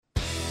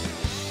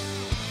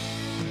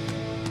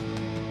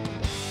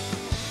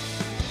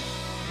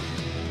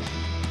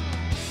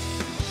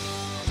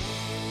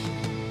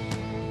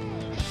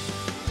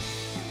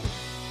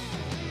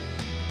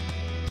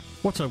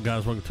What's up,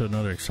 guys? Welcome to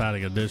another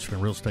exciting edition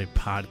of Real Estate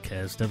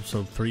Podcast,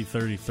 episode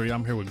 333.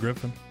 I'm here with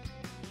Griffin.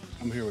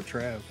 I'm here with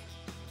Trav.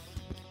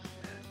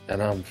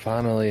 And I'm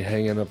finally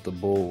hanging up the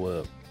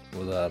bullwhip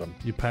with Adam.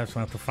 You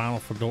passing out the final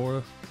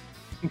fedora?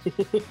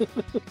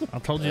 I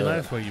told you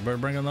last week, you better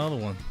bring another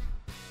one.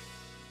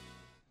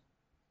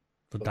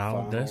 The Dial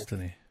of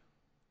Destiny.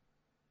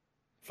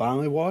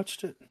 Finally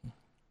watched it.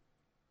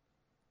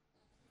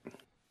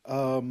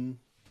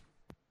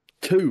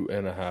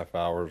 2.5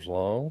 hours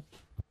long.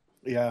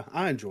 Yeah,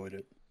 I enjoyed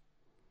it.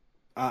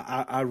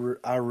 I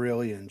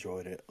really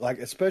enjoyed it. Like,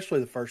 especially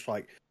the first,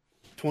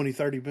 20,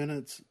 30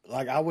 minutes.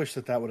 Like, I wish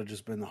that would have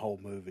just been the whole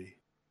movie.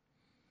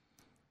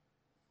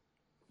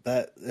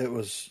 It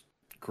was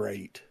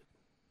great.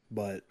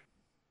 But,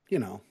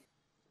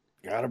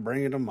 gotta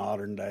bring it to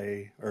modern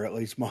day, or at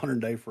least modern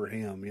day for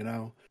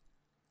him,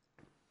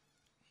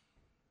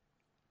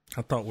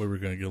 I thought we were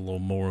going to get a little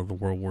more of the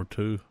World War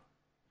II.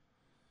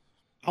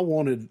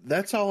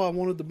 That's all I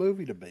wanted the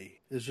movie to be.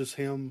 Is just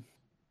him,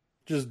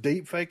 just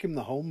deep fake him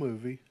the whole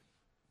movie.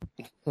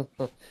 It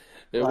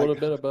would have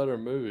been a better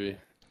movie.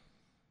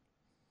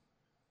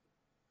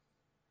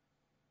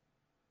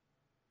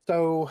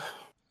 So,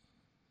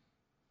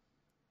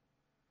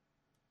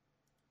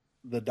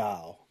 the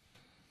Dial.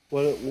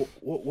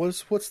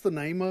 What's the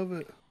name of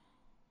it?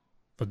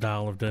 The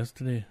Dial of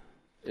Destiny?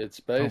 It's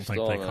based I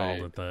don't think on they called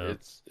it that.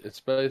 It's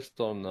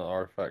based on the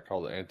artifact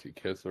called the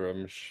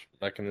Antikythera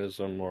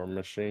mechanism or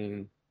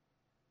machine.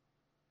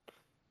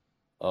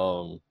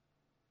 It's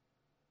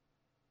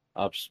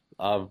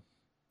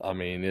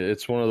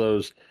one of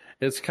those.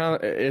 It's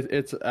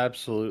it's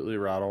absolutely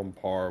right on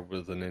par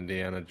with an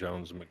Indiana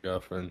Jones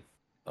MacGuffin.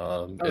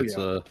 It's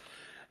a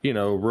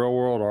real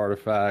world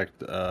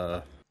artifact,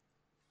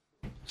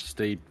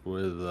 steeped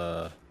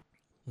with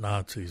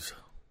Nazis.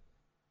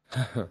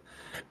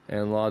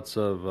 and lots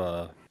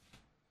of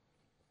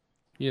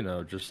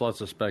just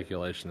lots of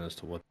speculation as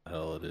to what the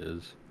hell it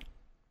is.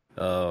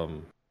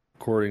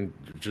 According,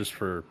 just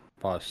for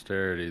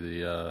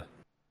posterity,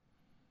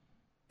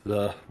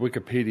 the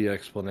Wikipedia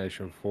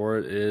explanation for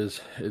it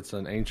is it's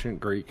an ancient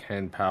Greek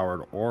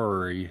hand-powered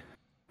orrery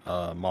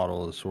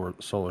model of the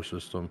solar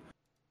system,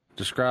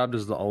 described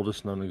as the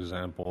oldest known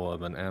example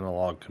of an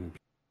analog computer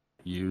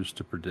used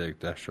to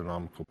predict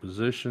astronomical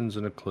positions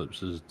and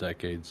eclipses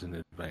decades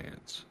in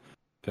advance.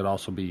 Could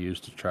also be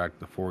used to track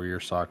the 4-year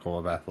cycle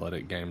of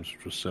athletic games,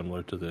 which was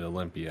similar to the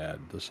Olympiad,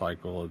 the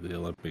cycle of the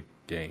Olympic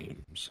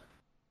Games.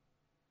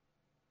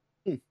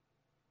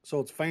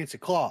 So it's a fancy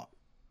clock.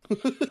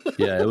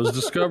 Yeah, it was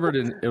discovered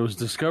in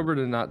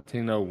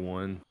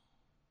 1901.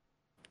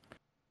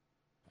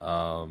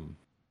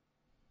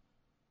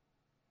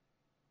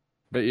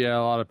 But yeah,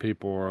 a lot of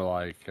people were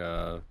like,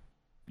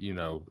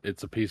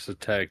 it's a piece of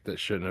tech that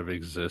shouldn't have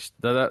existed.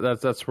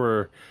 That's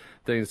where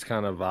things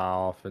kind of vie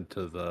off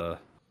into the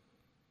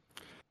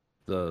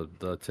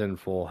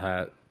tinfoil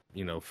hat,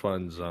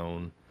 fun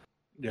zone.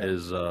 Yeah.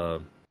 Is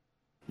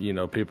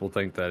people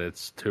think that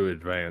it's too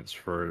advanced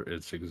for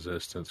its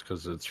existence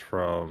because it's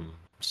from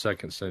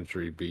 2nd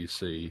century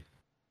BC.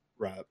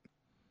 Right.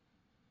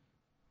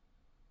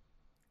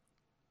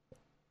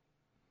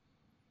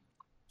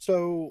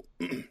 So,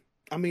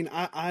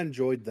 I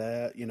enjoyed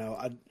that.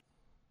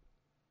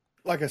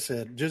 Like I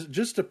said,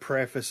 just to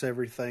preface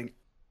everything,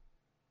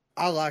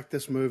 I like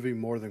this movie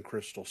more than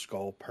Crystal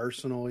Skull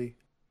personally.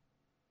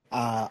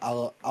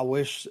 I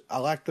wish I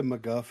liked the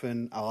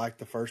MacGuffin. I liked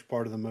the first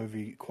part of the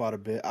movie quite a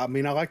bit. I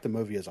like the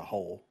movie as a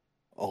whole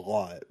a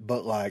lot,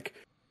 but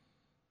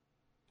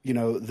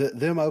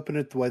them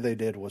opening it the way they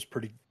did was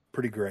pretty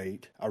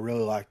great. I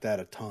really liked that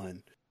a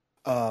ton.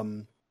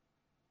 And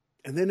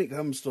then it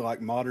comes to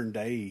modern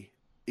day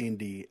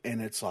Indy,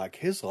 and it's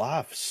his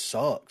life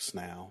sucks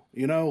now.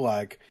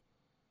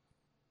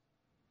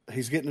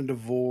 He's getting a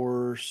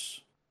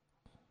divorce.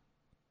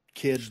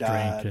 Kid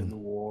died in the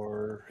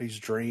war. He's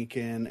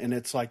drinking, and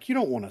it's you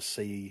don't want to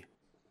see,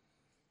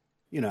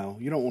 you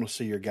don't want to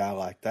see your guy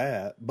like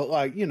that. But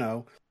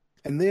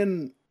and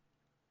then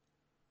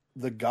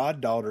the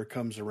goddaughter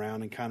comes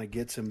around and kind of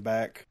gets him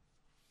back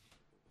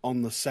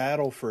on the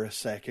saddle for a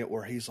second,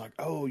 where he's like,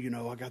 "Oh,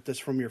 I got this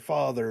from your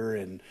father,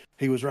 and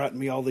he was writing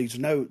me all these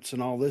notes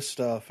and all this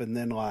stuff." And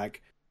then I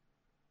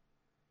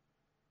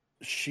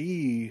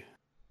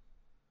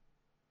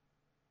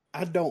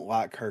don't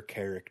like her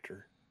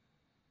character.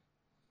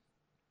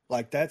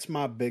 That's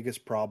my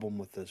biggest problem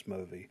with this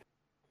movie,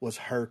 was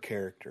her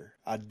character.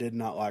 I did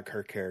not like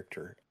her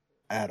character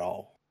at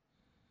all.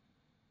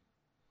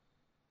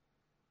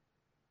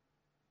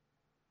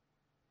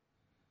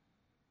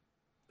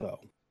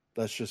 So,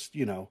 that's just,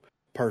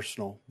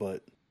 personal,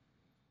 but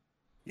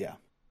yeah,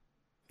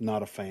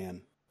 not a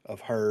fan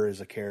of her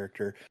as a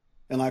character.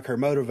 And her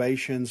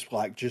motivations,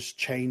 just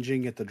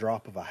changing at the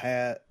drop of a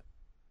hat.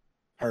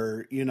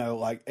 Her,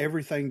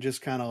 everything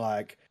just kind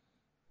of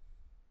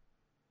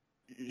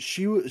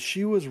she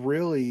was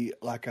really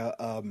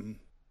a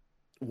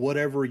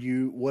whatever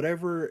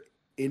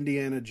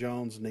Indiana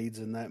Jones needs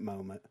in that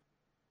moment.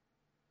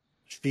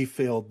 She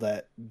filled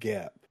that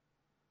gap.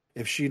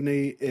 If he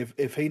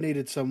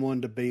needed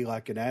someone to be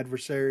like an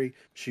adversary,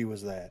 she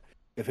was that.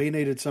 If he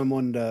needed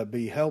someone to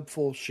be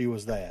helpful, she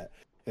was that.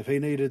 If he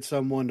needed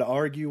someone to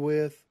argue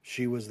with,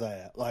 she was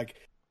that. Like,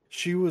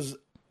 she was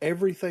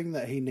everything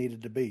that he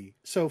needed to be.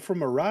 So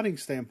from a writing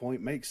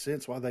standpoint, it makes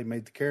sense why they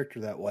made the character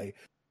that way.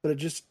 But it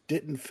just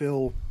didn't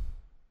feel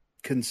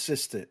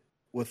consistent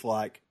with,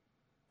 like,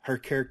 her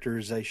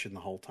characterization the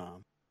whole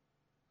time.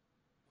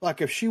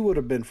 Like, if she would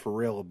have been for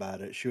real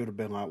about it, she would have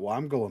been like, well,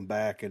 I'm going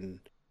back and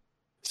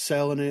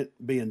selling it,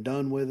 being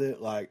done with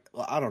it. Like,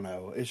 I don't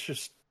know. It's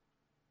just...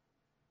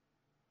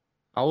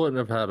 I wouldn't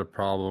have had a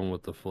problem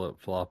with the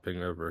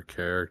flip-flopping over a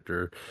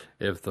character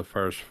if the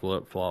first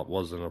flip-flop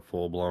wasn't a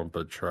full-blown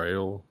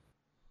betrayal.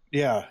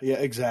 Yeah,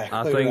 exactly.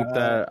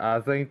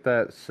 I think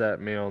that set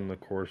me on the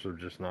course of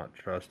just not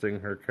trusting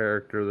her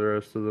character the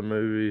rest of the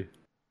movie.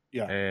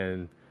 Yeah.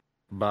 And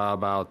by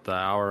about the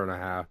hour and a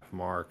half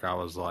mark, I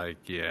was like,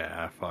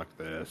 yeah, fuck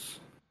this.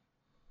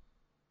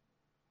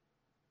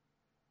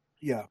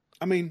 Yeah.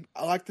 I mean,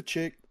 I like the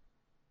chick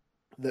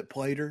that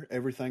played her,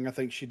 everything. I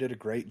think she did a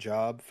great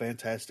job,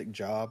 fantastic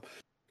job.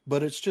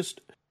 But it's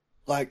just,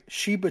 like,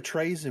 she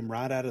betrays him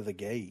right out of the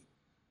gate.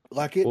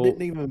 Like, it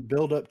didn't even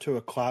build up to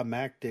a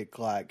climactic,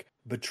 like,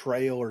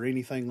 betrayal or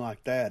anything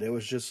like that. It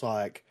was just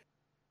like,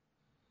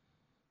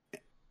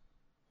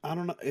 I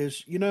don't know.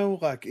 It's, you know,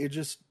 like,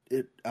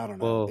 I don't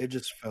know. It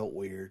just felt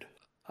weird.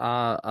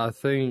 I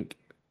think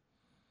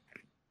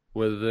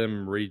with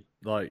them,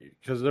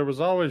 because there was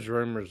always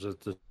rumors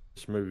that this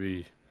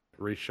movie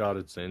reshot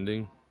its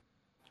ending.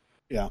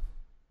 Yeah.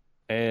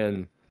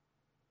 And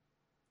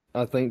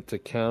I think to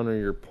counter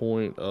your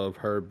point of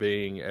her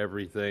being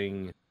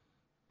everything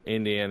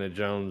Indiana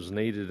Jones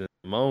needed in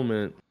the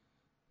moment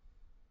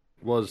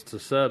was to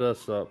set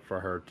us up for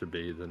her to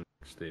be the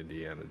next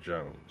Indiana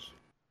Jones.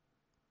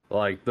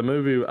 Like, the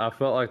movie, I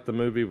felt like the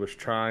movie was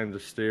trying to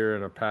steer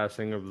in a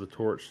passing of the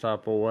torch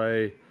type of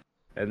way.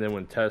 And then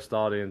when test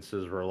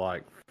audiences were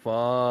like,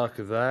 fuck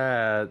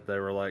that, they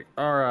were like,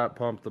 all right,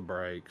 pump the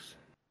brakes.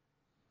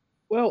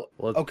 Well,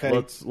 okay.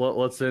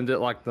 Let's end it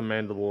like The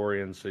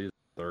Mandalorian season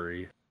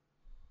 3.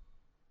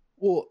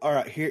 Well, all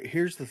right.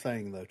 Here's the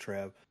thing, though,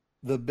 Trev.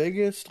 The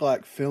biggest,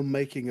 like,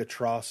 filmmaking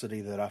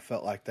atrocity that I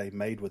felt like they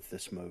made with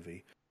this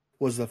movie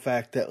was the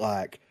fact that,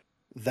 like,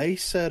 they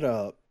set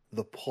up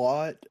the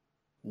plot,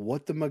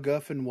 what the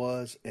MacGuffin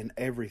was, and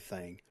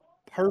everything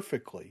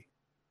perfectly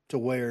to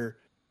where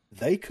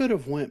they could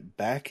have went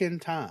back in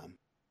time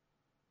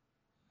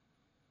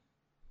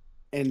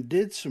and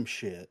did some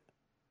shit,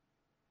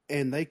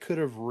 and they could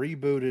have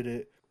rebooted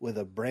it with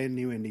a brand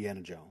new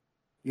Indiana Jones.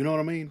 You know what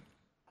I mean?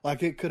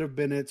 Like, it could have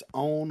been its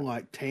own,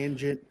 like,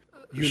 tangent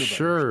universe.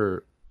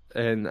 Sure.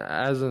 And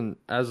as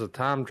a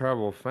time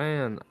travel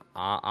fan,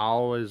 I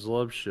always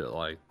love shit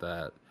like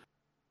that.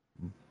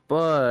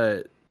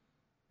 But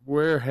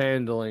we're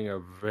handling a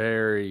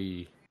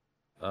very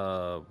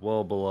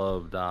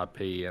well-beloved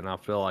IP, and I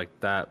feel like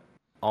that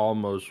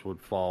almost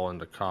would fall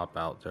into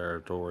cop-out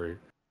territory.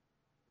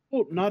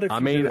 Well, not if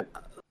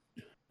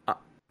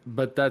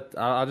but that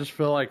I just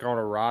feel like on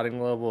a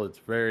writing level, it's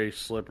very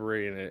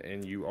slippery,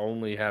 and you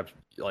only have,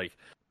 like,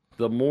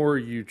 the more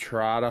you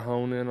try to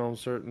hone in on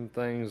certain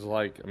things,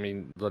 like, I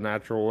mean, the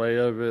natural way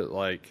of it,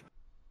 like,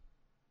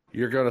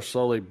 you're gonna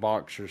slowly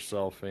box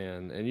yourself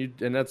in,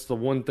 and that's the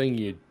one thing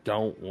you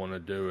don't want to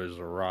do as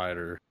a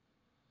writer.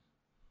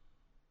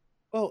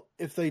 Well,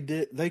 if they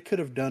did, they could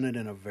have done it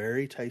in a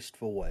very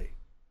tasteful way,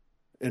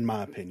 in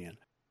my opinion.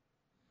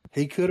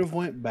 He could have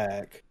went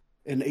back,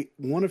 and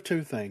one of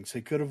two things.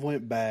 He could have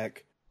went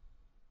back.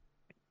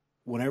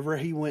 Whenever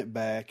he went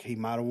back, he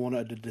might have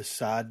wanted to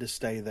decide to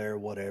stay there,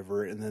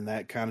 whatever, and then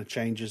that kind of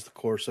changes the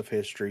course of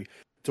history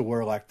to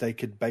where, like, they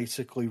could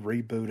basically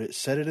reboot it,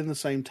 set it in the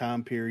same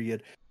time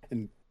period,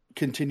 and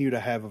continue to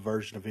have a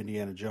version of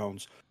Indiana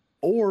Jones.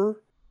 Or,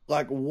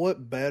 like,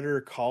 what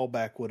better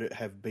callback would it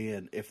have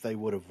been if they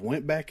would have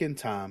went back in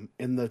time,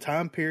 in the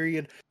time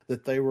period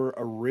that they were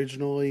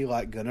originally,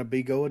 like, gonna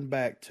be going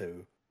back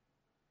to,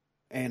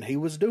 and he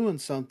was doing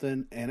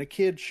something, and a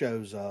kid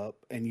shows up,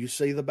 and you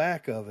see the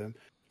back of him,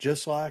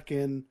 just like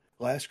in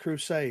Last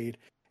Crusade,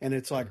 and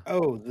it's like,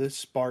 oh, this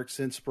sparks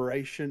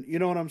inspiration. You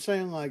know what I'm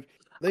saying? Like,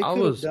 they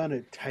could have done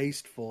it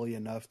tastefully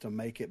enough to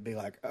make it be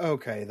like,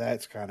 okay,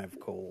 that's kind of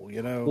cool,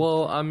 you know?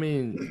 Well, I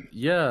mean,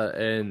 yeah,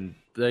 and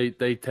they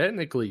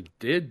technically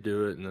did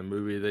do it in the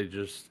movie. They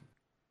just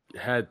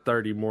had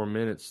 30 more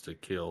minutes to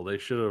kill. They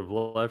should have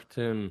left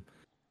him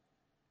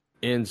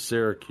in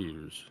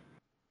Syracuse.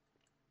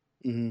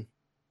 Mm-hmm.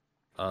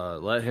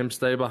 Let him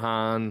stay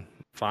behind,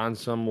 find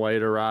some way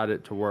to ride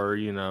it to where,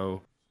 you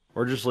know,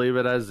 or just leave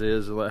it as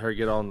is and let her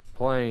get on the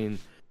plane.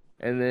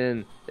 And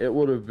then it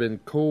would have been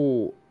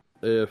cool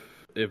if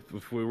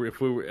we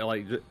were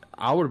like,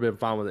 I would have been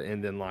fine with it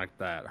ending like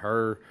that.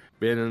 Her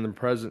being in the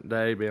present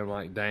day, being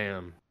like,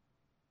 damn,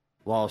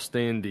 lost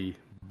Indy,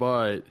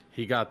 but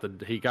he got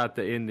the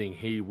ending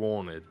he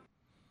wanted.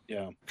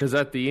 Yeah. Because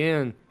at the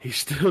end, he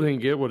still didn't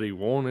get what he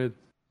wanted.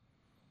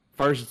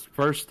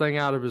 First thing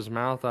out of his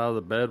mouth, out of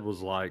the bed,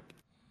 was like,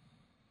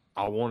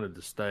 I wanted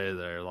to stay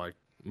there. Like,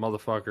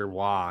 motherfucker,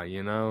 why,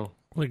 you know?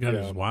 Well, he got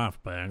his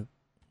wife back.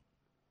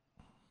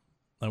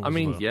 I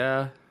mean,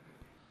 yeah.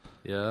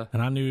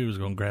 And I knew he was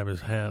going to grab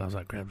his hat. I was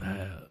like, grab the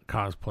hat.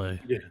 Cosplay.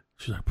 Yeah.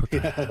 She's like, put the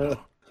hat on.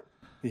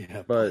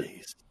 Yeah, But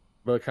please.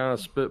 But kind of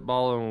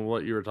spitballing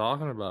what you were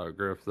talking about,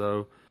 Griff,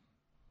 though.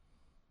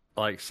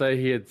 Like, say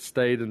he had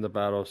stayed in the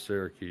Battle of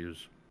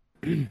Syracuse,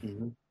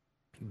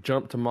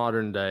 jumped to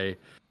modern day,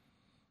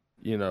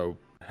 you know,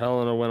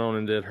 Helena went on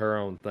and did her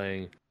own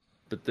thing.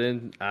 But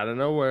then, out of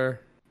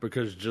nowhere,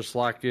 because just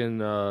like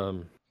in,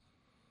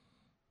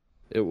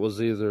 it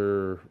was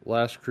either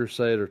Last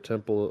Crusade or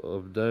Temple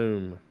of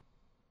Doom,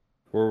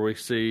 where we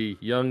see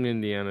young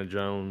Indiana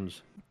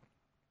Jones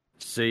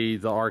see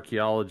the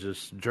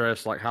archaeologist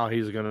dress like how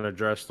he's going to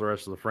address the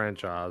rest of the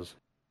franchise.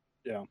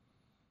 Yeah.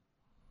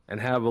 And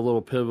have a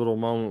little pivotal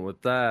moment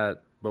with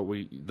that, but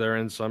they're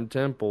in some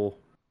temple,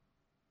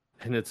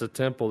 and it's a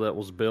temple that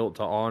was built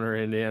to honor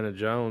Indiana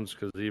Jones,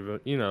 because even,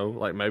 you know,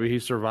 like maybe he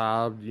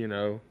survived, you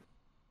know,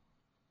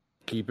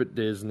 keep it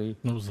Disney.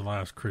 It was the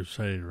Last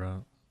Crusade,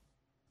 right?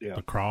 Yeah.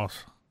 The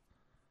cross.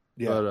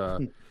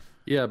 Yeah.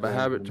 But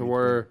have it to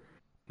where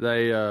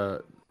they,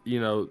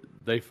 you know,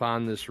 they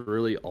find this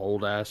really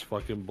old ass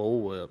fucking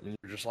bullwhip, and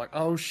you're just like,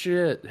 oh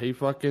shit, he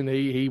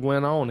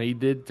went on,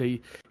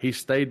 he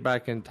stayed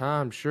back in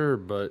time, sure,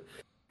 but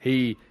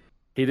he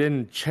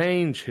didn't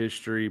change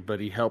history, but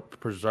he helped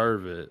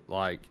preserve it.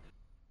 Like,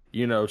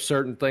 you know,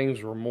 certain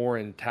things were more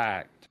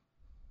intact.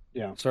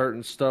 Yeah.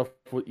 Certain stuff,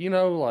 you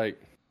know,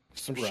 like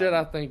some Right. shit.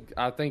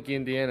 I think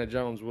Indiana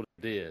Jones would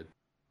have did.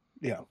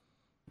 Yeah.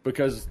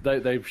 Because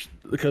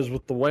because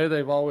with the way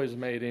they've always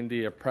made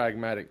Indy a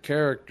pragmatic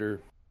character,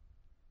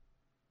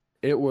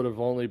 it would have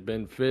only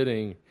been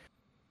fitting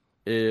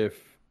if,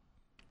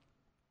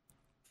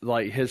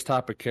 like, his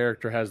type of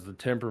character has the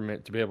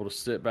temperament to be able to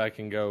sit back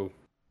and go,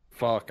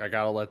 fuck, I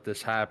gotta let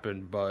this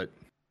happen, but,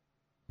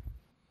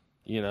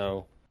 you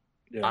know,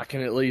 Yeah. I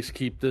can at least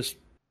keep this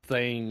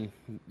thing,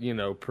 you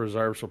know,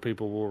 preserved so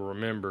people will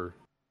remember.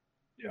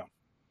 Yeah.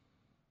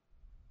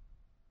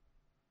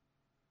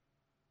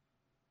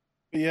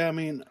 Yeah, I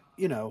mean,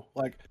 you know,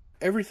 like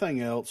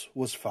everything else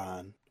was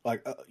fine.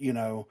 Like, you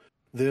know,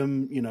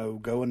 them, you know,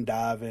 going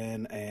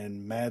diving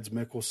and Mads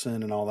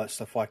Mikkelsen and all that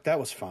stuff, like that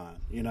was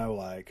fine. You know,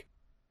 like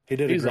he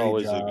did a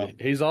great job.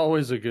 He's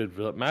always a good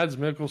villain. Mads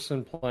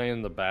Mikkelsen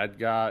playing the bad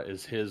guy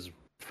is his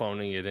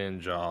phoning it in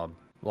job.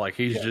 Like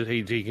he's just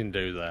he can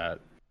do that.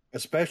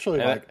 Especially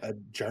like a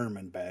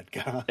German bad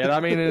guy. And I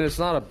mean, and it's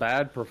not a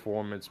bad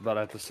performance, but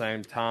at the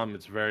same time,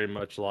 it's very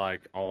much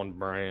like on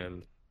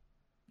brand.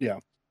 Yeah.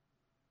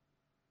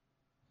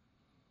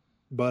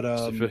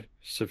 But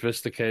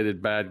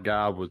sophisticated bad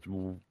guy with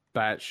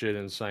batshit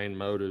insane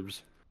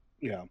motives.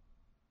 Yeah.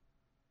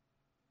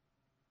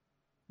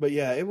 But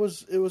yeah, it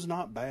was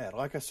not bad.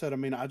 Like I said, I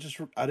mean, I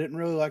didn't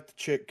really like the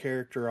chick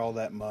character all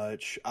that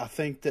much. I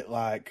think that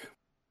like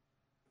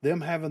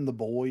them having the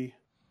boy,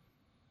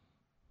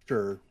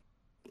 sure,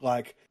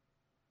 like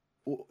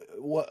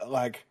what,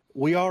 like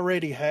we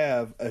already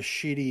have a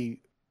shitty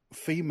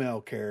female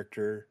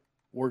character.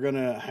 We're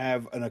gonna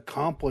have an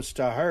accomplice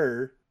to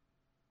her.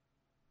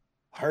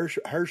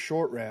 Her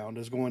short round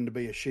is going to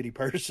be a shitty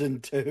person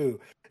too.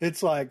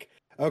 It's like,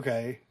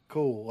 okay,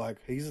 cool. Like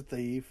he's a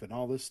thief and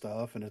all this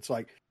stuff. And it's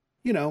like,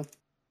 you know,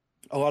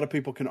 a lot of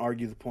people can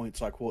argue the points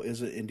like, well,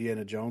 is it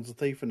Indiana Jones a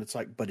thief? And it's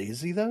like, but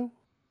is he though?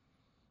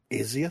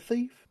 Is he a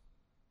thief?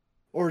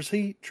 Or is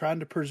he trying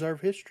to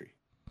preserve history?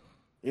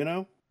 You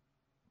know?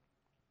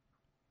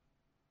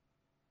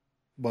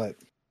 But,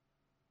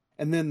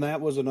 and then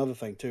that was another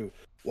thing too.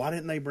 Why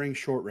didn't they bring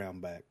Short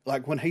Round back?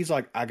 Like when he's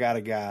like, I got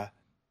a guy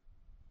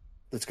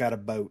that's got a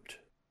boat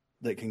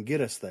that can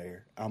get us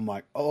there. I'm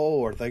like,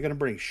 oh, are they going to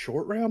bring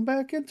Short Round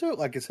back into it?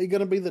 Like, is he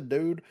going to be the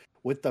dude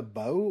with the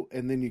boat?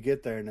 And then you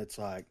get there and it's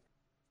like,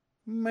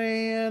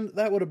 man,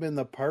 that would have been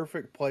the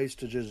perfect place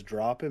to just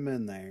drop him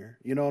in there.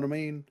 You know what I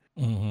mean?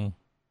 Mm-hmm.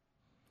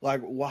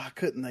 Like, why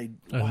couldn't they?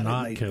 And why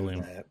not didn't they kill do him,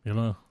 that? you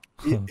know?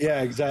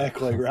 Yeah,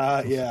 exactly.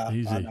 Right. Yeah,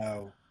 Easy. I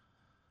know.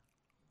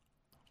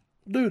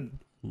 Dude,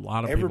 A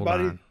lot of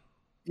everybody, people died.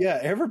 yeah,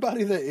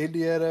 everybody that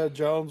Indiana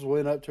Jones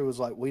went up to was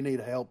like, we need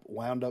help,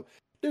 wound up.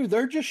 Dude,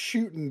 they're just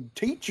shooting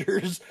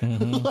teachers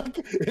Mhm. like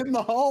in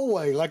the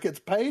hallway, like it's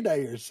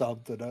payday or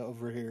something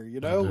over here, you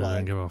know? Dude, I Like,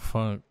 don't give a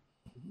fuck.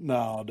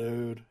 no,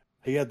 dude.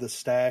 He had the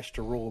stash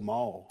to rule them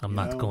all. I'm you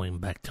not know? going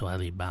back to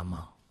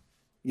Alabama.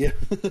 Yeah.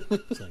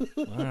 It's like,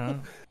 all right.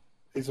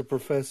 He's a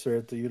professor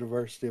at the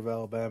University of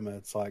Alabama.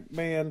 It's like,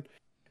 man,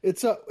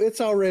 it's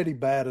already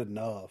bad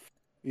enough.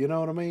 You know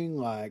what I mean?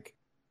 Like,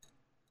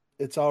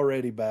 it's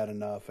already bad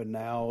enough, and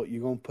now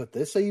you're gonna put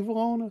this evil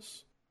on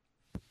us?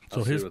 So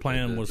I see his what they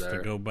plan did was there.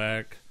 to go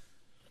back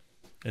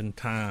in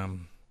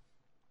time.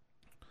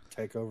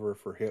 Take over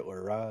for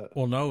Hitler, right?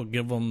 Well, no,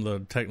 give them the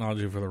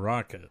technology for the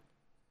rocket.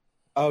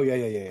 Oh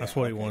yeah. That's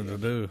what he wanted to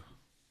do.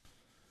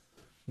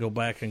 Go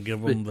back and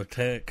give them the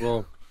tech.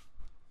 Well,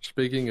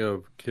 speaking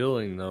of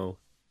killing, though,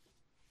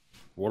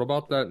 what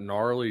about that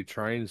gnarly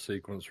train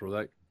sequence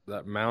where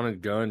that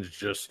mounted gun's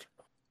just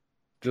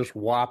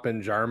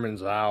wiping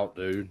Germans out,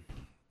 dude?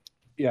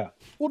 Yeah.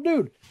 Well,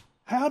 dude,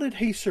 how did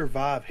he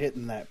survive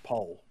hitting that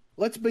pole?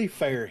 Let's be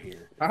fair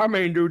here. I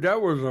mean, dude,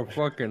 that was a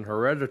fucking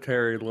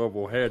hereditary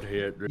level head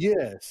hit. Dude.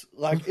 Yes,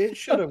 like it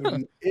should have.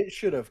 It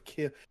should have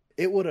killed.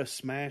 It would have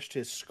smashed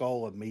his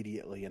skull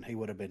immediately, and he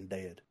would have been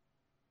dead.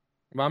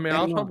 I mean,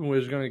 I was hoping we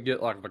was gonna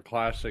get like the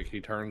classic.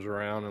 He turns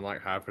around and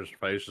like half his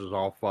face is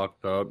all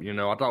fucked up. You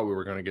know, I thought we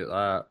were gonna get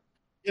that.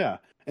 Yeah,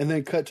 and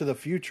then cut to the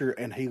future,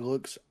 and he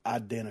looks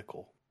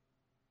identical.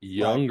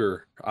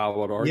 Younger, I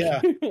would argue.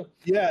 Yeah,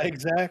 yeah,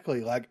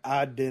 exactly. Like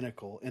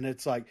identical, and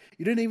it's like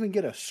you didn't even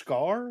get a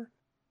scar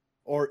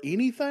or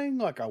anything,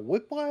 like a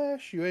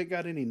whiplash. You ain't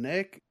got any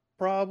neck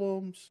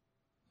problems.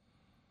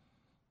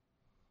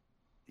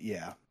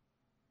 Yeah,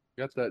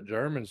 Got that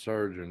German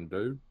surgeon,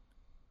 dude.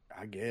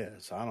 I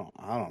guess I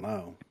don't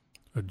know.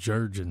 A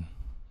Jurgen.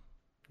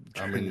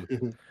 I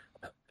mean,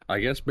 I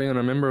guess being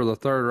a member of the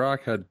Third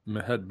Reich had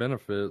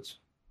benefits.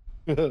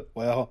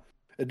 Well,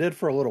 it did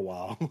for a little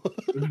while.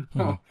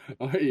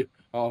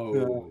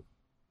 Oh.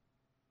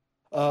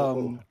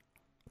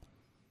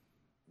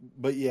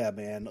 But yeah,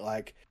 man,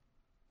 like,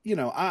 you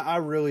know, I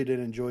really did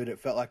enjoy it. It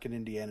felt like an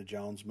Indiana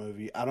Jones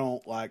movie. I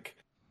don't like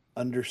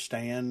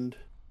understand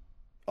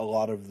a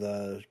lot of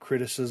the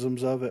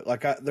criticisms of it.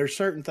 Like, there's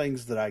certain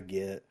things that I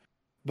get,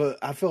 but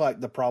I feel like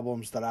the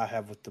problems that I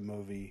have with the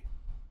movie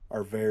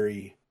are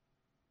very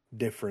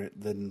different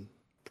than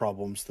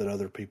problems that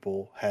other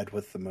people had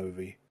with the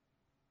movie.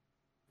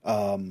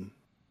 I'm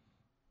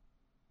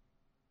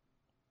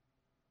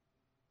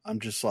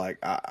just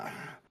like, the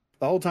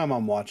whole time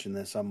I'm watching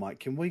this, I'm like,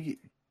 can we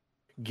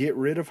get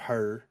rid of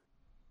her,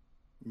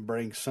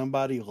 bring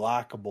somebody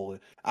likable?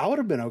 I would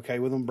have been okay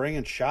with them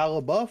bringing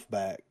Shia LaBeouf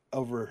back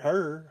over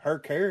her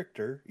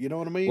character. You know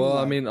what I mean? Well,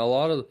 like, I mean, a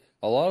lot of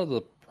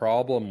the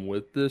problem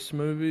with this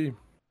movie,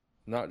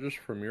 not just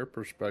from your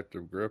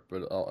perspective, Griff,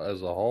 but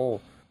as a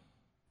whole,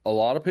 a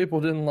lot of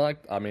people didn't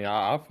like. I mean,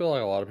 I feel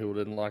like a lot of people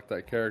didn't like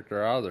that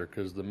character either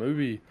because the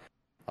movie.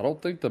 I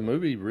don't think the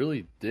movie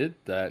really did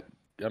that.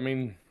 I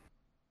mean,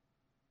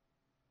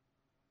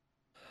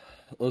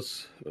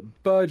 let's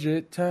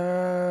budget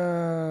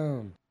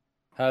time.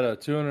 Had a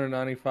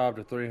 $295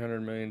 to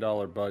 $300 million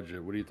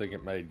budget. What do you think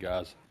it made,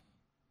 guys?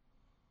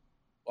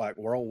 like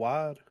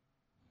worldwide.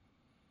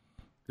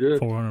 Yeah.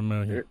 400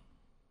 million.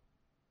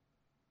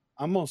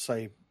 I'm gonna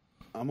say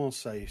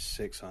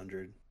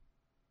 600.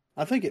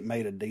 I think it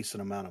made a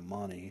decent amount of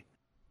money.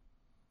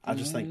 I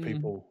just think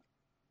people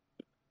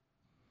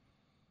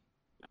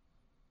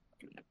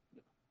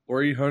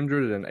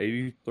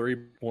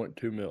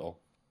 383.2 mil.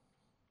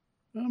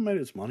 Well, it made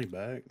its money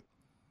back.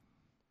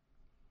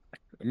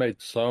 It made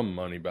some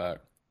money back.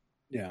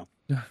 Yeah.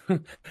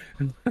 But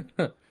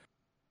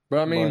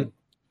I mean,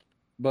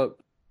 but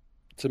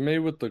to me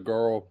with the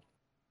girl,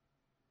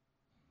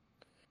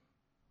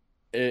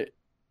 it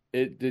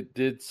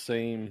did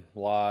seem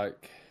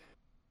like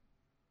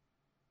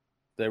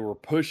they were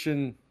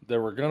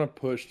gonna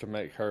push to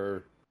make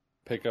her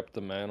pick up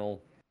the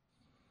mantle.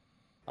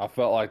 I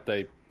felt like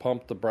they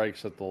pumped the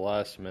brakes at the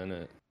last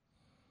minute.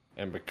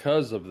 And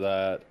because of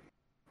that,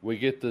 we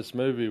get this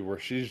movie where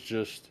she's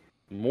just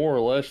more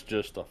or less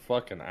just a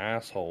fucking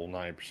asshole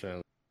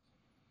 90%.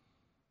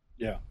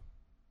 Yeah.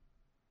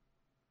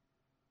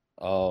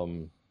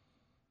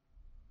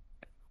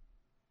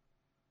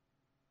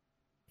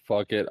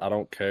 Fuck it, I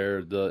don't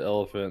care. The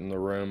elephant in the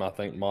room, I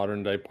think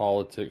modern day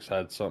politics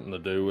had something to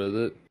do with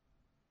it.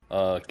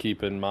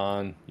 Keep in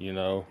mind, you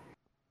know,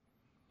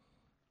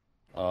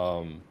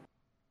 our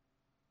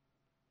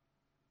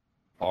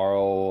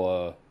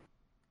old,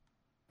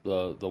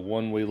 the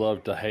one we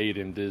love to hate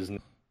in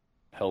Disney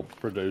helped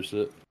produce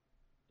it.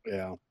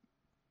 Yeah.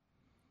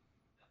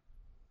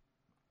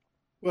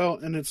 Well,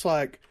 and it's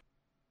like,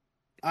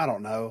 I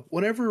don't know.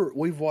 Whenever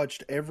we've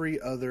watched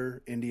every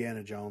other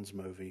Indiana Jones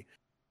movie,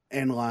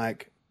 and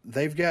like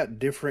they've got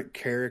different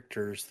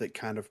characters that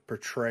kind of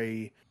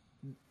portray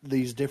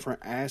these different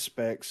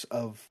aspects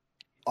of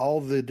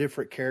all the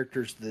different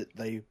characters that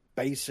they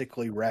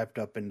basically wrapped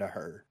up into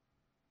her.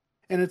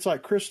 And it's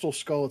like Crystal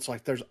Skull, it's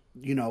like there's,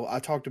 you know, I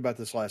talked about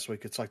this last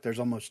week. It's like there's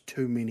almost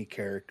too many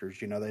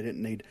characters. You know, they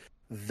didn't need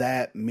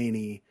that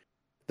many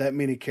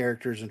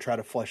characters and try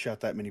to flesh out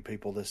that many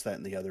people, this, that,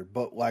 and the other.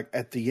 But like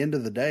at the end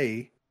of the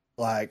day,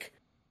 like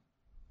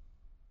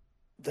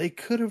they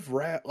could have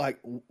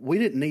we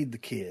didn't need the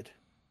kid.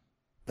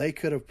 They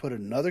could have put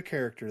another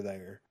character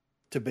there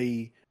to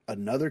be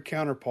another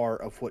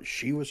counterpart of what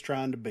she was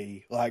trying to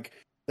be. Like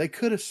they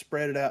could have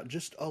spread it out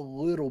just a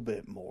little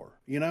bit more,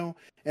 you know?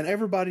 And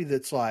everybody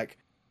that's like,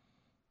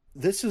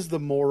 this is the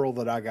moral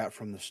that I got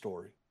from the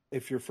story.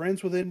 If you're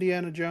friends with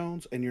Indiana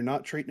Jones and you're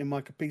not treating him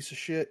like a piece of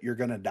shit, you're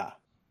going to die.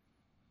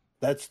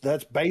 That's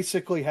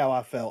basically how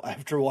I felt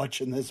after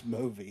watching this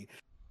movie.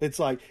 It's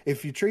like,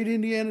 if you treat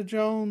Indiana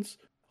Jones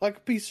like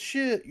a piece of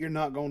shit, you're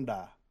not going to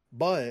die.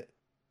 But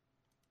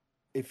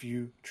if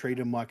you treat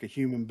him like a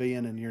human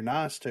being and you're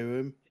nice to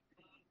him,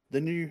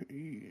 then you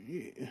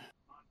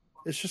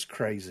it's just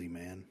crazy,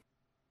 man.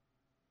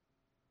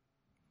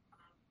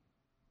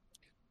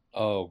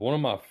 I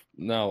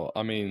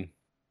mean,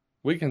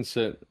 we can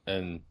sit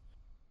and,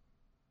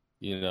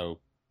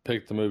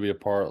 pick the movie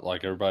apart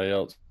like everybody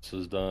else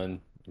has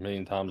done a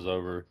million times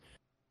over.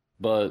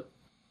 But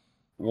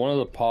one of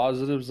the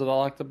positives that I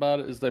liked about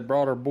it is they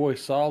brought our boy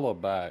Sala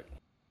back.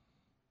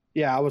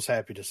 Yeah, I was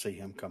happy to see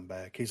him come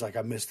back. He's like,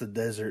 I miss the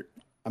desert.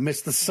 I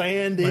miss the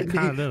sand. They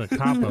kind of did a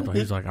cop-up.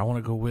 He's like, I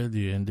want to go with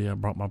you, Indy. I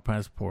brought my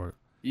passport.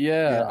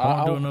 Yeah. I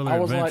want to do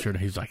another adventure.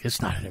 He's like,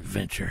 it's not an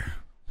adventure.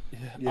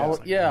 I was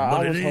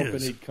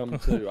hoping he'd come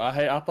too.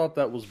 I thought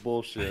that was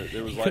bullshit.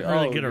 It was like, couldn't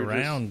really get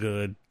around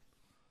good.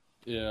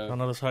 Yeah. I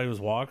noticed how he was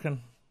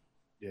walking.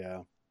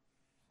 Yeah.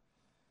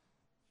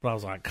 But I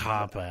was like,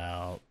 cop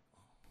out.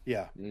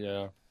 Yeah.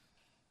 Yeah.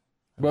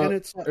 But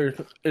it's like,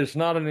 it's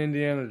not an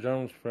Indiana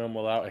Jones film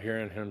without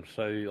hearing him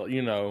say,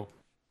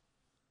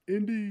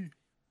 Indy.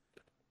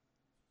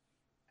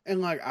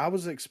 And like, I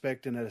was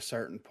expecting at a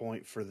certain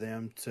point for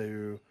them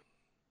to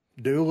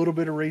do a little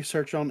bit of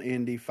research on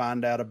Indy,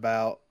 find out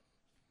about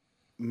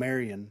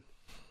Marion,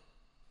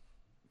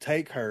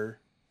 take her,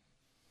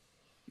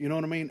 you know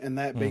what I mean? And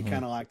that be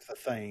kind of like the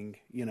thing,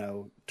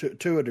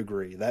 to a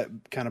degree. That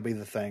kind of be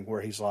the thing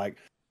where he's like,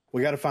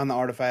 we got to find the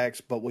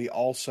artifacts, but we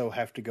also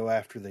have to go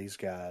after these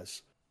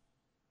guys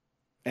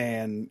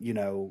and,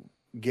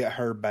 get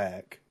her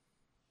back.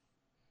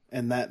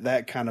 And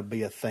that kind of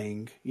be a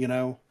thing,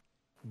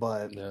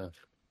 but yeah.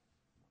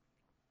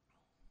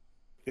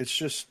 It's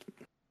just,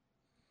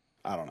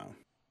 I don't know.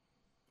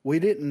 We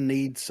didn't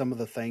need some of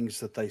the things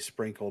that they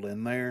sprinkled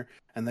in there,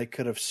 and they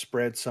could have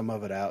spread some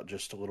of it out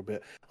just a little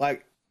bit.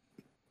 Like,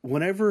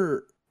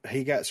 whenever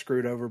he got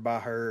screwed over by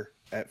her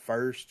at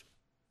first,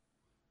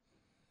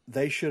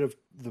 the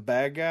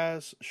bad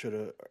guys should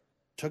have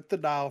took the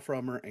dial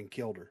from her and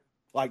killed her.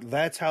 Like,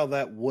 that's how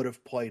that would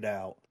have played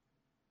out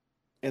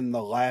in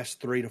the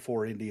last 3 to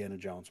 4 Indiana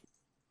Jones.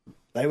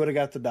 They would have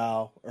got the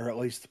dial, or at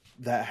least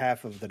that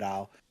half of the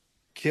dial,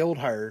 killed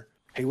her.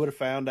 He would have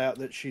found out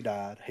that she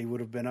died. He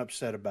would have been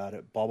upset about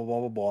it, blah, blah, blah,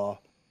 blah, blah.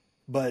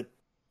 But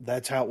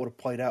that's how it would have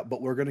played out.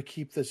 But we're going to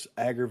keep this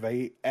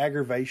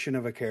aggravation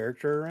of a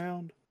character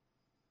around?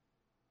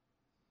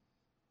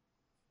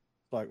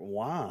 Like,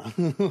 why?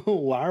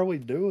 Why are we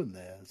doing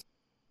this?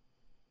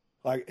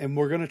 Like, and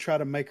we're going to try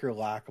to make her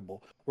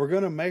likable. We're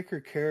going to make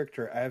her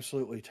character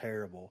absolutely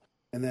terrible.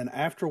 And then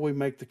after we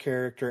make the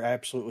character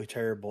absolutely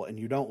terrible and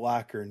you don't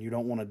like her and you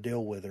don't want to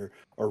deal with her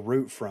or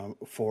root for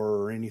her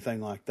or anything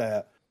like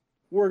that,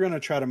 we're going to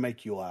try to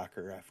make you like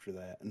her after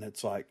that. And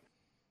it's like,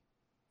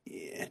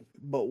 yeah,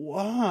 but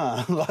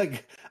why?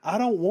 Like, I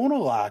don't want to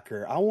like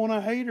her. I want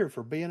to hate her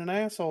for being an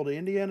asshole to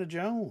Indiana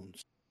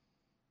Jones.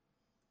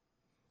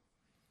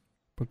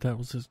 But that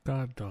was his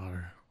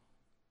goddaughter.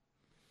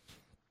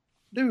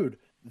 Dude,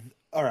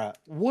 all right.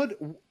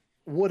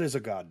 What is a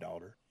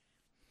goddaughter?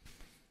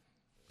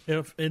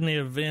 If in the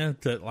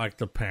event that like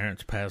the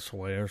parents pass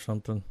away or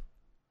something,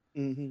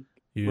 you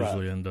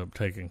usually end up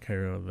taking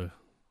care of the.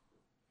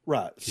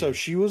 Right. So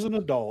she was an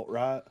adult,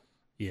 right?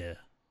 Yeah.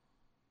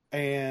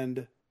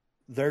 And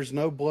there's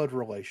no blood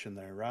relation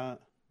there, right?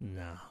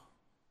 No.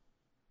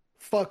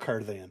 Fuck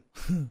her then.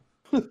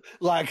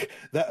 Like,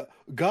 that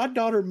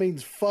goddaughter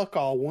means fuck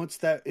all once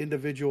that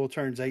individual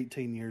turns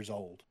 18 years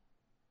old.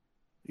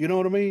 You know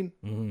what I mean?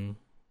 Mm-hmm.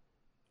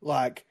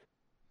 Like,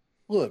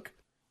 look,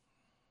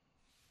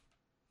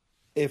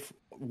 if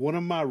one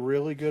of my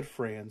really good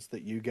friends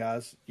that you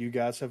guys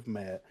have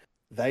met,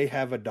 they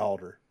have a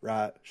daughter,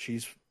 right?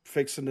 She's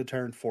fixing to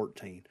turn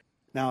 14.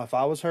 Now, if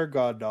I was her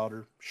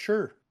goddaughter,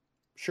 sure,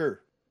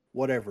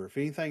 whatever. If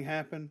anything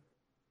happened,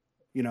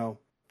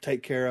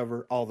 take care of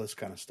her, all this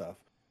kind of stuff.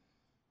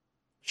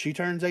 She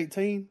turns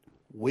 18,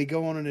 we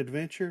go on an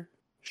adventure,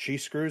 she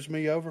screws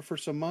me over for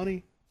some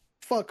money,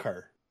 fuck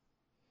her.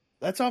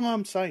 That's all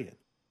I'm saying.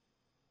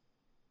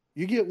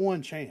 You get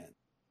one chance.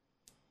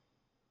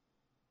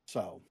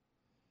 So.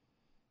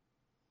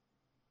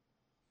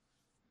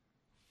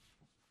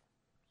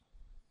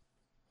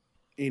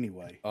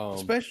 Anyway,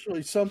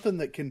 especially something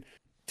that can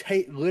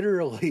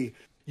literally,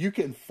 you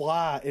can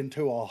fly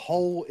into a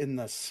hole in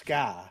the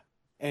sky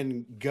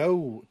and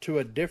go to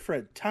a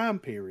different time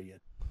period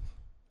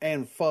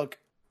and fuck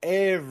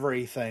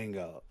everything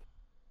up.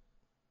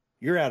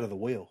 You're out of the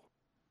wheel.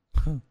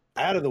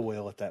 Out of the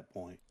wheel at that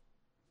point.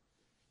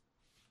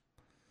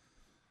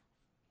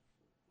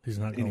 He's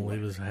not going to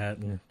leave his hat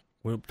and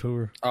whip to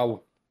her.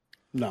 Oh,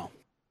 no.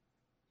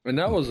 And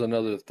that was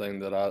another thing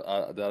that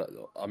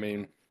I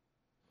mean,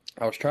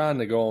 I was trying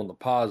to go on the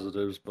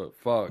positives, but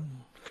fuck.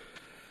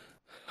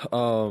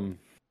 One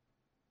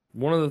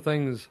of the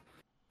things,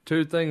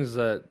 two things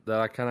that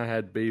I kind of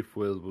had beef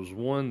with was,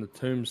 one, the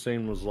tomb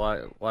scene was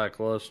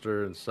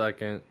lackluster, and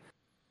second,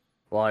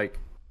 like,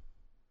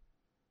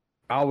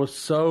 I was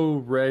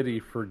so ready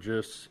for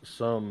just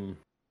some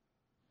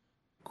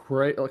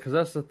great, because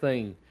that's the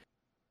thing.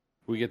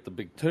 We get the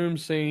big tomb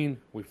scene.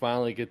 We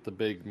finally get the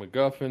big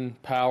MacGuffin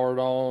powered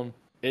on.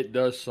 It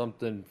does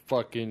something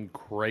fucking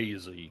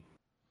crazy.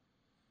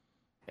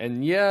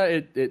 And yeah,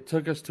 it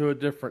took us to a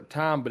different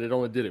time, but it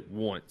only did it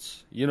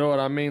once. You know what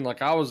I mean?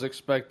 Like, I was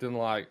expecting,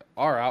 like,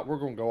 all right, we're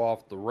going to go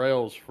off the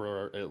rails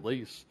for at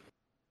least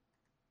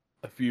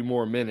a few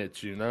more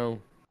minutes, you know?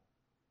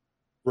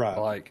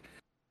 Right.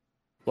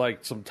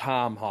 Like some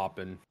time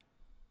hopping.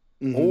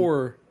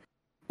 Mm-hmm.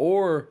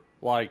 Or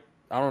like,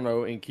 I don't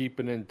know, in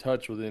keeping in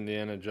touch with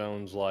Indiana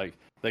Jones, like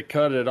they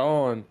cut it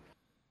on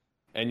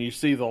and you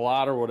see the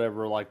light or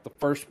whatever, like the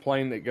first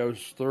plane that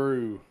goes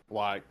through,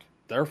 like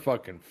they're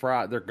fucking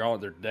fried, they're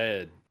gone, they're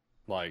dead.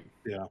 Like,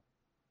 yeah.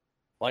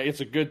 Like,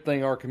 it's a good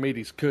thing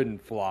Archimedes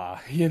couldn't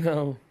fly, you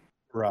know?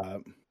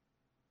 Right.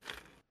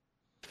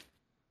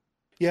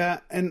 Yeah,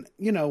 and,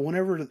 you know,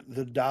 whenever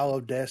the Dial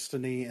of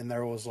Destiny and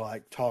there was,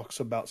 like, talks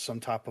about some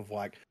type of,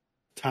 like,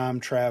 time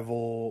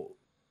travel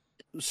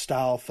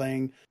style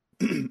thing,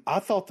 I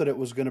thought that it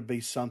was going to be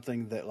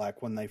something that,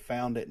 like, when they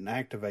found it and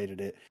activated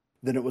it,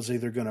 then it was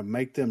either going to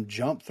make them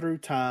jump through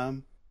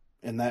time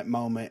in that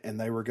moment and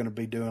they were going to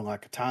be doing,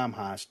 like, a time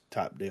heist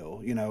type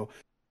deal, you know,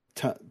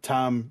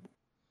 time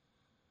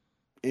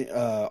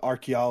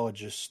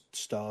archaeologist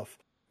stuff,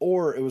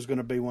 or it was going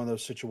to be one of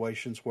those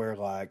situations where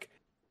like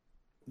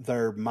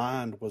their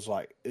mind was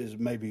like is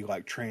maybe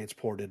like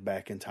transported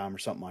back in time or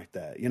something like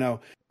that, you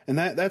know. And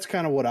that's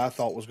kind of what I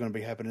thought was going to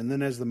be happening. And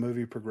then as the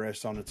movie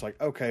progressed on, it's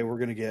like, okay, we're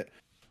gonna get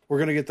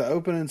the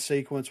opening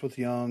sequence with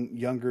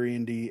younger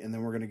Indy, and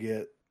then we're gonna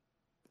get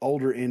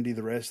older Indy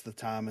the rest of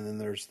the time, and then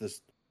there's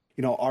this,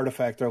 you know,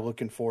 artifact they're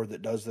looking for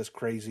that does this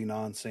crazy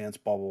nonsense,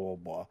 blah blah blah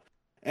blah.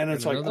 And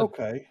it's like,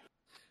 okay.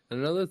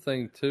 Another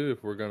thing, too,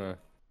 if we're going to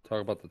talk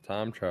about the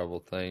time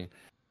travel thing,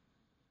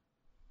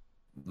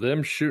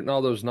 them shooting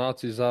all those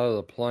Nazis out of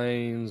the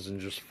planes and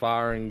just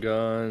firing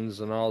guns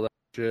and all that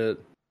shit,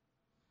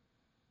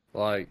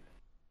 like,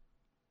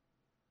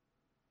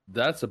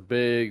 that's a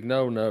big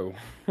no-no.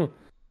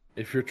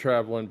 If you're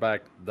traveling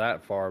back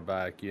that far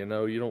back, you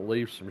know, you don't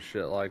leave some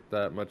shit like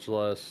that, much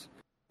less,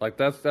 like,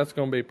 that's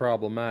going to be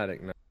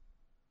problematic now.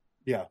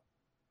 Yeah.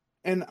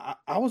 And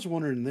I was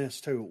wondering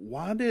this too.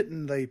 Why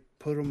didn't they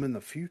put them in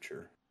the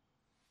future?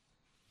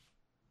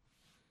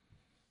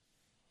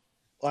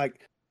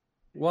 Like,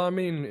 well, I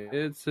mean,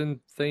 it's in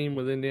theme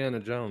with Indiana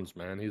Jones,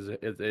 man.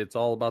 It's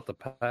all about the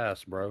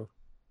past, bro.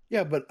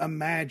 Yeah, but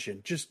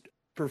imagine just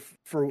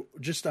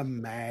just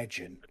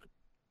imagine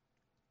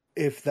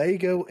if they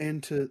go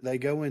into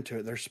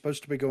it. They're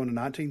supposed to be going to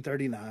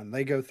 1939.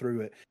 They go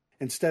through it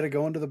instead of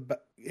going to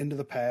into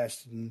the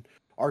past and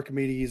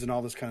Archimedes and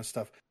all this kind of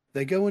stuff.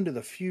 They go into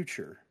the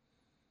future,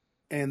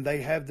 and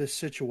they have this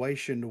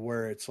situation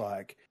where it's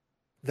like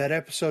that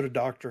episode of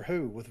Doctor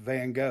Who with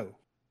Van Gogh,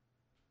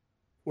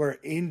 where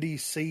Indy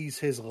sees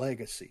his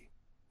legacy,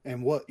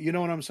 and what, you know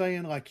what I'm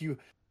saying? Like you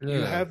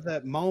have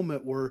that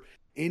moment where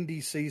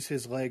Indy sees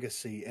his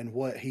legacy and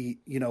what he,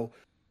 you know,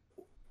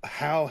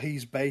 how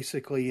he's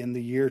basically in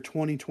the year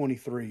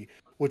 2023,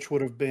 which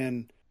would have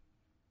been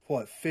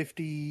what,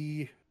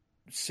 50,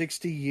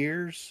 60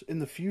 years in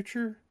the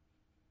future?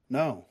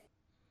 No.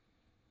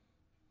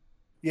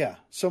 Yeah,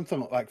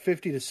 something like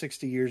 50 to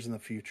 60 years in the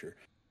future.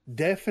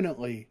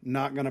 Definitely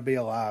not going to be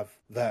alive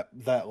that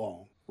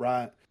long,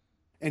 right?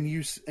 And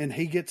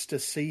he gets to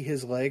see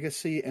his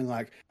legacy and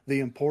like the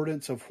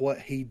importance of what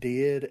he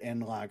did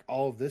and like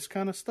all of this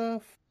kind of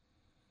stuff.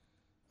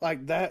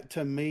 Like that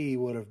to me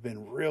would have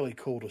been really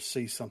cool to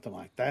see something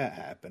like that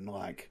happen.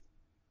 Like,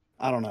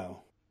 I don't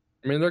know.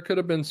 I mean, there could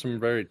have been some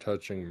very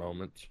touching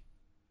moments.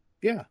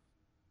 Yeah.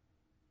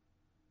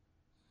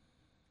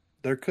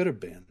 There could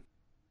have been.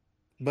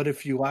 But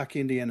if you like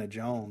Indiana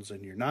Jones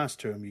and you're nice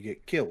to him, you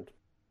get killed.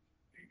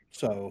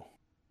 So.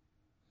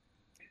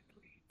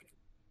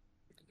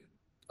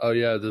 Oh,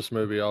 yeah, this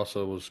movie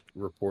also was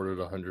reported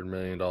 $100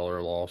 million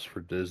loss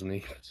for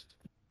Disney.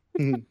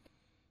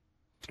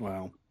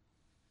 Wow.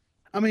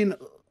 I mean,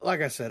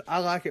 like I said, I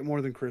like it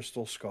more than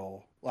Crystal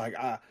Skull. Like,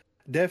 I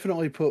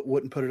definitely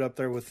wouldn't put it up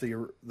there with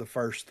the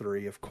first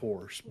three, of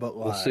course. But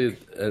like,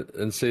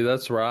 well, see,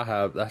 that's where I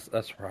have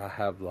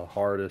the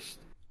hardest.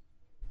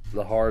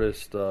 The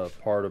hardest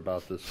part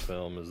about this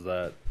film is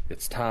that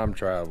it's time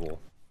travel.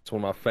 It's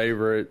one of my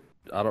favorite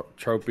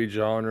trophy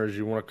genres,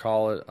 you want to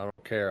call it. I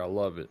don't care. I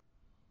love it.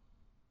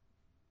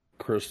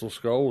 Crystal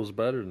Skull was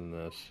better than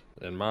this,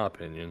 in my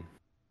opinion.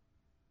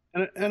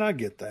 And I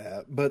get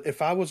that. But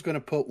if I was going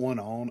to put one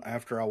on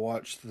after I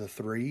watched the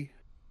three,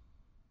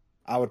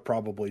 I would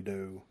probably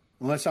do,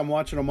 unless I'm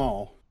watching them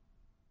all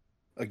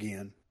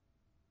again,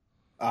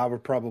 I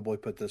would probably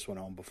put this one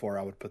on before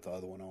I would put the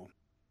other one on.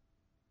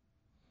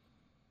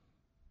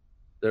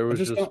 There was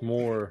just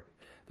more.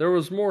 There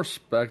was more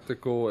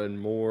spectacle and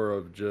more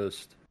of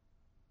just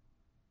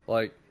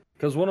like,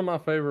 because one of my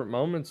favorite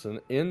moments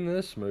in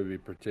this movie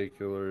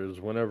particular is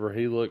whenever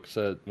he looks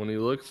at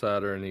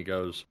her and he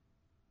goes,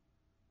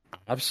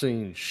 "I've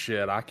seen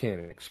shit I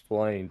can't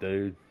explain,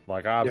 dude."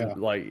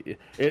 Like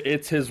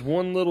it's his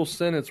one little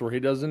sentence where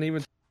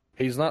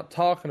he's not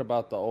talking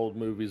about the old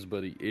movies,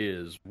 but he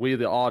is. We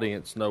the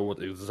audience know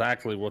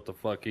exactly what the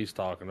fuck he's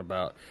talking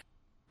about.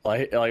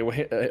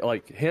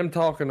 Like him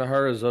talking to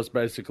her is us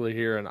basically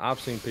hearing, I've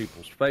seen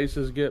people's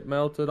faces get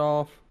melted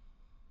off.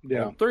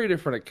 Yeah. On 3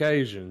 different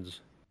occasions.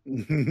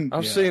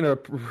 I've seen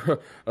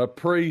a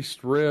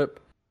priest rip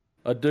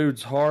a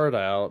dude's heart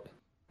out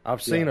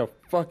I've seen a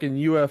fucking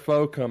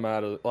UFO come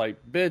out of like,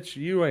 bitch,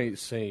 you ain't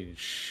seen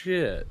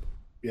shit.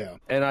 Yeah.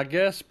 And I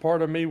guess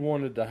part of me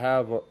wanted to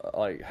have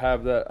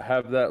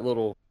that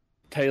little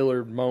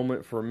tailored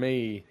moment for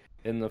me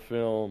in the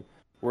film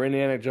where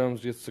Indiana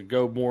Jones gets to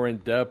go more in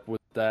depth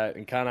with that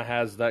and kind of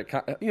has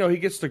that he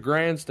gets to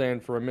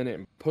grandstand for a minute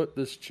and put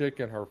this chick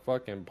in her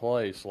fucking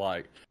place.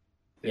 Like,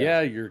 yeah,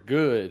 you're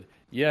good.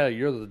 Yeah,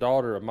 you're the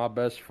daughter of my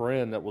best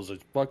friend that was a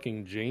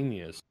fucking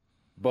genius.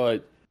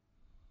 But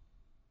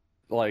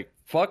like,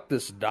 fuck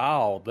this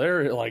doll.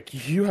 There,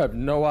 like, you have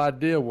no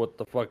idea what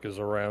the fuck is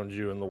around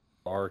you in the world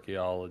of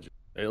archaeology.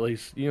 At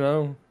least,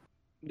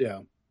 Yeah.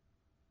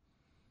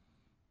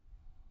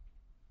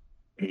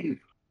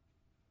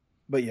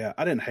 But yeah,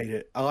 I didn't hate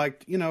it. I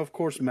liked, of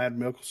course, Mads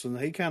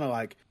Mikkelsen. He kind of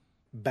like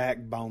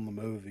backboned the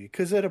movie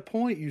because at a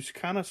point you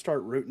kind of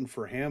start rooting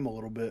for him a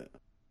little bit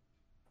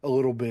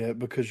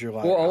because you're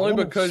like,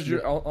 only because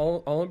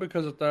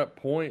at that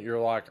point you're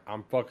like,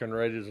 I'm fucking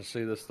ready to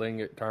see this thing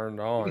get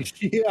turned on.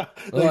 Yeah,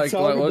 they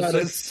talk about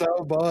it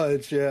so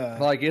much. Yeah,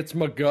 like it's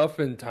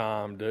MacGuffin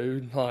time,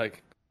 dude.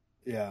 Like,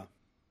 yeah.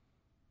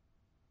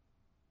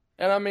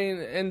 And I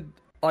mean,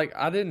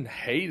 I didn't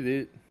hate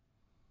it,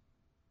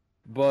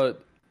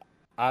 but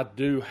I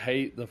do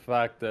hate the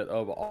fact that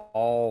of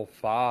all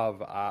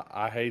five,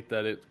 I hate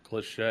that it's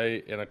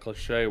cliche in a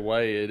cliche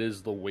way. It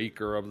is the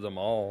weaker of them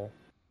all.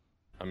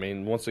 I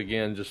mean, once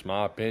again, just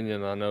my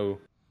opinion. I know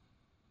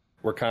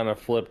we're kind of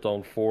flipped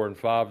on 4 and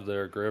 5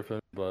 there, Griffin,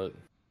 but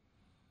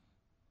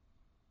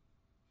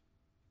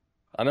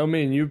I know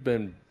me and you've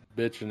been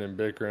bitching and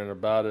bickering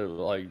about it.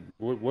 Like,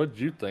 what'd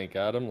you think,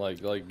 Adam? Like,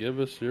 give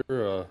us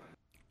your.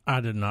 I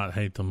did not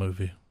hate the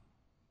movie.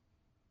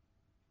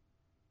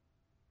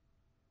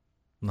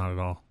 Not at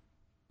all.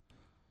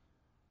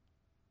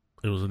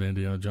 It was an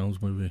Indiana Jones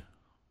movie.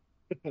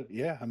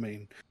 Yeah, I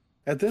mean,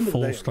 at the end of the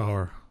day, full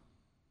star.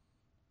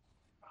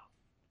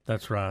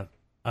 That's right.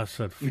 I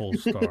said full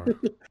star.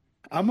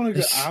 I'm gonna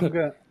go.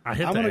 I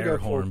hit the air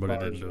horn, but it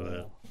didn't do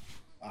it.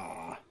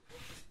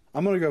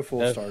 I'm gonna go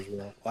full stars,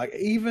 Will. Like,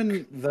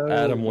 even though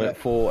Adam went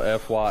full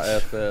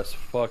FYFS.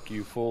 Fuck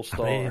you, full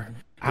star.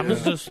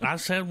 I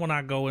said when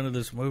I go into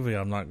this movie,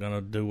 I'm not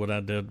gonna do what I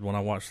did when I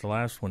watched the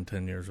last one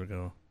 10 years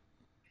ago.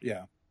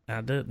 Yeah,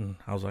 I didn't.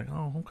 I was like,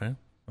 oh, okay,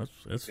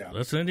 that's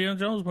an Indiana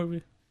Jones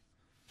movie.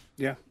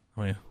 Yeah,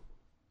 oh yeah.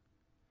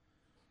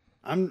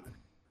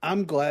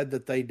 I'm glad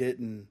that they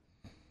didn't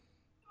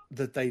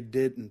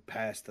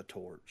pass the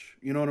torch.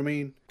 You know what I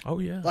mean? Oh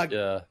yeah. Like,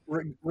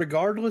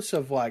 regardless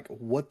of like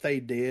what they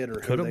did or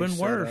could have been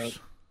worse.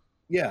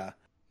 Yeah,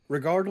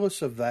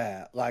 regardless of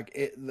that,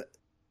 like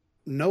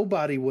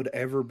nobody would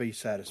ever be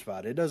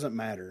satisfied. It doesn't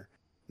matter.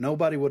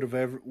 Nobody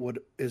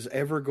is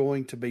ever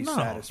going to be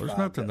satisfied. There's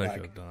nothing they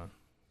could have done.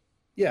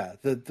 Yeah,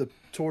 the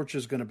torch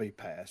is going to be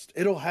passed.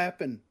 It'll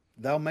happen.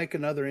 They'll make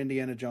another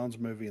Indiana Jones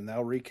movie and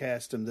they'll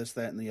recast him, this,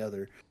 that, and the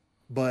other.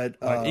 But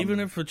even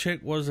if the chick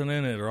wasn't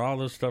in it or all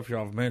this stuff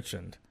y'all have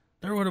mentioned,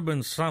 there would have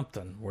been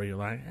something where you're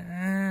like,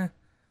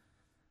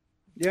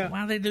 yeah,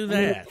 why'd they do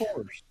that? Of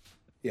course,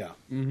 yeah,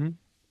 mm-hmm,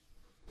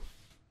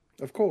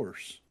 of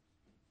course.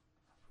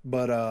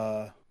 But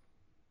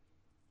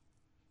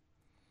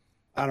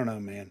I don't know,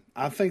 man.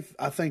 I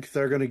think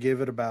they're going to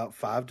give it about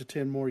 5 to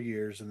 10 more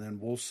years, and then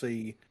we'll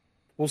see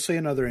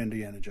another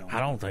Indiana Jones. I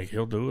don't think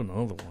he'll do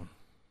another one.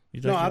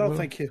 I don't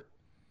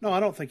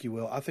think he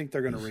will. I think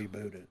they're going to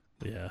reboot it.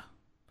 Yeah.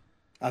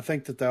 I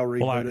think that they'll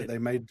reboot it. They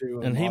may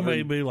do, and he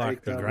may be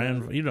like the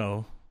grand,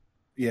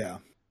 Yeah.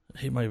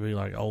 He may be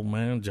like Old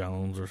Man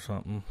Jones or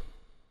something.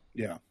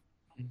 Yeah.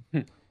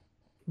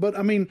 But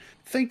I mean,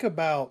 think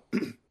about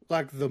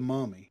like The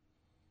Mummy.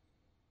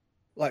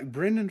 Like,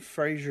 Brendan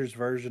Fraser's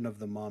version of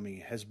The Mummy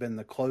has been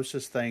the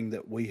closest thing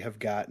that we have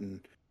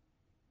gotten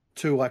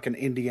to like an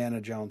Indiana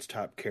Jones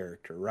type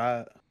character,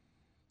 right?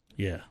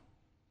 Yeah.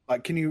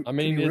 Like,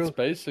 it's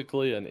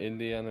basically an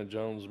Indiana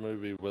Jones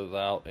movie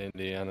without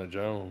Indiana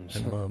Jones.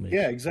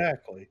 Yeah,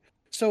 exactly.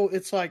 So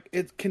it's like,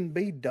 it can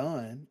be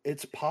done.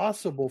 It's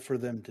possible for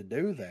them to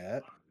do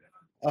that.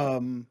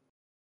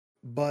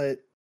 But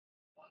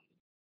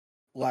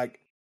like,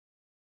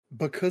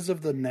 because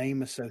of the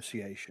name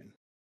association,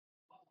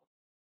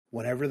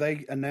 whenever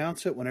they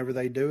announce it, whenever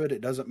they do it, it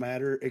doesn't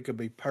matter. It could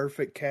be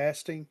perfect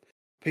casting.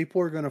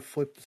 People are going to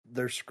flip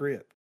their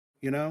script,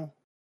 you know?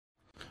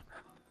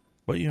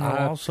 But,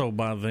 also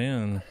by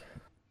then,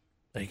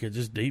 they could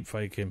just deep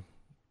fake him.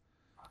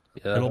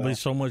 Yeah. It'll be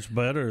so much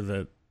better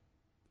that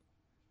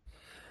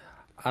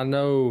I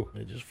know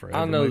they just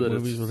forever make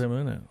movies with him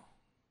in it.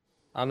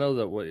 I know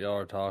that what y'all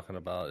are talking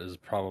about is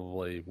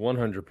probably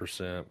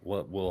 100%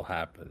 what will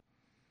happen.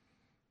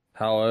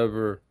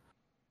 However,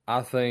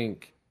 I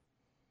think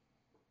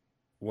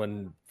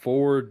when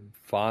Ford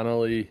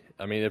finally,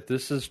 if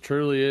this is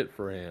truly it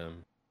for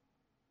him,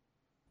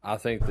 I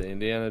think the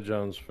Indiana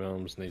Jones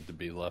films need to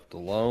be left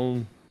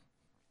alone.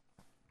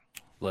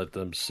 Let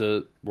them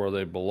sit where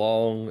they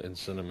belong in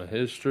cinema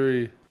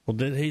history. Well,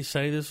 did he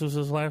say this was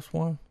his last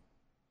one?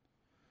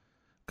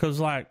 Because,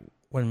 like,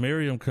 when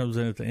Miriam comes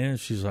in at the end,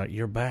 she's like,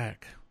 "You're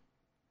back."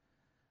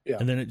 Yeah.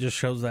 And then it just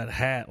shows that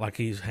hat, like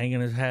he's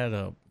hanging his hat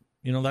up.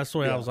 You know, that's the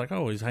way I was like,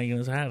 oh, he's hanging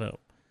his hat up.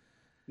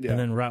 Yeah. And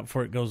then right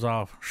before it goes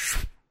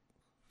off,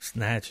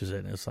 snatches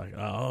it, and it's like,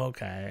 oh,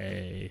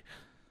 okay.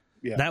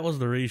 Yeah. That was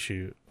the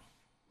reshoot.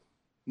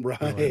 Right.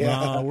 Like,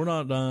 no, we're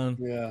not done.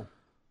 Yeah.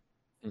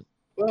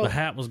 Well, the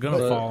hat was going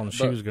to fall, and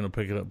she was going to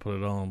pick it up, put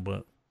it on,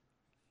 but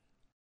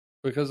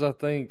because I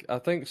think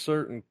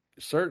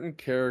certain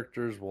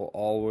characters will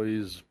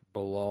always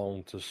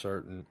belong to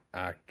certain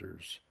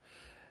actors,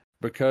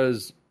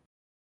 because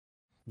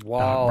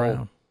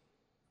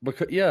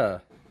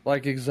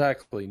like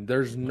exactly,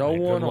 there's no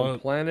one on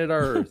planet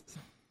Earth,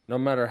 no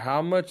matter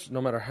how much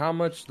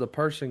the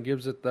person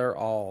gives it their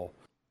all,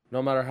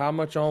 no matter how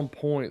much on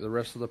point the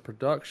rest of the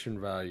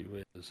production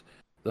value is,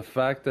 the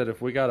fact that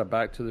if we got a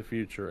Back to the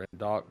Future and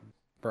Doc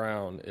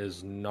Brown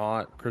is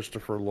not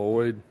Christopher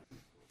Lloyd.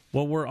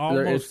 Well, we're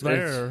almost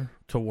there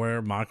to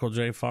where Michael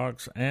J.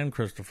 Fox and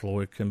Christopher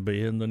Lloyd can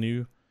be in the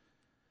new.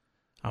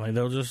 I mean,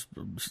 they'll just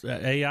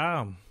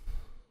AI them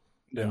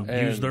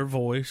and use their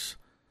voice.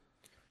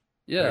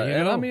 Yeah,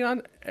 and I mean,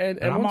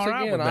 and I'm once all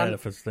right again, with that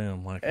if it's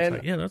them. Like, it's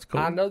like, yeah, that's cool.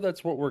 I know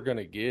that's what we're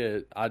gonna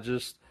get. I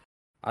just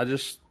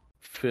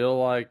feel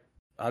like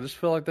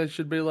they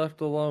should be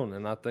left alone.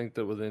 And I think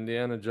that with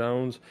Indiana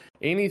Jones,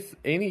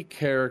 any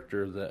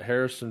character that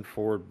Harrison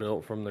Ford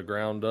built from the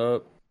ground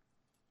up,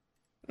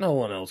 no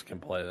one else can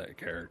play that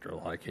character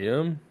like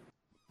him.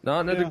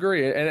 Not in a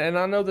degree. And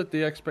I know that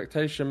the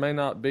expectation may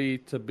not be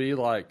to be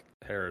like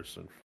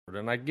Harrison Ford,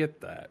 and I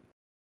get that.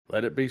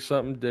 Let it be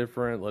something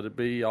different. Let it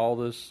be all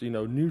this,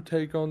 new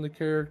take on the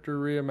character,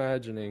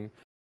 reimagining.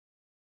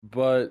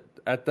 But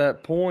at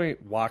that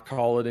point, why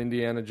call it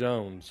Indiana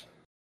Jones?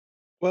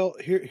 Well,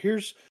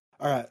 here's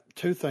all right.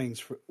 Two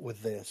things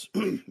with this.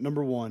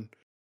 Number one,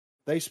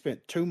 they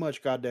spent too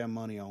much goddamn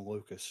money on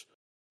Lucas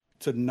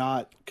to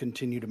not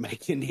continue to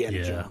make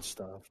Indiana Jones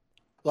stuff.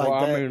 Like,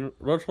 well, I mean,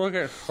 let's look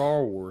at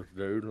Star Wars,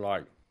 dude.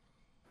 Like,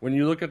 when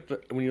you look at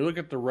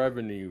the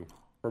revenue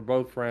for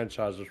both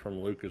franchises from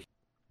Lucas,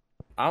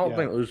 I don't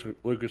think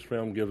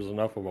Lucasfilm gives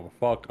enough of a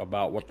fuck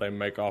about what they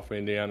make off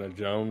Indiana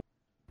Jones,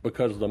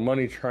 because the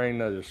money train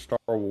that is Star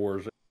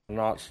Wars is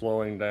not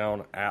slowing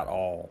down at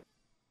all.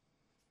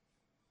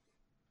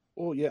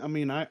 Well, yeah, I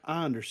mean, I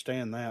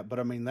understand that, but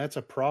I mean, that's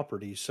a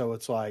property, so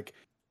it's like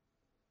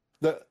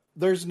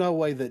there's no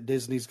way that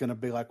Disney's going to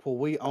be like, well,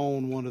 we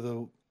own one of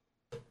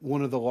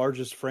the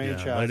largest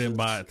franchises. Yeah, they didn't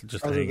buy it to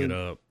just hang it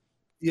up.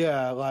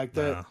 Yeah, like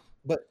that.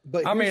 Nah.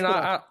 But I mean,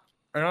 I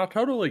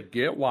totally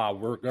get why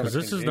we're going to. Because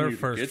this is their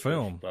first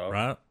film,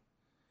 right?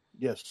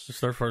 Yes, it's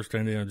their first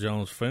Indiana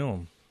Jones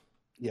film.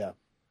 Yeah.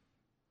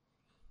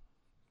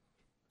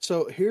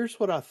 So here's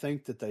what I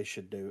think that they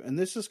should do, and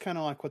this is kind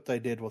of like what they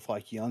did with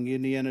like Young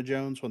Indiana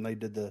Jones when they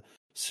did the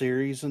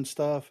series and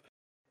stuff.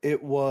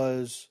 It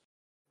was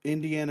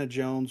Indiana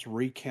Jones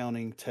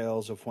recounting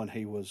tales of when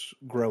he was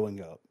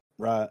growing up,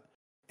 right?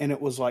 And it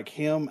was like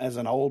him as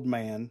an old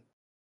man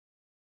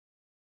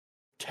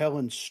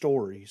telling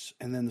stories,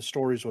 and then the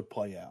stories would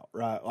play out,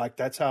 right? Like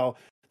that's how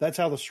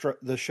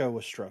the show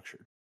was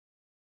structured.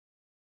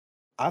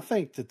 I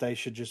think that they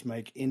should just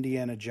make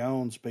Indiana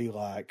Jones be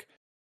like,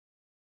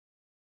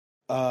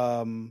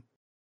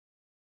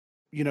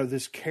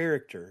 this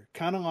character,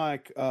 kind of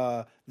like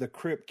the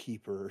Crypt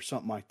Keeper or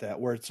something like that,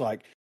 where it's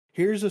like,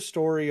 here's a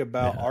story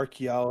about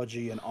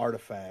archaeology and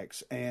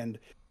artifacts, and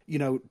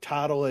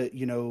title it,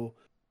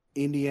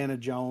 Indiana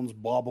Jones,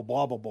 blah blah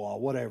blah blah blah,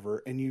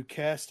 whatever, and you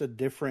cast a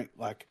different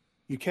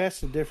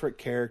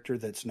character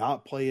that's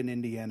not playing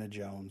Indiana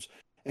Jones,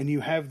 and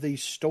you have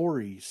these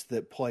stories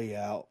that play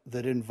out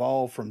that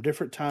involve from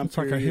different time periods.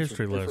 It's like a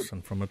history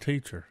lesson from a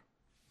teacher.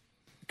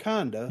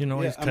 Kinda,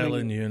 he's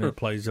telling you, and it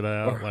plays it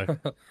out like,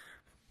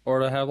 or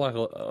to have like a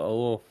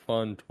little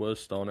fun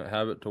twist on it.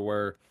 Have it to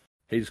where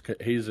he's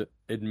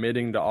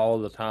admitting to all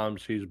the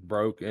times he's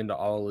broke into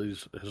all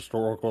these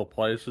historical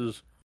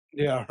places.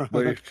 Yeah,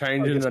 but he's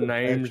changing the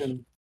names.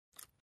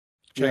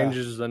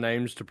 Changes the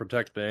names to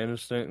protect the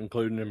innocent,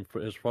 including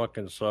his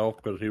fucking self,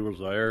 because he was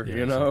there.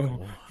 Yeah,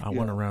 exactly. I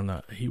went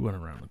around he went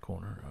around the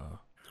corner.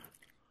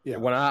 Yeah.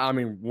 When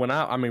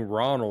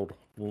Ronald,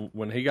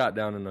 when he got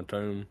down in the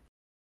tomb.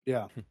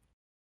 Yeah.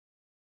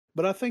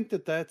 But I think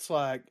that's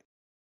like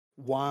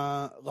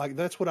why, like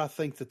that's what I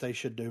think that they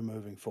should do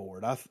moving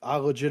forward. I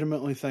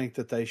legitimately think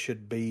that they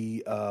should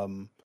be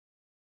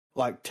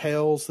like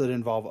tales that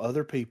involve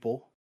other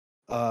people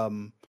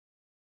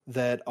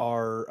that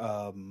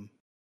are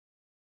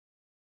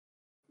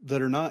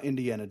not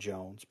Indiana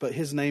Jones, but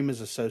his name is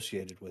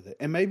associated with it.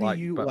 And maybe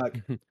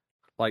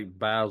like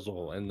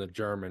Basil and the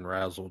German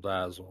Razzle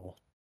Dazzle.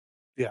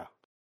 Yeah.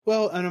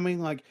 Well, and I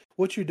mean, like,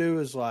 what you do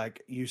is,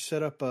 like, you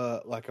set up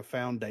a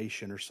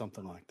foundation or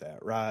something like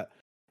that, right?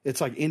 It's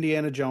like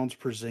Indiana Jones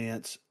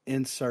presents,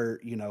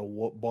 insert,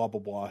 what blah, blah,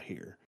 blah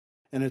here.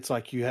 And it's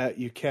like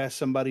you cast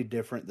somebody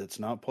different that's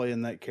not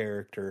playing that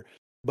character,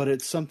 but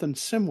it's something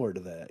similar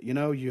to that.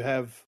 You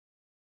have...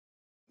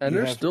 And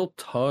there's still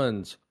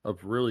tons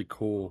of really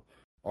cool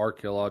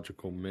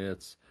archaeological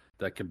myths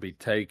that can be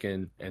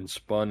taken and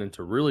spun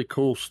into really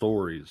cool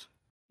stories.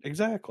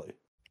 Exactly.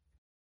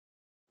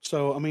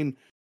 So, I mean,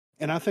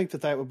 and I think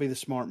that would be the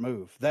smart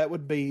move. That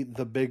would be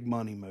the big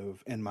money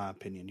move, in my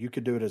opinion. You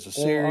could do it as a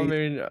series. Well, I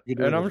mean,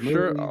 and I'm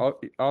sure,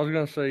 I was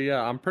going to say,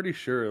 yeah, I'm pretty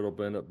sure it'll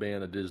end up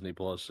being a Disney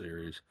Plus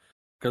series.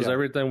 Because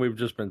everything we've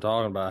just been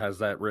talking about has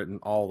that written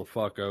all the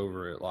fuck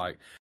over it. Like,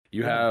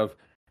 you have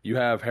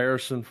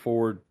Harrison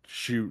Ford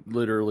shoot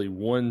literally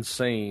one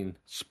scene,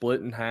 split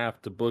in half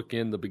to book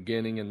in the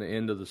beginning and the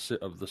end of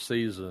the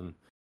season.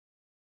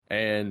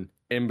 And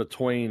in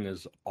between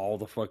is all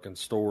the fucking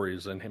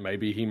stories, and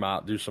maybe he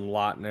might do some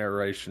light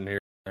narration here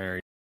and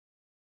there.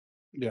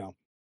 Yeah.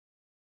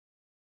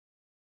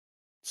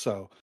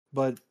 So,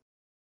 but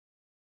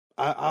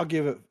I'll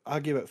give it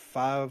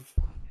 5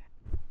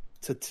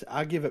 to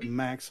I give it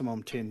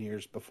maximum 10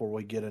 years before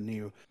we get a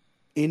new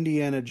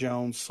Indiana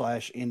Jones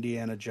 /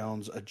 Indiana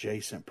Jones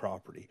adjacent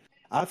property.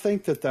 I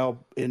think that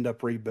they'll end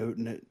up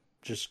rebooting it,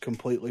 just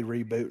completely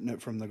rebooting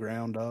it from the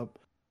ground up.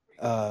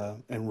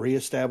 And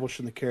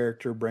reestablishing the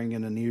character,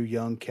 bringing a new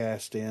young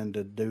cast in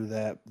to do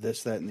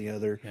this, that, and the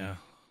other. Yeah.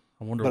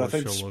 I wonder what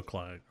she'll look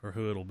like or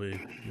who it'll be.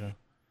 Yeah.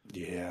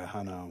 Yeah,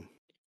 I know.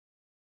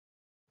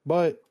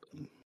 But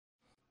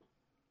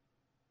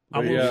I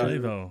will say,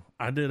 though,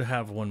 I did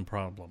have one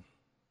problem.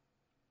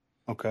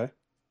 Okay.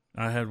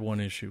 I had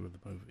one issue with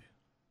the movie.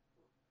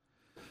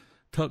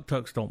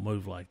 Tuk-tuks don't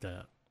move like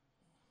that.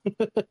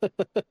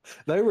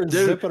 They were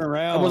zipping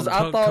around.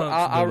 I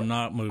thought do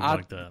not move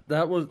like that.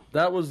 That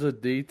was a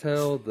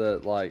detail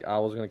that like I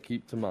was gonna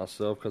keep to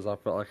myself because I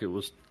felt like it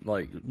was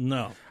like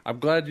no. I'm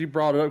glad you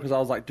brought it up because I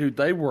was like, dude,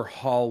 they were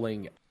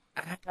hauling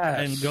ass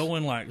and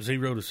going like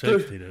 0 to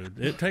 60, dude.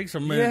 It takes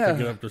a minute to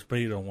get up to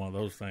speed on one of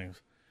those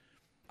things.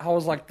 I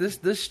was like, this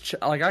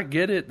like I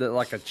get it that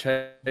like a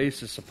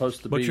chase is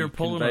supposed to be, but you're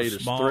pulling a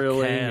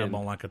small cab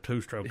on like a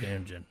 2-stroke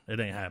engine.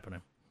 It ain't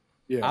happening.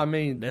 Yeah, I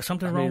mean, there's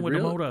something wrong with the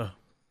motor.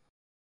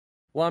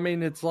 Well, I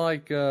mean, it's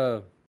like,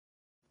 a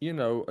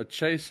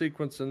chase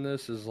sequence in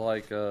this is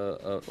like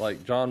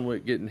John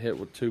Wick getting hit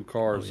with 2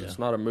 cars. Oh, yeah. It's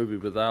not a movie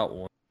without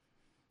one.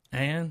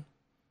 And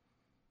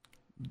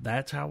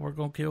that's how we're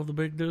going to kill the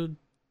big dude?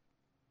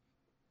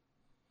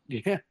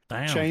 Yeah.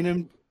 Damn. Chain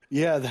him.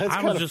 Yeah, that's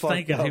I was just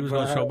thinking he was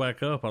going to show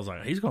back up. I was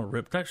like, he's going to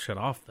rip that shit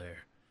off there.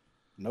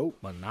 Nope.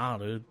 But nah,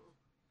 dude.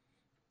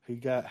 He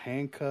got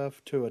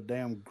handcuffed to a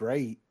damn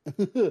grate.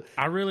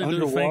 I really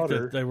do think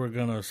that they were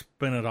going to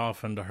spin it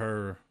off into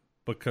her.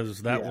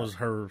 Because that was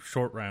her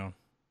short round.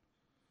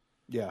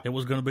 Yeah. It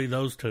was going to be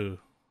those two.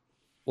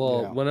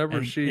 Well,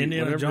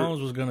 Indiana Jones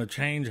was going to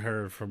change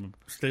her from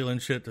stealing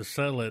shit to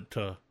sell it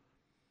to,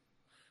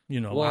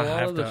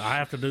 I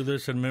have to do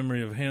this in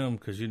memory of him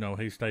because,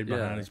 he stayed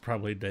behind. He's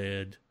probably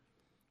dead.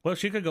 Well,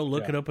 she could go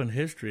look it up in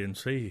history and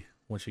see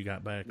when she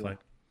got back. Yeah. Like,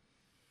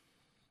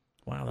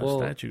 wow,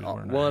 that statue's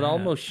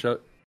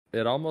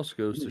it almost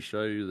goes to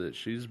show you that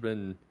she's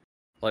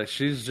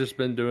just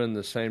been doing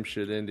the same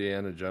shit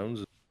Indiana Jones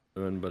is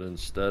doing, but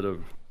instead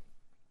of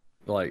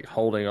like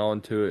holding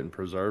on to it and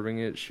preserving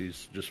it,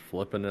 she's just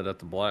flipping it at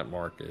the black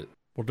market.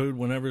 Well, dude,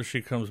 whenever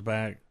she comes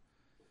back,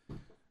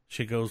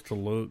 she goes to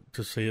look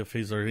to see if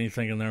there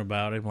anything in there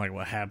about him, like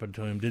what happened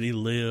to him. Did he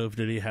live?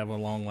 Did he have a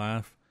long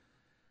life?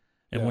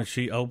 And when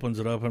she opens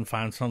it up and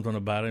finds something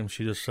about him,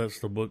 she just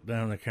sets the book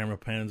down and the camera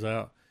pans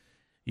out.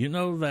 You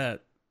know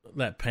that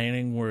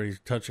painting where he's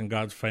touching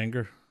God's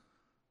finger?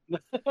 Yeah.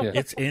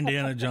 It's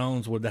Indiana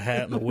Jones with the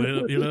hat and the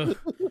whip,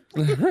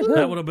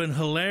 That would have been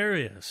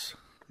hilarious.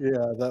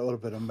 Yeah, that would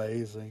have been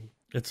amazing.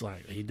 It's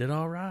like, he did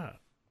all right.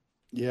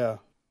 Yeah.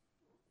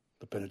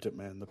 The penitent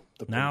man.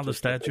 Now the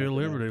Statue of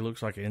Liberty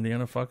looks like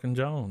Indiana fucking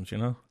Jones,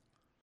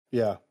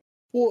 Yeah.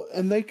 Well,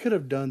 and they could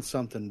have done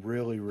something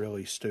really,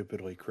 really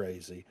stupidly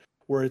crazy,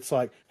 where it's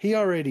like, he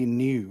already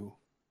knew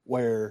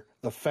where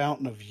the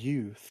Fountain of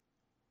Youth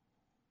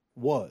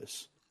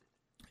was.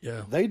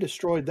 Yeah. They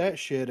destroyed that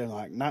shit in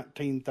like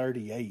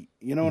 1938.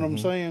 You know what I'm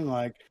saying?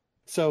 Like,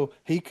 so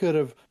he could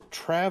have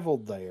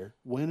traveled there,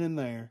 went in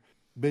there,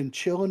 been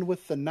chilling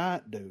with the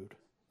Knight dude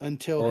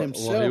until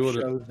himself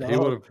shows up.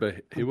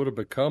 He would have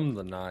become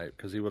the Knight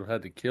because he would have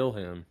had to kill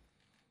him.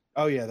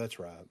 Oh, yeah, that's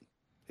right.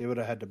 He would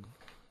have had to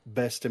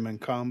best him in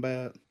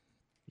combat.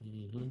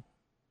 Mm-hmm.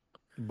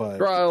 But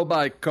trial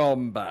by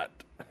combat.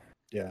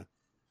 Yeah.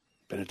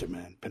 Penitent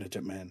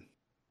man.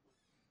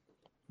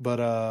 But,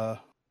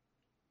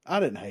 I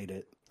didn't hate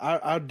it.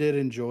 I did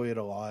enjoy it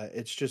a lot.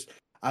 It's just,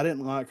 I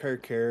didn't like her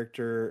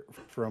character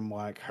from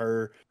like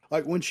her,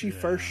 like when she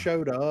first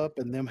showed up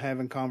and them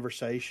having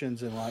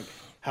conversations and like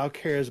how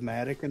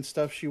charismatic and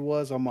stuff she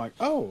was. I'm like,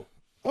 oh,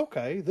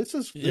 okay, this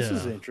is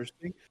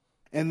interesting.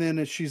 And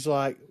then she's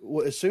like,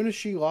 well, as soon as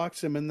she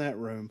locks him in that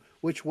room,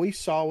 which we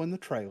saw in the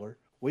trailer,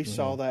 we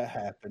saw that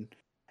happen.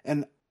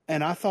 And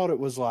I thought it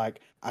was like,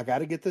 I got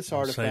to get this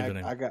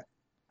artifact.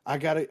 I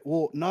got it.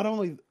 Well, not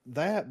only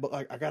that, but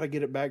like I got to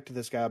get it back to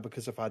this guy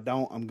because if I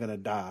don't, I'm going to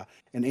die.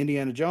 And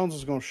Indiana Jones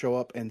is going to show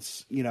up and,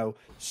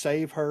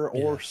 save her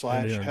or /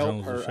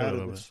 help her out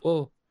of this.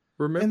 Well,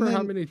 remember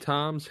how many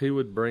times he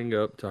would bring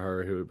up to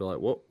her, he would be like,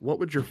 what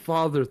would your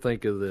father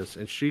think of this?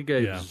 And she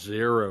gave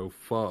 0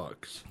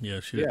 fucks.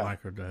 Yeah, she didn't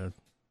like her dad.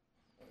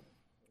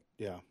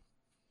 Yeah.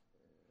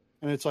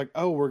 And it's like,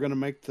 oh, we're going to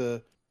make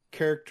the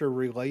character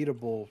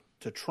relatable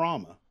to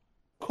trauma.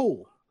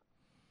 Cool.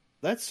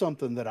 That's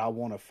something that I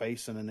want to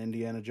face in an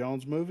Indiana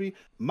Jones movie.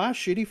 My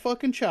shitty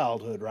fucking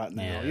childhood right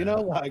now. Yeah. You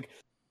know, like,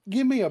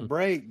 give me a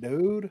break,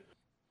 dude.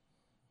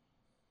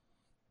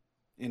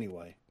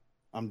 Anyway,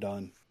 I'm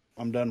done.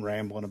 I'm done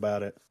rambling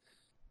about it.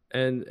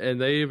 And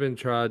they even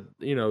tried,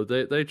 you know,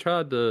 they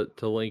tried to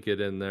link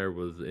it in there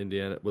with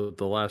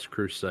The Last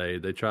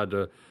Crusade. They tried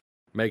to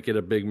make it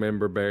a big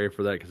member berry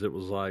for that because it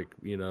was like,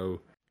 you know,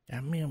 I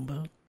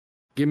remember.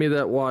 Give me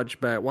that watch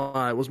back.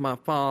 Why? It was my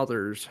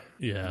father's.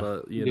 Yeah.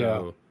 But, you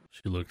know.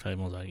 She looked at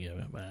him and was like, give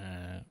it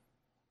back.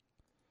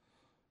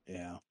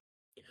 Yeah.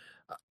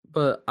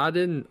 But I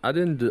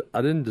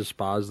didn't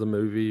despise the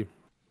movie.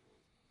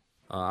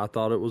 I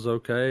thought it was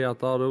okay. I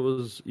thought it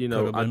was, you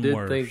know,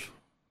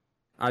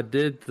 I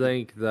did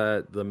think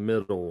that the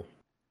middle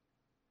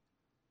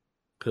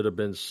could have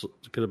been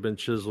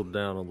chiseled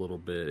down a little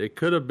bit. It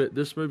could have been.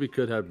 This movie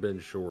could have been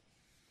short.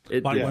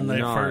 Like when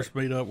they first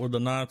beat up with the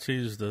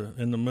Nazis,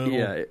 in the middle.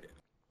 Yeah,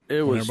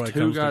 it was everybody too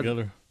comes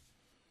together.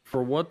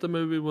 For what the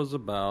movie was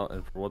about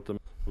and for what the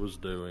movie was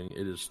doing,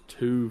 it is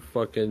too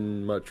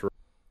fucking much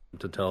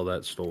to tell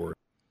that story.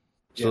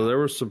 So there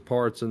were some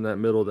parts in that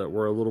middle that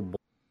were a little boring.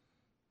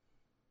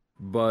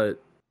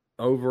 But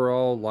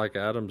overall, like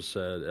Adam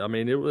said, I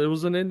mean, it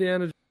was an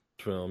Indiana Jones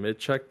film. It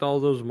checked all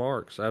those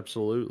marks,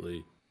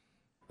 absolutely.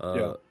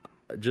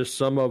 Just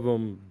some of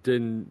them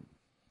didn't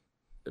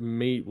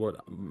meet what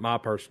my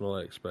personal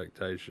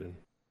expectation.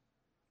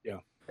 Yeah.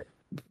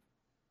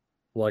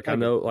 I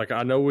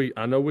know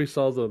we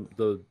saw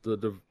the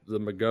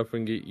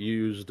MacGuffin get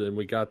used, and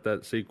we got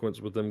that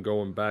sequence with them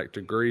going back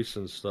to Greece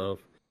and stuff.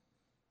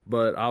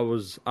 But I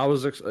was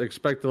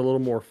expecting a little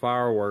more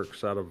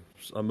fireworks out of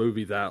a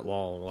movie that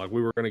long. Like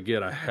we were going to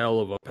get a hell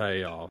of a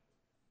payoff,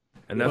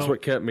 and that's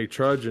what kept me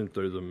trudging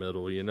through the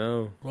middle. You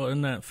know. Well,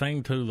 in that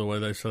thing too, the way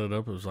they set it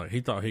up, it was like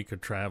he thought he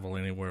could travel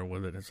anywhere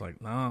with it. It's like,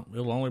 nah,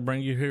 it'll only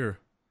bring you here.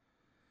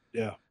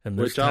 Yeah. And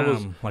this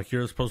time, like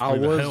you're supposed to be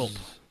the help.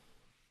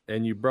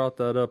 And you brought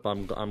that up.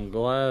 I'm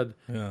glad.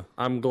 Yeah.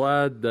 I'm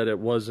glad that it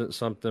wasn't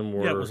something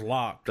where it was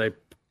locked.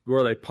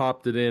 Where they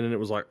popped it in and it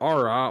was like,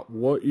 all right,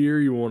 what year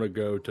you want to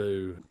go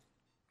to?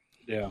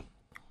 Yeah.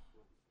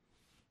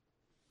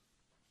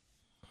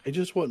 He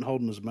just wasn't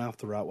holding his mouth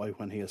the right way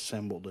when he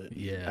assembled it.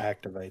 Yeah.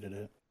 Activated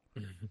it.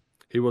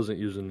 He wasn't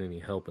using any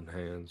helping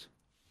hands.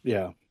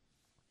 Yeah.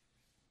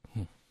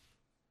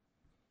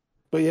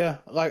 But yeah,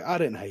 like I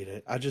didn't hate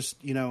it. I just,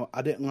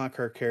 I didn't like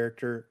her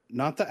character.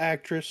 Not the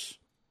actress.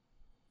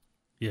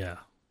 Yeah.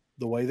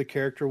 The way the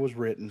character was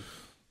written.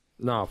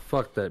 No,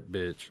 fuck that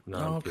bitch.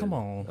 No, come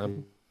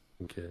on.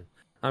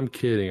 I'm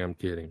kidding. I'm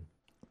kidding.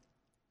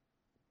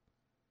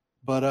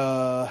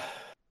 But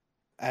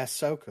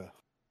Ahsoka.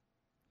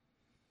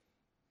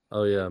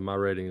 Oh yeah, my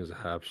rating is a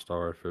half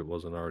star if it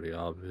wasn't already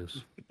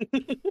obvious.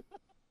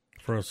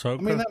 For Ahsoka?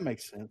 I mean, that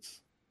makes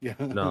sense. Yeah.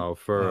 No,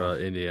 for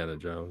Indiana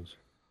Jones.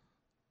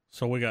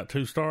 So we got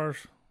 2 stars?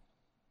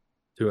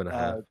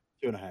 2.5.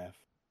 2.5.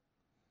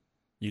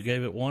 You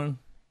gave it 1?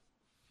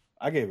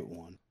 I gave it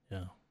 1.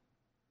 Yeah.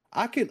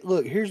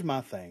 Look, here's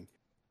my thing.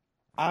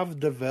 I've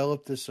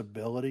developed this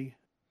ability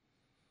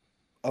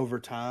over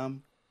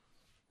time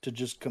to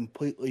just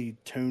completely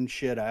tune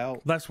shit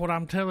out. That's what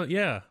I'm telling.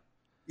 Yeah.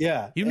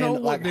 Yeah. You know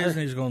what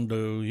Disney's going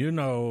to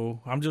do.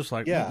 I'm just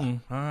like,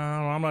 I'm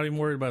not even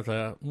worried about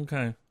that.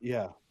 Okay.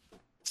 Yeah.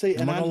 See,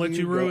 I'm not going to let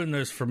you ruin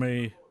this for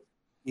me.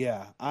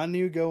 Yeah. I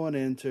knew going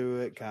into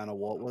it kind of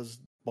what was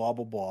blah,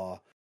 blah, blah.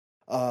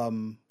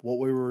 What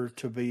we were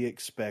to be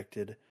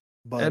expected.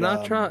 But, and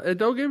I try, and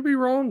don't get me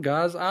wrong,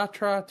 guys, I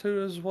try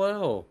to as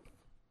well.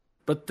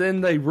 But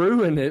then they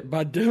ruin it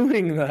by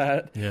doing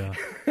that. Yeah.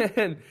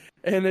 and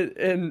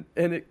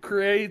it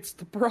creates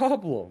the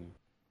problem.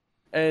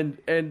 And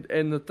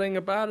the thing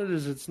about it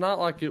is it's not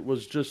like it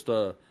was just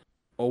a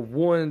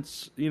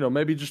once,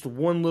 maybe just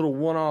one little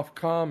one-off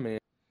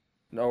comment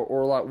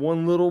or like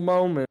one little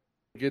moment.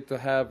 You get to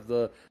have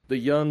the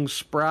young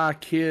spry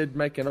kid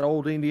making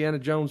old Indiana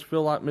Jones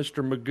feel like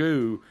Mr.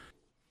 Magoo.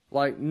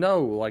 Like,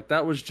 no, like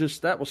that was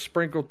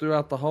sprinkled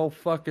throughout the whole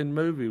fucking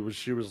movie.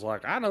 She was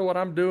like, I know what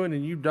I'm doing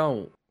and you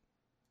don't.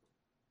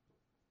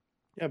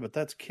 Yeah, but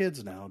that's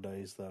kids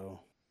nowadays, though.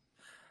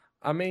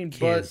 I mean,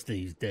 kids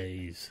these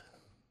days.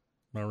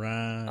 Am I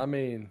right? I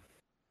mean,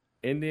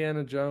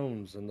 Indiana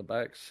Jones and the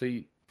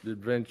backseat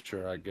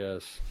adventure, I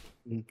guess.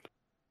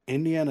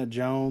 Indiana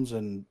Jones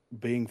and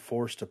being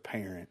forced to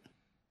parent.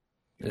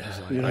 I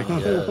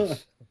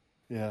guess.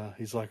 Yeah,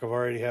 he's like, I've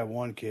already had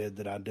one kid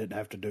that I didn't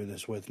have to do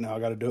this with. Now I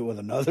got to do it with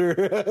another.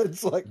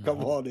 It's like,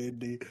 come on,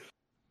 Indy.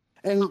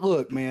 And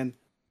look, man,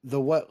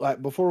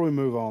 before we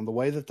move on, the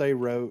way that they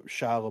wrote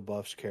Shia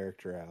LaBeouf's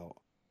character out.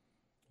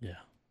 Yeah.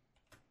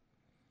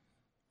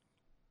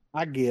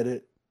 I get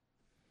it.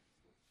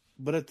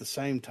 But at the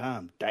same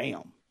time,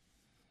 damn.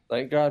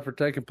 Thank God for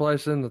taking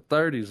place in the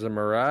 30s, am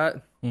I right?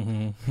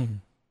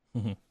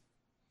 Mm-hmm.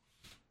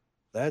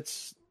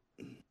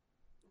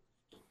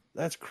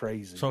 That's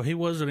crazy. So he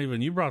wasn't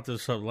even, you brought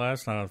this up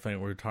last night, I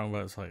think we were talking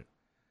about, it's like,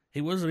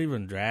 He wasn't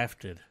even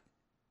drafted.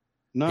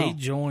 No. He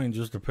joined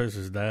just to piss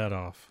his dad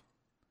off.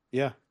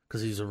 Yeah.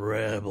 Because he's a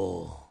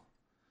rebel.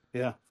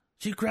 Yeah.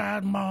 She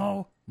cried,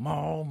 "Ma,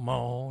 ma,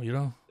 ma," you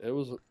know? It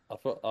was. I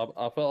felt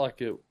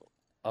like it.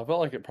 I felt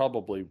like it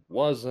probably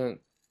wasn't,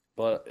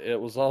 but it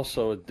was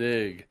also a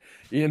dig.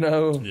 You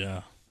know?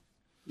 Yeah.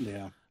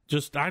 Yeah.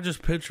 I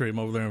just picture him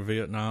over there in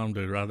Vietnam,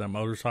 dude, ride that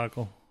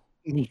motorcycle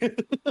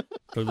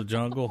through the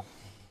jungle.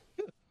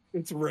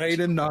 It's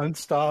raining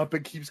nonstop.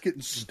 It keeps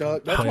getting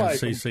stuck. That's Playing why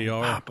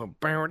CCR.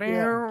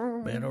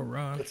 Yeah. Better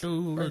run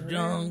through the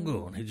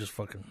jungle. And he just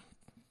fucking...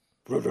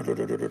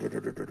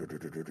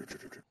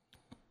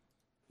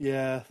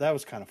 Yeah, that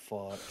was kind of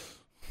fucked.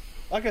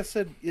 Like I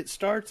said, it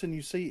starts and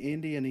you see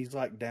Indy and he's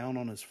like down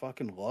on his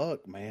fucking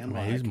luck, man.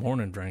 Man, he's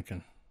morning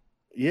drinking.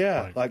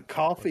 Yeah, like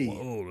coffee,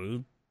 whoa,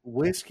 dude.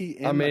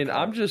 whiskey. I mean,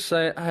 I'm just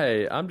saying.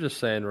 Hey, I'm just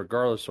saying.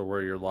 Regardless of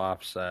where your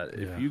life's at,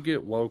 if you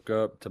get woke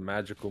up to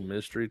Magical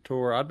Mystery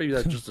Tour, I'd be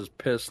just as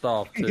pissed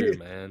off too,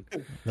 man.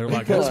 They're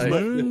like, it's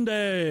Moon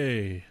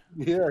Day.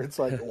 Yeah, it's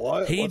like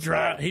what?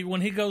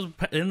 When he goes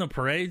in the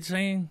parade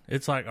scene,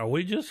 it's like, are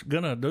we just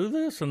gonna do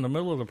this in the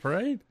middle of the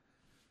parade?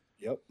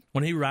 Yep.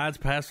 When he rides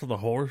past with the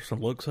horse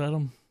and looks at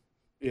him,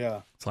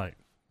 yeah, it's like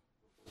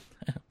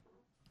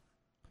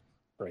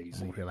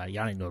crazy. Like,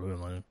 y'all ain't gonna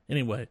do it.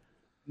 Anyway.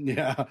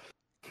 Yeah,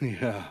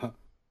 yeah.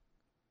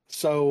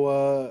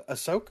 So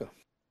Ahsoka,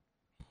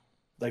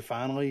 they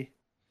finally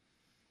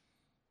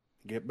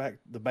get back.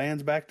 The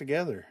band's back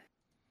together.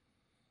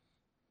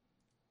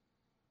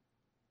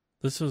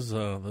 This is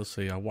let's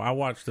see. I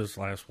watched this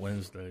last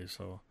Wednesday,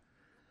 so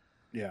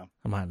yeah,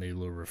 I might need a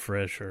little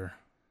refresher.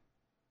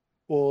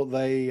 Well,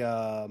 they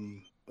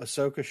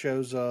Ahsoka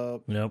shows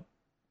up. Yep.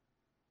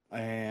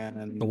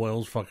 And the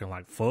whale's fucking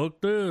like,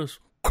 fuck this.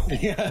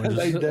 Yeah,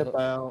 they dip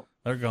out.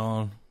 They're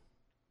gone.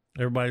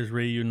 Everybody's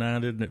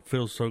reunited, and it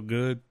feels so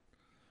good.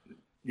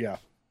 Yeah.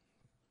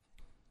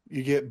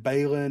 You get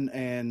Balin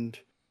and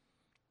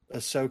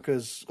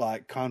Ahsoka's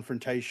like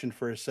confrontation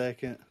for a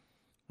second.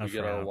 We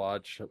get our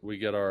wide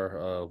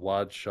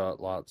shot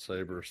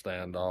lightsaber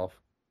standoff.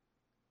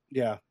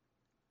 Yeah.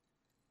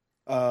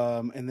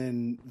 And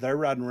then they're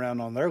riding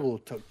around on their little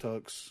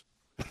tuk-tuks.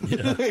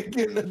 Yeah.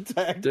 Getting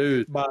attacked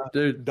by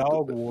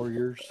dog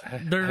warriors.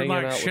 They're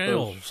like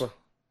shells.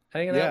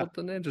 Hanging out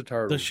with the Ninja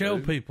Turtles. The shell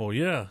people,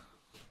 yeah.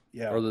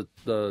 Yeah. Or the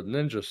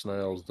ninja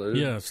snails, dude.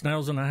 Yeah,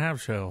 snails in a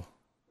half shell.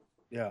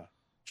 Yeah.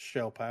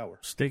 Shell power.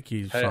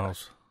 Sticky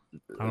sauce.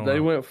 They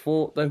went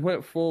full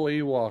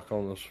Ewok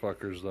on those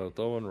fuckers though,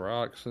 throwing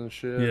rocks and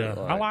shit. Yeah,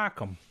 I like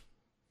them.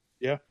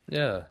 Yeah.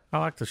 Yeah. I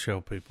like the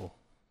shell people.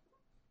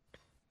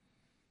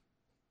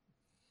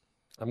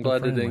 I'm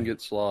glad they didn't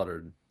get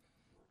slaughtered.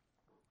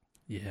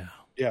 Yeah.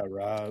 Yeah,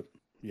 right.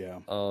 Yeah.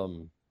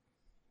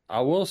 I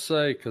will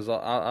say, because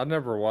I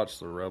never watched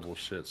the Rebel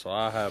shit, so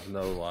I have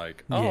no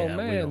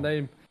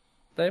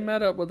they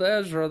met up with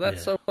Ezra.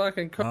 That's so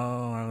fucking cool.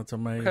 Oh, that's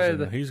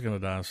amazing. He's gonna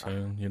die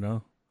soon, you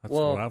know? That's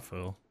what I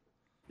feel.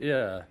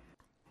 Yeah.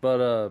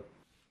 But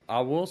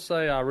I will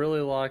say I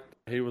really liked,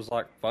 he was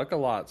like, fuck a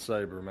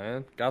lightsaber,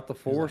 man. Got the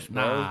Force, like,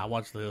 bro. Nah,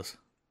 watch this.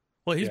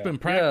 Well, he's been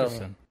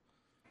practicing. Yeah.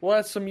 Well,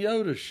 that's some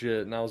Yoda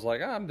shit, and I was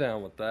like, I'm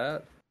down with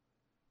that.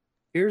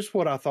 Here's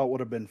what I thought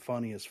would have been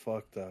funny as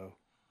fuck, though.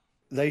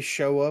 They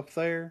show up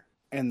there,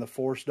 and the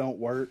Force don't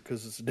work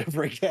because it's a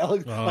different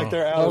galaxy. Like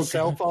they're out of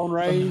cell phone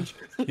range.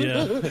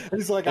 Yeah.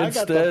 He's like, I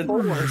got the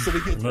Force,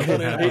 and he gets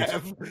cut in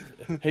half.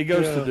 He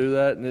goes to do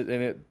that, and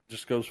it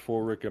just goes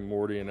full Rick and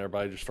Morty, and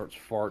everybody just starts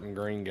farting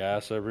green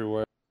gas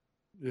everywhere.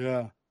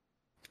 Yeah.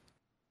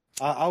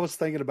 I was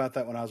thinking about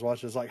that when I was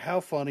watching. It's like,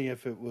 how funny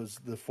if it was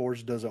the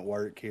Force doesn't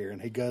work here,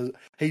 and he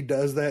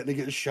does that, and he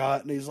gets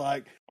shot, and he's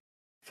like,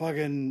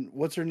 fucking,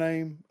 what's her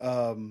name?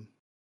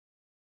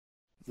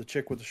 The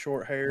chick with the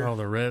short hair. Oh,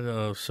 the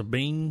red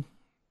Sabine.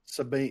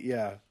 Sabine,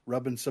 yeah,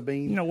 rubbing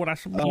Sabine. You know what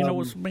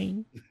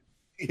Sabine?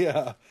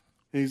 Yeah,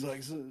 he's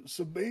like,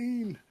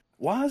 Sabine.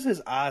 Why is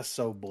his eyes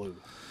so blue?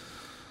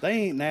 They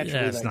ain't naturally.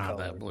 Yeah, it's not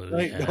that blue.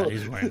 Yeah,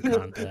 he's wearing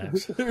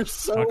contacts. They're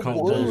so I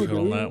called blue bullshit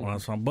on that when I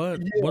saw him. But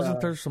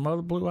wasn't there some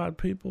other blue-eyed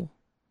people?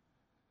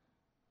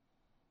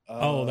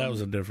 That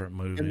was a different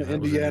movie. In the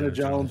Indiana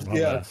Jones.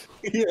 Yeah.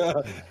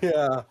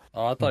 Yeah.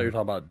 Oh, I thought you were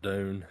talking about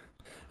Dune.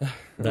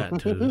 That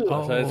too.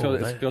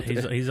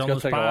 He's on the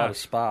spice. Take a lot of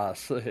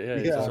spice.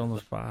 He's on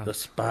the spice. The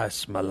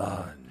spice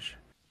melange.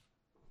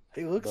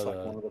 He looks like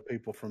one of the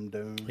people from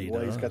Dune.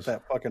 He's got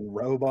that fucking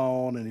robe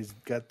on, and he's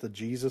got the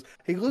Jesus.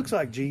 He looks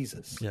like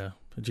Jesus. Yeah,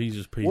 the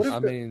Jesus piece. I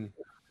mean,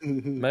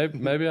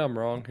 maybe I'm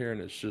wrong here, and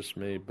it's just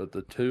me, but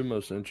the two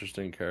most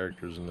interesting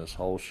characters in this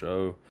whole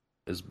show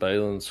is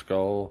Baylan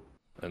Skoll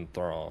and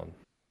Thrawn.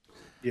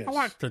 Yes. I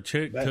like the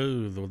chick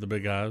too, with the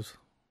big eyes.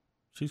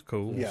 She's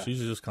cool. Yeah.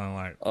 She's just kind of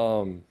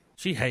like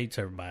she hates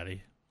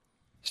everybody.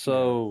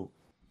 So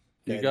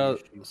do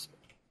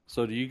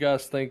you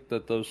guys think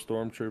that those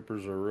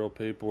stormtroopers are real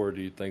people, or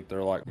do you think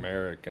they're like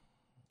Merrick?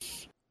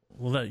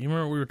 Well, you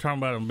remember we were talking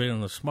about them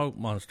being the smoke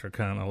monster,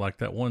 kind of like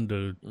that one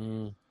dude,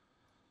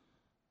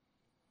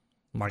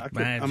 like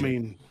Magic. I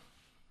mean,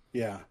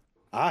 yeah,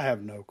 I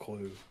have no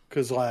clue.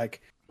 Because,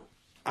 like,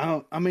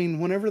 I mean,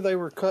 whenever they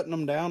were cutting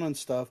them down and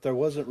stuff, there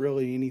wasn't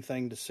really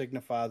anything to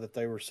signify that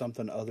they were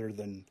something other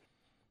than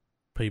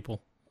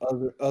people.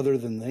 Other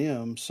than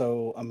them.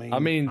 So, I mean,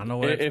 I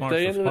know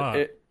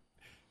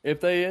if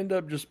they end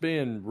up just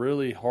being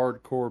really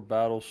hardcore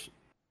battle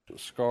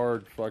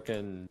scarred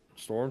fucking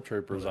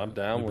stormtroopers, I'm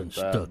down with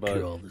that. Stuck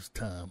here all this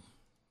time.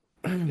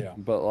 Yeah,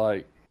 but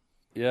like,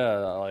 yeah,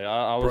 like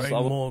I was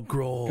bring more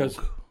grog.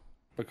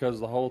 Because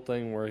the whole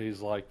thing where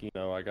he's like, you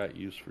know, I got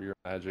use for your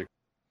magic.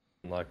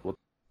 And like, what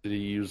did he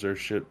use their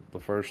shit the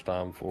first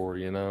time for?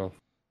 You know?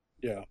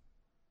 Yeah.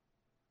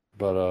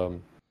 But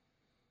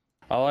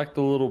I like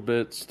the little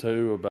bits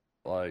too about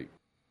like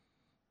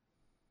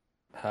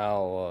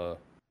how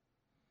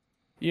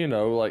you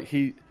know, like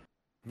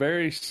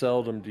very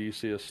seldom do you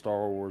see a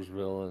Star Wars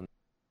villain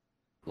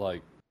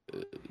like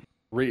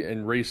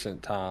in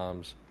recent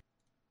times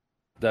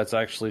that's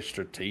actually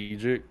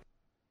strategic.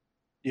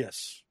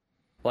 Yes.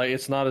 Like,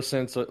 it's not a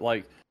sense of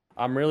like,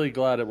 I'm really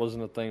glad it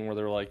wasn't a thing where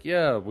they're like,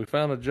 yeah, we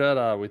found a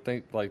Jedi, we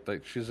think like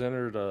that she's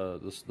entered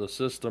the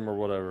system or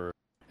whatever,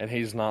 and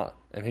he's not,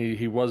 and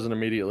he wasn't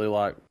immediately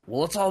like,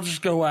 well, let's all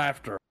just go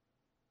after her.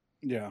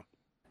 Yeah.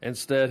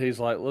 Instead, he's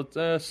like,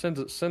 let's send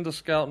a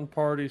scouting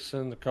party,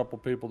 send a couple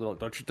people. They're like,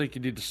 don't you think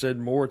you need to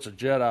send more? It's a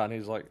Jedi. And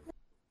he's like,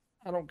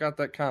 I don't got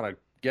that kind of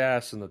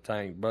gas in the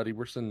tank, buddy.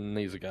 We're sending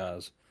these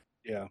guys.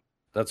 Yeah.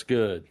 That's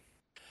good.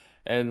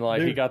 And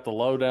like, he got the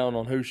lowdown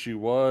on who she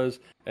was,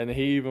 and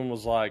he even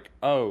was like,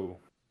 oh,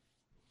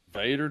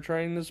 Vader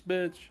trained this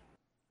bitch?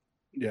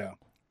 Yeah.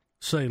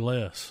 Say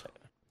less.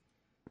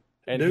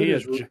 And he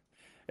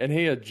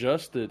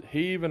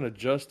even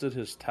adjusted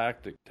his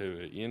tactic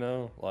to it, you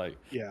know? Like,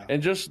 yeah.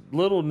 And just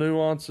little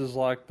nuances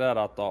like that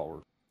I thought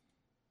were.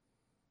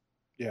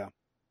 Yeah.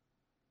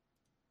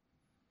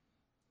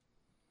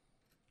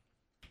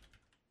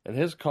 And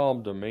his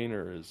calm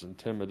demeanor is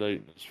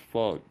intimidating as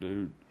fuck,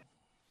 dude.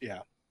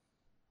 Yeah.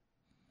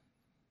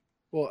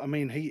 Well, I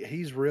mean,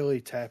 he's really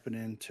tapping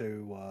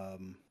into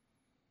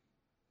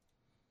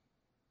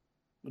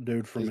the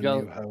dude from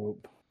New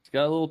Hope. He's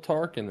got a little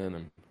Tarkin in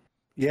him.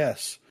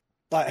 Yes.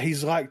 Like,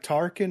 he's like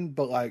Tarkin,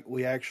 but like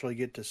we actually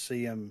get to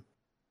see him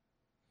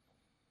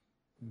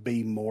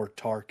be more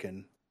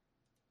Tarkin.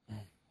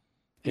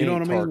 You know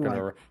what I mean?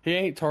 Like, he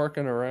ain't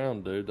Tarkin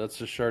around, dude. That's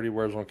the shirt he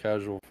wears on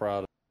Casual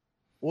Friday.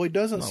 Well, he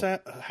doesn't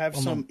have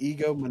some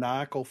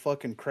egomaniacal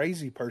fucking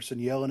crazy person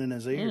yelling in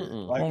his ear.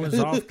 Like, on his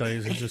off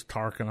days, he's just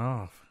Tarkin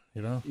off,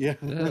 you know? Yeah.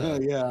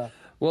 Yeah.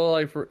 Well,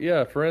 like, for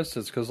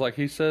instance, because like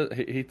he said,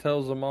 he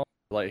tells them all,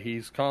 like,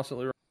 he's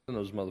constantly running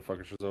those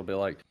motherfuckers. They'll be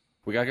like,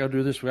 we gotta go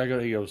do this, we gotta go.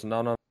 He goes,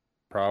 no,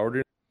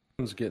 priority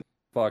is getting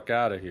the fuck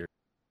out of here.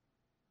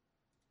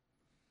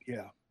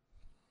 Yeah.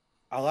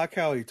 I like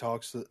how he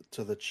talks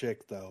to the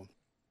chick, though.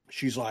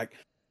 She's like,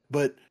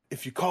 but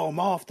if you call them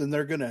off, then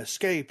they're going to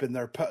escape, and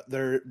their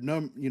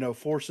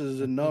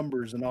forces and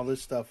numbers and all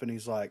this stuff. And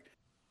he's like,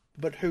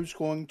 but who's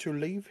going to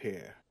leave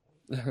here?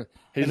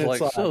 He's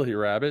like, silly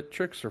rabbit,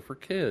 tricks are for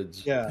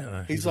kids.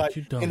 Yeah. He's like,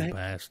 you dumb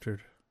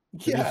bastard.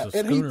 Yeah,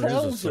 and he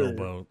tells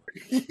her.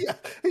 Yeah,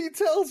 he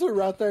tells her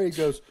right there. He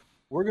goes,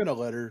 we're going to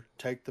let her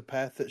take the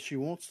path that she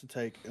wants to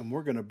take, and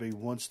we're going to be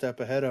one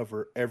step ahead of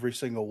her every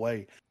single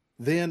way.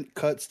 Then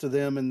cuts to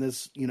them in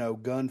this,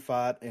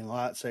 gunfight and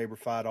lightsaber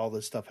fight. All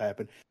this stuff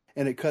happened.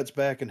 And it cuts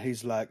back, and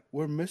he's like,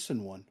 we're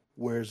missing one.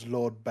 Where's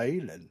Lord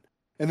Balin?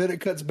 And then it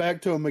cuts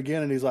back to him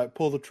again, and he's like,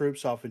 pull the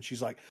troops off. And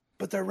she's like,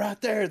 but they're right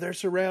there. They're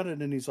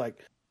surrounded. And he's like,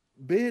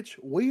 bitch,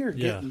 we are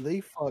getting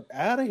the fuck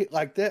out of here.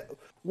 Like that.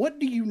 What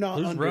do you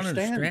not understand? Who's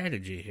running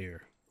strategy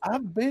here?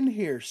 I've been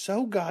here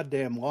so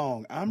goddamn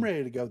long. I'm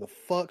ready to go the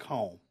fuck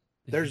home.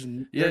 There's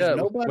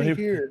nobody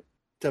here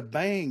to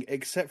bang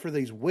except for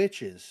these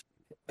witches.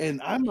 And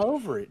I'm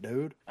over it,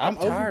 dude. I'm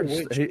tired.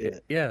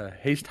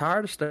 He's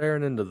tired of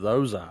staring into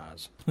those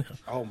eyes.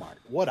 Oh my,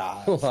 what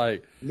eyes?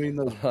 Like, I mean,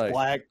 those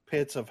black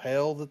pits of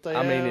hell that they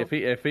have. I mean, if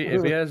he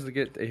has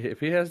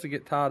to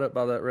get tied up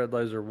by that red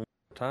laser one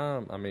more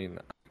time, I mean,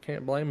 I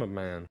can't blame him,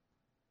 man.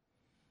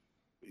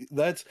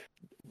 That's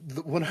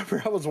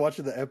whenever I was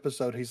watching the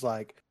episode, he's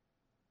like,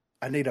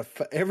 I need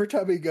every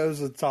time he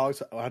goes and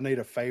talks, I need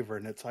a favor.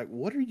 And it's like,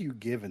 what are you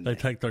giving They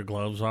take their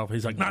gloves off.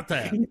 He's like, not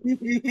that.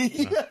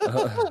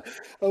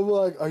 I'm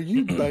like, are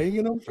you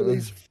banging them for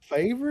these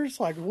favors?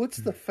 Like, what's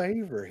the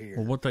favor here?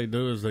 Well, what they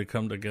do is they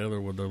come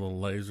together with their little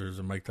lasers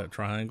and make that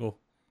triangle.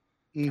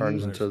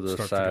 Turns into the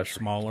sash.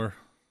 Smaller.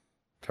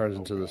 Turns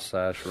into the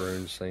sash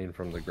rune scene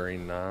from the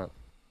Green Knight.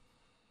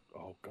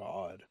 Oh,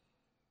 God.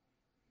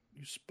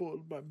 You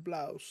spoiled my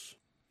blouse.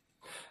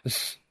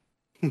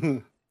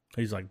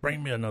 He's like,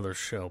 bring me another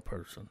shell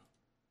person.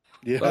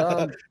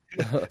 Yeah.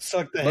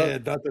 Suck the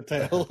head, not the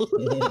tail.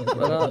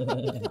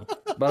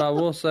 but I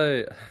will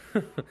say,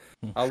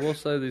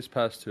 these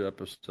past two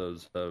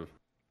episodes have,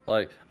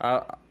 like,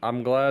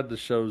 I'm glad the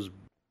show's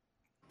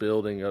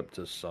building up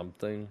to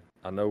something.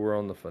 I know we're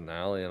on the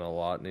finale and a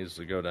lot needs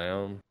to go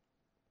down.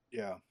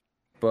 Yeah.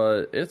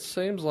 But it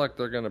seems like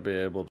they're going to be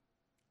able to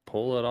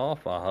pull it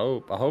off, I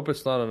hope. I hope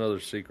it's not another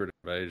secret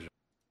invasion.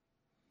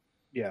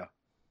 Yeah.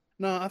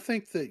 No, I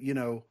think that,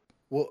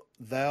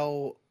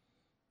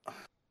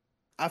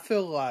 I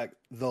feel like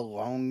the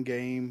long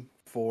game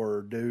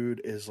for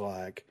Dude is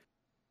like,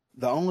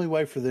 the only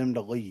way for them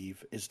to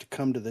leave is to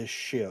come to this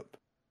ship.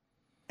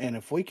 And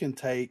if we can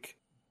take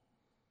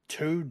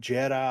 2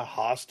 Jedi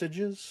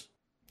hostages,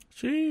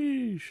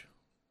 sheesh.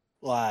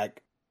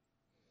 Like,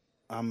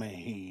 I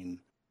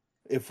mean,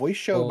 if we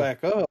show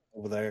back up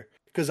over there,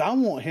 because I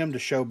want him to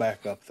show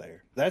back up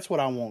there. That's what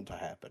I want to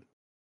happen.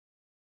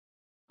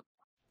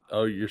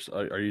 Oh, are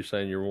you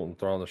saying you're wanting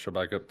Thrawn to show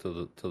back up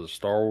to the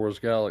Star Wars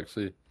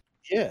galaxy?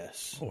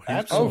 Yes, oh,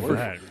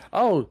 absolutely.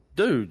 Oh,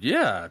 dude,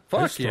 yeah,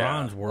 fuck it's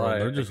Thrawn's world. Like,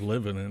 they're just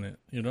living in it,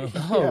 you know.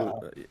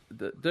 Oh,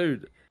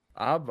 dude,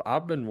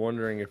 I've been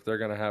wondering if they're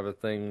gonna have a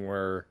thing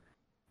where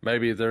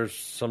maybe there's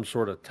some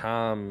sort of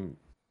time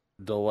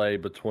delay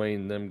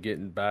between them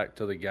getting back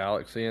to the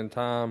galaxy in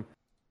time,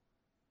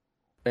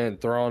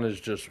 and Thrawn is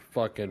just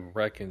fucking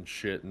wrecking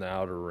shit in the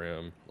Outer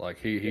Rim. Like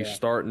he's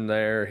starting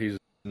there, he's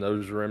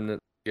those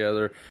remnants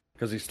together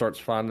because he starts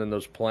finding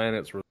those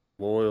planets with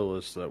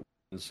loyalists that we've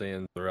been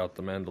seeing throughout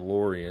the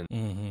Mandalorian,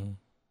 and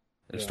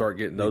start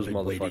getting those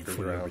motherfuckers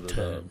rounded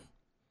up.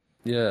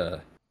 Yeah.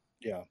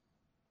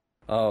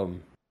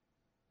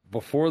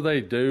 Before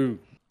they do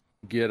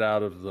get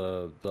out of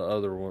the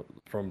other one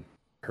from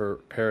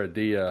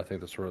Paradia, I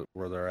think that's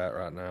where they're at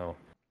right now.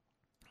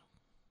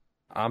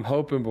 I'm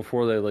hoping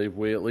before they leave,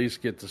 we at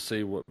least get to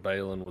see what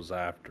Baylan was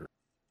after.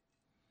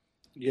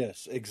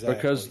 Yes,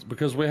 exactly.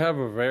 Because we're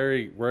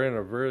in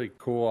a very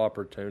cool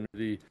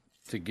opportunity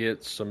to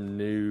get some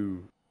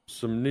new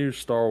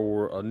Star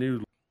Wars, a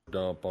new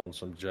dump on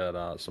some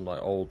Jedi, some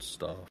like old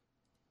stuff.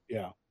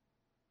 Yeah.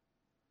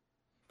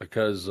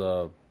 Because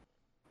I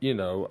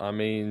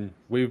mean,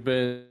 we've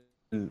been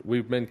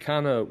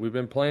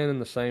playing in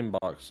the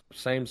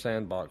same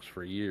sandbox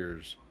for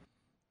years,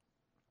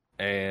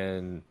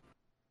 and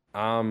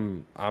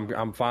I'm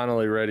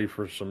finally ready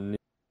for some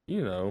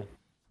new,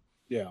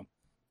 Yeah.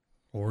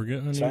 Well, we're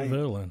getting a new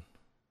villain.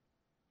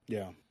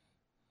 Yeah.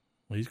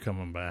 He's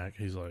coming back.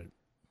 He's like,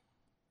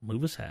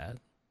 move his hat.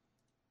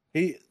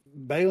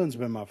 Baylan's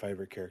been my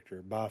favorite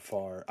character by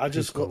far.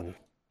 Cool.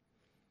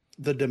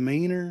 The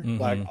demeanor,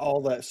 like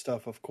all that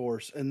stuff, of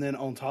course, and then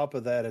on top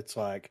of that, it's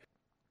like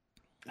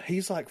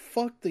he's like,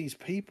 "Fuck these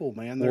people,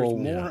 man. There's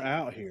more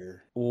out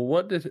here."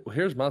 Well,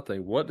 here's my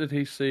thing. What did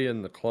he see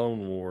in the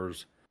Clone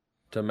Wars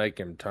to make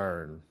him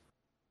turn?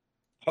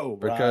 Oh,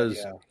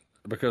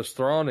 because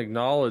Thrawn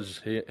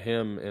acknowledged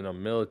him in a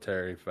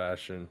military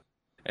fashion,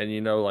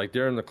 and like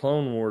during the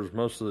Clone Wars,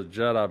 most of the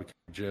Jedi became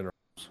generals.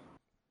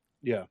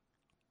 Yeah.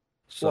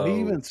 So he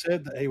even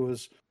said that he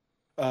was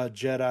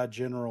Jedi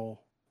General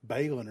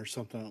Baylan or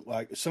something.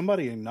 Like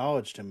somebody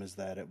acknowledged him as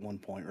that at one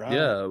point, right?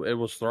 Yeah, it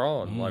was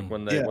Thrawn. Like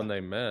when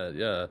they met.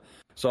 Yeah.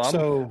 So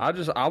I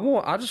just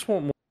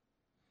want more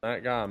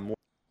that guy, more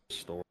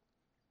story.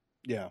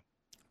 Yeah.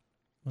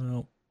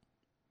 Well,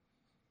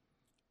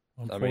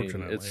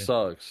 unfortunately, I mean, it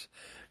sucks.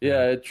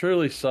 Yeah, it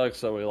truly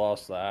sucks that we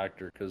lost the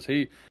actor because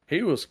he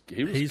was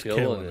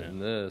killing it in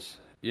this.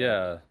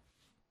 Yeah.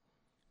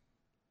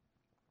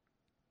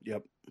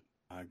 Yep,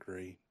 I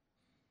agree.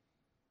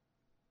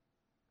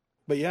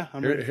 But yeah,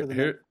 I'm ready for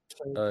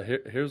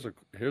the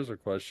here's a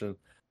question.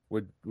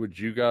 Would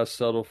you guys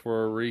settle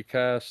for a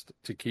recast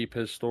to keep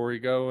his story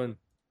going,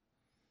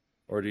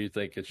 or do you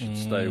think it should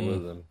stay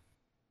with him?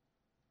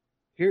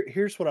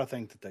 Here's what I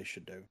think that they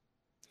should do.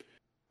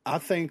 I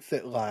think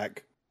that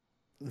like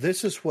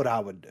this is what I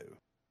would do.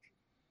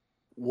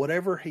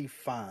 Whatever he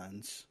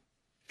finds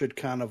should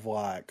kind of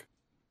like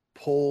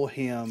pull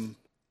him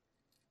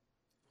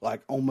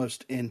like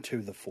almost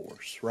into the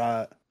Force,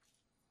 right?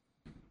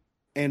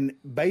 And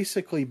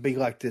basically be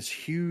like this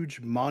huge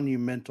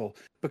monumental,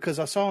 because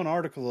I saw an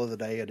article the other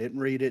day, I didn't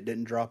read it,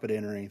 didn't drop it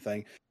in or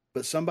anything,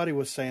 but somebody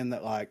was saying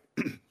that like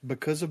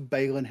because of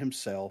Baylan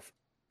himself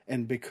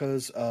and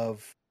because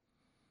of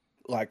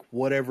like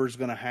whatever's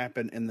going to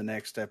happen in the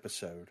next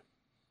episode,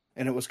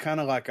 and it was kind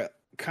of like a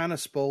kind of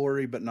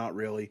spoilery but not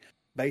really,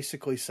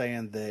 basically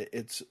saying that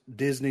it's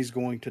Disney's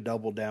going to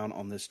double down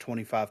on this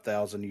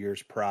 25,000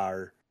 years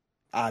prior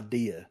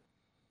idea,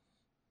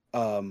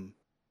 and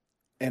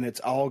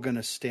it's all going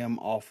to stem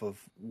off of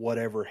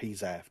whatever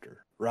he's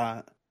after,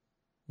 right?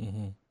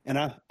 Mm-hmm.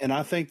 And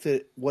I think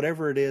that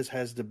whatever it is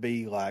has to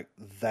be like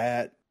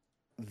that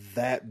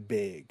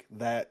big,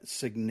 that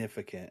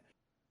significant,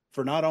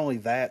 for not only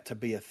that to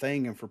be a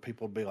thing and for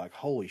people to be like,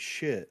 holy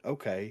shit,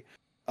 okay,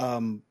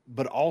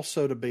 but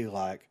also to be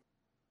like,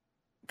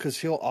 because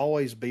he'll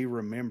always be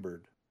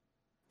remembered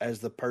as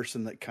the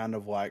person that kind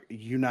of like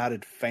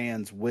united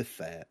fans with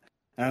that.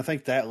 And I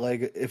think that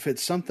if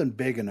it's something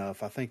big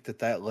enough, I think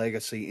that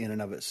legacy in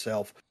and of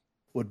itself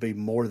would be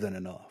more than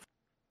enough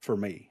for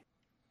me.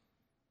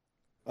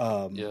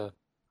 Yeah.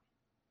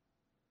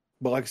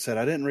 But like I said,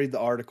 I didn't read the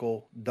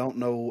article. Don't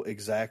know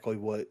exactly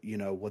what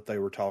they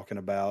were talking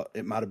about.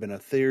 It might have been a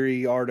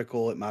theory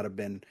article. It might have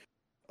been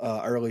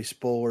early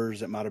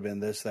spoilers. It might have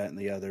been this, that, and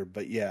the other.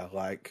 But yeah,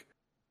 like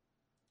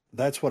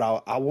that's what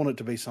I want it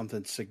to be,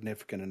 something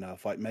significant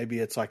enough. Like maybe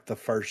it's like the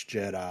first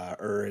Jedi,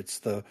 or it's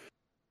the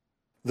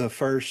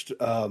first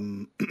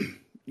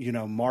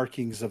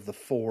markings of the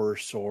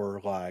Force,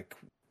 or like,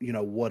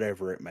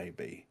 whatever it may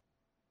be.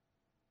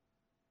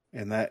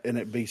 And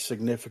it be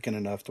significant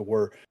enough to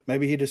where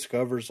maybe he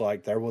discovers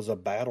like there was a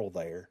battle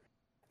there,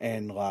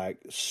 and like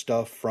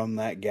stuff from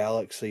that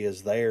galaxy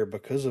is there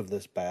because of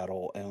this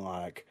battle, and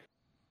like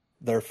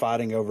they're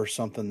fighting over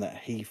something that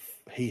he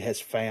has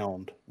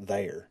found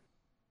there.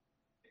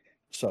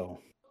 So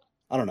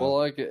I don't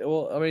know.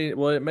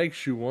 It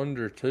makes you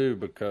wonder too,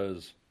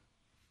 because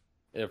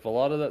if a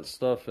lot of that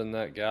stuff in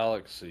that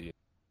galaxy,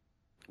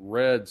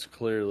 red's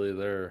clearly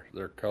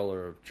their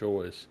color of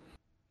choice.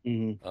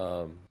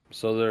 Mm-hmm.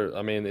 So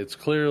it's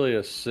clearly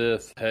a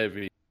Sith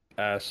heavy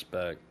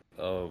aspect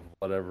of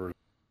whatever.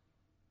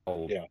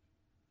 Yeah.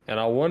 And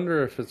I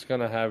wonder if it's going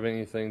to have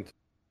anything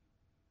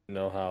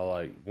to, how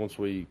like once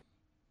we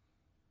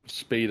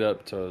speed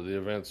up to the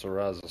events of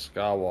Rise of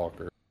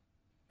Skywalker,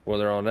 when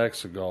they're on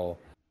Exegol,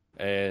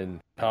 and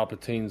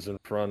Palpatine's in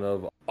front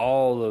of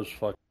all those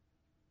fucking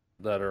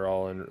that are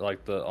all in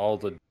like the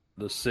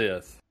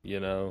Sith,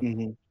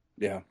 Mm-hmm.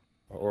 Yeah.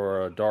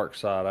 Or dark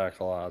side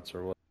acolytes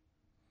or what.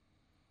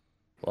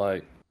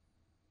 Like,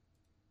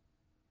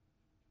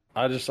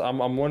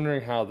 I'm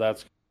wondering how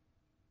that's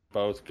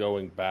both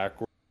going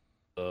backward.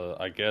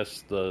 I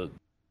guess the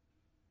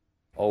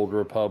Old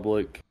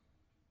Republic,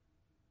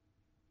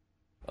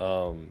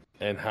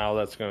 and how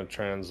that's going to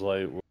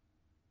translate with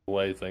the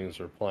way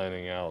things are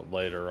planning out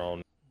later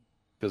on.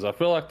 Because I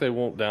feel like they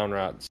won't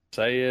downright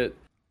say it.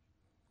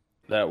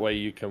 That way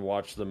you can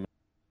watch them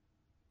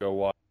go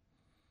watch.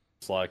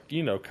 It's like,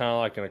 kind of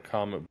like in a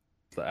comic book,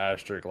 the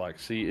asterisk, like,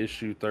 see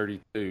issue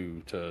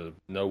 32 to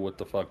know what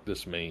the fuck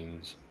this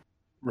means.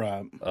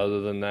 Right.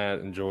 Other than that,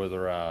 enjoy the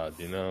ride,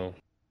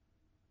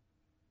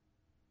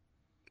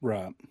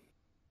 Right.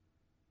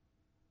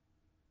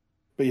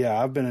 But yeah,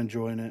 I've been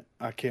enjoying it.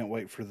 I can't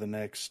wait for the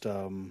next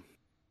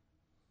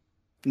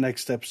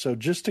episode,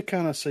 just to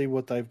kind of see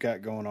what they've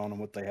got going on and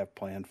what they have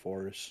planned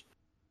for us.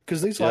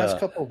 Because these last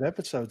couple of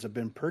episodes have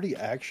been pretty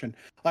action.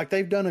 Like,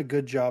 they've done a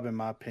good job, in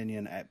my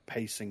opinion, at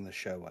pacing the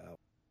show out.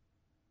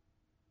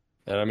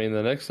 And I mean,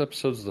 the next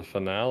episode's the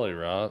finale,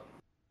 right?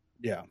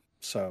 Yeah.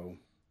 So,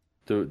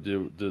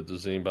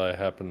 does anybody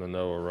happen to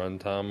know a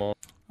runtime on?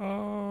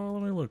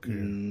 Let me look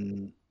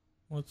here.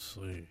 Let's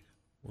see,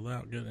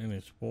 without getting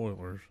any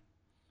spoilers.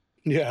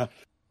 Yeah.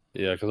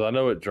 Yeah, because I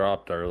know it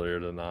dropped earlier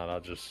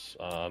tonight.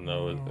 I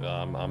know it.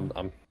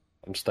 I'm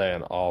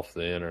staying off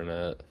the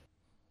internet,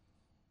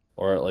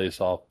 or at least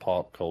off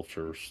pop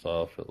culture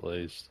stuff, at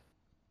least.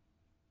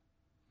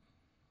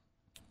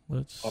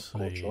 Let's pop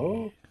see.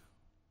 Culture?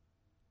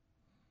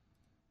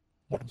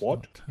 What?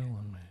 Not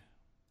telling me.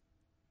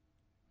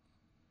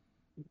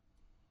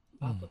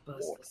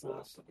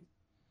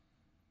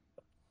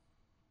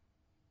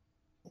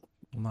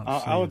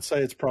 I would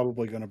say it's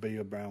probably going to be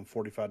around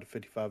 45 to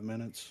 55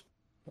 minutes.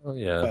 Oh,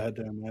 yeah. If I had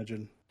to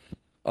imagine.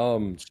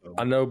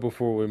 I know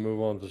before we move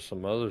on to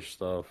some other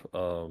stuff,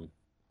 an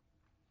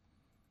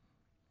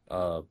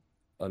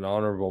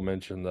honorable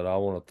mention that I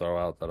want to throw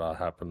out that I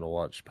happened to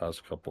watch the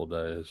past couple of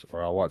days,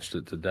 or I watched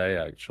it today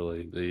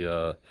actually.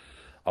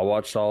 I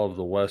watched all of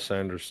the Wes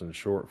Anderson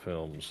short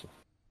films.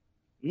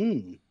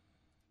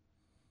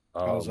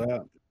 How's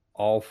that?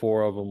 All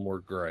 4 of them were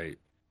great.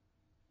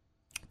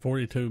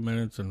 42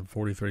 minutes and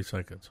 43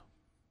 seconds.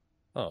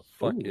 Oh,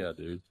 fuck yeah,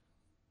 dude.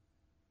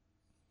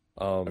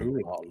 Ooh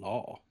la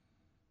la.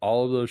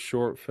 All of those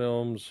short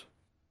films,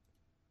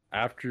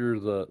 after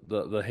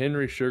the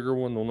Henry Sugar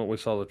one, the one that we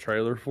saw the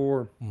trailer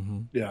for,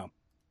 yeah,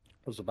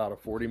 was about a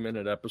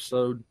 40-minute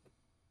episode.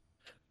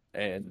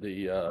 And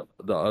the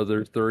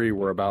other 3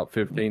 were about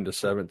 15 to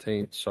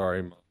 17.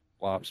 Sorry, my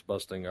wife's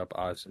busting up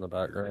ice in the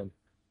background.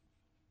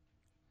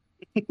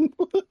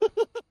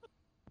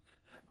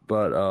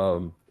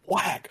 But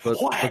whack.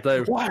 They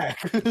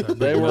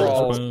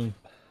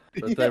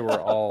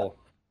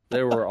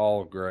were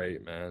all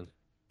great, man.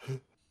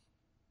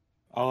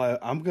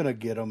 I'm gonna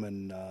get them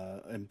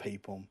and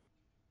peep them.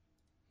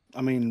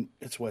 I mean,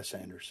 it's Wes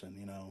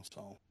Anderson,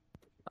 so.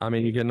 I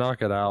mean, you can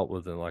knock it out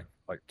within like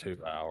 2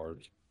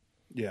 hours.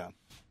 Yeah.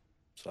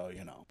 So,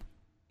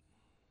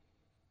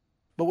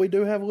 But we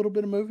do have a little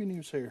bit of movie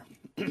news here.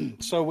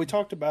 So we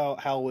talked about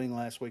Halloween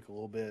last week a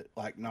little bit,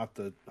 like not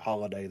the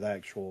holiday, the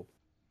actual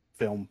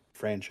film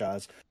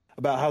franchise,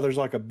 about how there's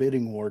like a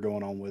bidding war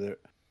going on with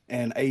it.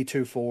 And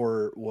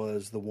A24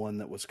 was the one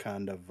that was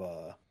kind of,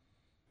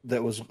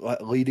 that was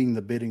leading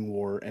the bidding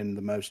war and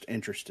the most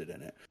interested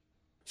in it.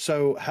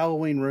 So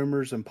Halloween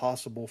rumors and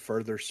possible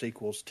further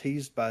sequels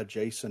teased by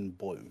Jason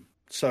Blum.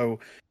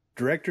 So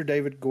director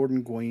David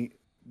Gordon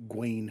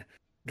Green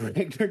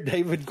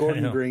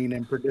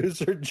and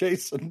producer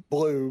Jason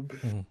Blum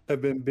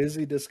have been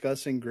busy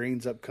discussing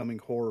Green's upcoming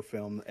horror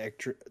film,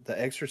 The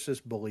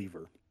Exorcist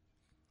Believer,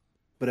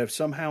 but have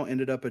somehow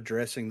ended up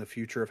addressing the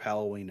future of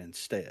Halloween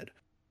instead.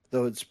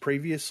 Though it's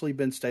previously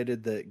been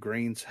stated that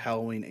Green's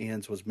Halloween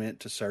Ends was meant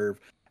to serve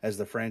as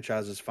the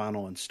franchise's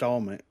final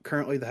installment.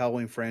 Currently, the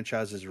Halloween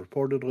franchise is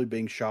reportedly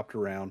being shopped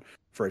around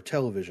for a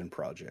television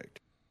project.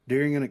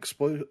 During an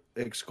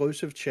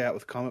exclusive chat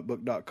with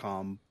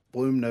comicbook.com,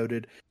 Bloom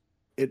noted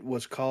it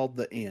was called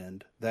The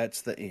End.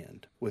 That's the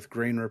end. With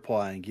Green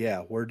replying, yeah,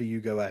 where do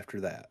you go after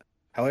that?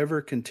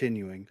 However,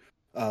 continuing,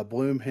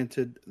 Bloom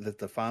hinted that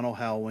the final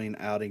Halloween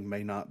outing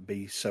may not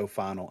be so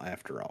final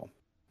after all.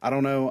 I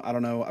don't know.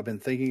 I've been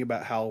thinking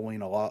about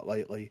Halloween a lot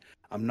lately.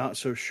 I'm not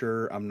so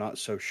sure.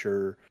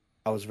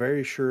 I was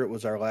very sure it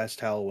was our last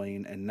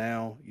Halloween, and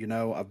now,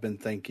 I've been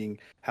thinking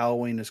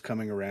Halloween is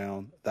coming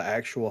around, the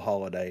actual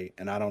holiday,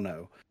 and I don't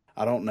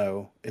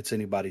know. It's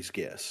anybody's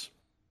guess.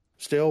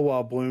 Still,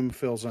 while Bloom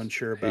feels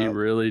unsure about... He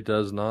really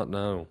does not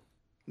know.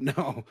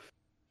 No.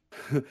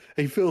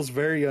 He feels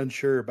very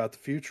unsure about the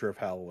future of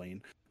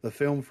Halloween. The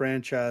film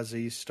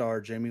franchisee's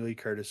star Jamie Lee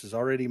Curtis has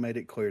already made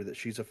it clear that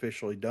she's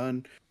officially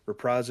done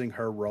reprising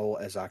her role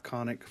as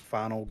iconic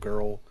final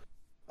girl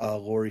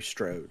Laurie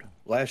Strode.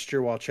 Last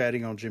year, while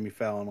chatting on Jimmy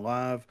Fallon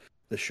Live,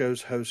 the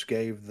show's host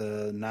gave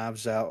the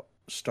Knives Out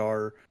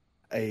star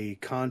a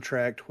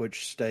contract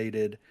which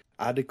stated,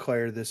 I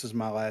declare this is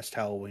my last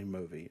Halloween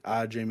movie.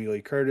 I, Jamie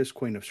Lee Curtis,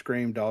 Queen of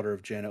Scream, daughter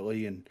of Janet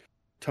Leigh and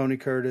Tony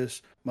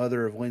Curtis,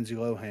 mother of Lindsay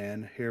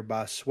Lohan,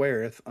 hereby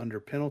sweareth under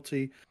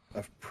penalty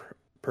of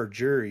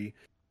perjury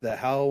that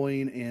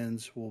Halloween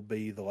Ends will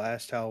be the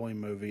last Halloween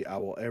movie I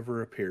will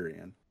ever appear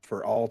in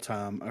for all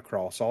time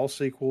across all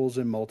sequels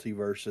and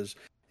multiverses,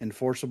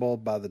 enforceable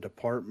by the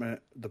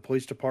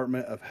police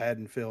department of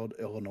Haddonfield,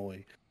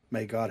 Illinois.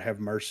 May God have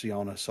mercy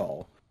on us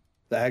all.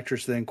 The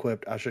actress then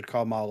quipped, I should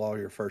call my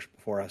lawyer first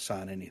before I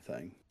sign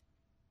anything.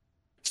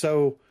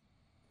 So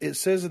it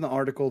says in the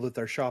article that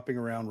they're shopping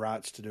around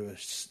rights to do a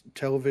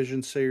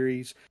television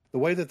series. The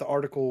way that the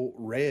article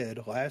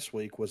read last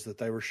week was that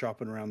they were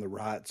shopping around the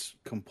rights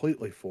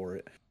completely for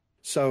it.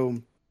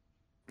 So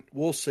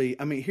we'll see.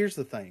 I mean, here's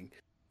the thing.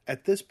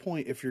 At this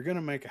point, if you're going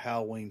to make a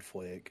Halloween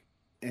flick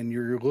and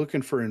you're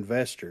looking for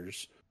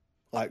investors,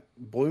 like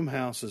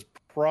Blumhouse is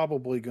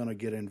probably going to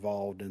get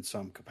involved in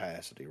some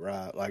capacity,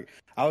 right? Like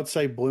I would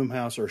say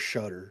Blumhouse or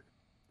Shudder.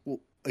 Well,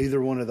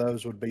 either one of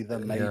those would be the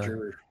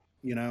major,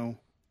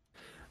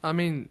 I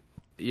mean,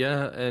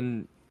 yeah,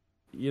 and,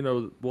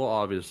 we'll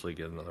obviously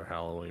get another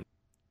Halloween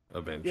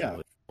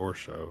eventually or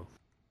show.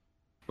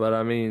 But,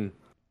 I mean,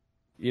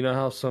 you know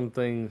how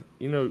something,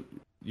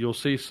 you'll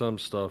see some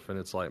stuff and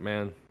it's like,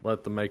 man,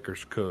 let the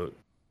makers cook.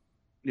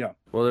 Yeah.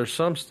 Well, there's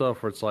some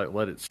stuff where it's like,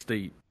 let it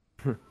steep.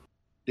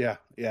 Yeah.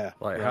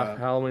 Like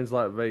Halloween's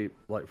like vape,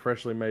 like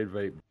freshly made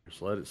vape.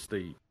 Just let it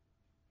steep.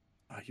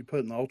 You put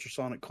it in the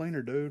ultrasonic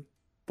cleaner, dude.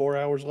 4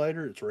 hours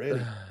later, it's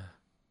ready.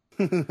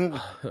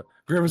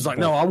 Griffin's like,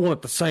 no, I want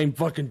it the same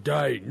fucking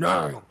day.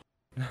 No.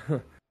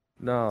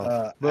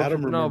 No.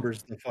 Adam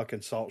remembers the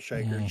fucking salt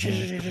shaker.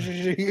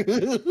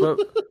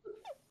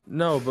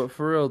 but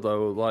for real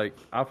though, like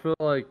I feel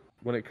like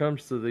when it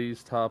comes to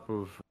these type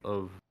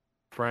of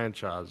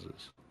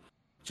franchises,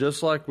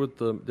 just like with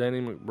the Danny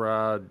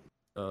McBride,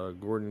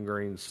 Gordon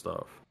Green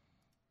stuff,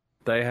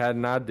 they had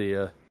an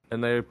idea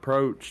and they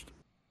approached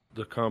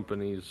the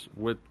companies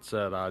with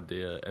said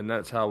idea, and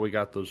that's how we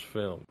got those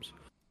films.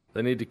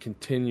 They need to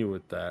continue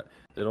with that.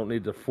 They don't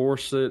need to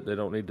force it. They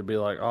don't need to be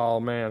like, oh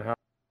man, how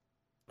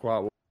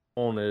quite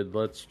wanted,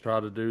 let's try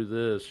to do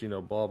this,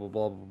 blah, blah,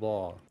 blah,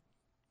 blah,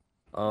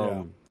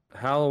 blah.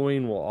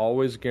 Halloween will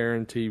always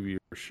guarantee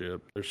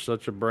viewership. There's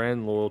such a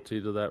brand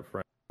loyalty to that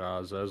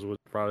franchise, as with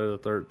Friday the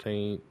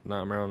 13th,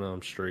 Nightmare on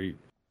Elm Street.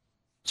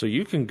 So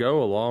you can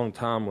go a long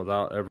time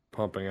without ever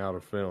pumping out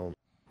a film,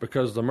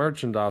 because the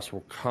merchandise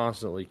will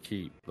constantly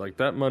keep. Like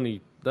that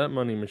money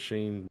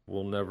machine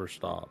will never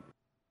stop.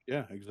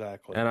 Yeah,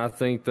 exactly. And I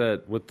think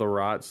that with the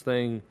rights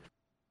thing,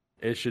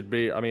 it should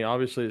be,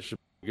 obviously it should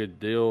be a good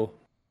deal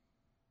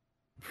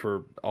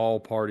for all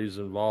parties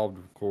involved,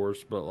 of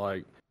course, but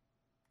like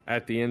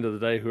at the end of the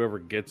day, whoever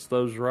gets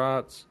those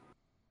rights,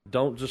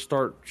 don't just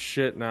start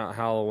shitting out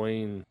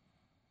Halloween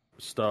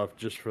stuff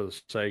just for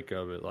the sake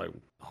of it. Like,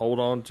 hold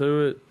on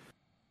to it.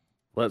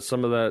 Let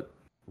some of that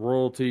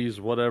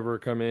royalties, whatever,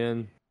 come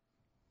in.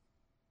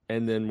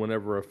 And then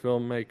whenever a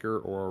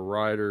filmmaker or a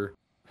writer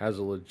has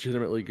a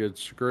legitimately good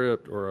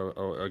script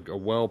or a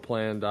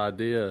well-planned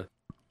idea,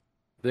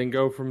 then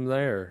go from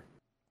there.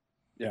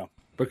 Yeah.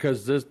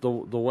 Because the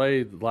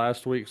way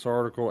last week's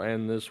article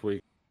and this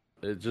week,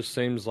 it just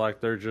seems like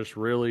they're just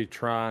really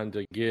trying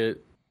to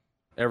get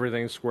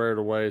everything squared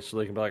away so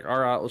they can be like, all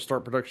right, let's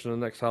start production of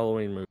the next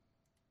Halloween movie.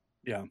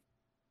 Yeah.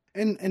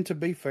 And to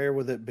be fair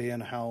with it being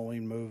a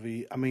Halloween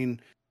movie,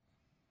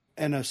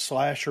 and a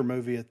slasher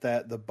movie at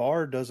that, the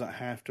bar doesn't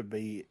have to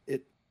be...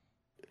 It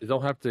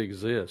don't have to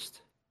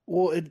exist.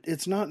 Well,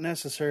 it's not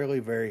necessarily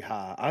very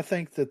high. I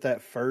think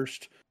that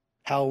first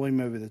Halloween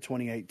movie, the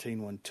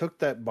 2018 one, took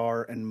that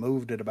bar and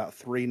moved it about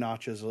 3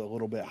 notches a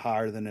little bit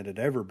higher than it had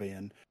ever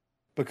been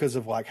because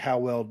of like how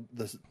well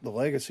the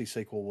Legacy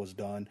sequel was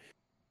done.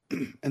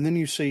 And then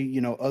you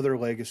see, other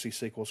Legacy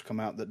sequels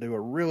come out that do a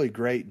really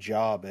great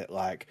job at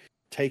like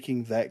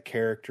taking that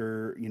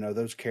character,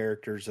 those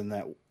characters in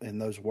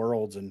those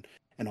worlds and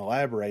and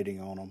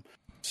elaborating on them.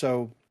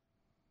 So,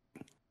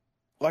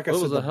 like I It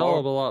said, was a hell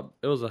of a lot.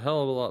 It was a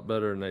hell of a lot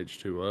better than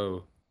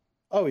H2O.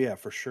 Oh yeah,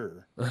 for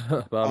sure.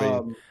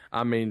 But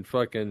I mean,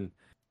 fucking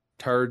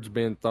turds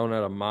being thrown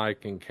at a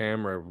mic and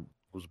camera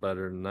was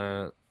better than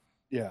that.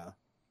 Yeah.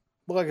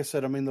 But like I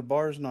said, I mean, the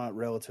bar's not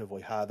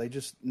relatively high. They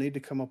just need to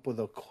come up with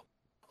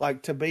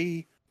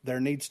there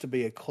needs to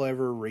be a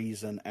clever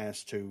reason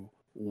as to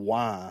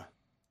why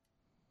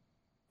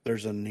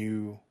there's a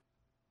new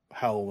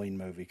Halloween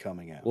movie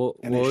coming out.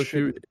 And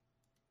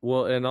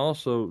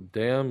also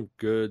damn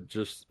good,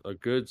 just a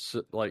good,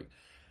 like,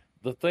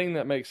 the thing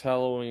that makes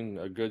Halloween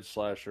a good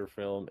slasher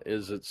film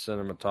is its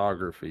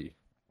cinematography.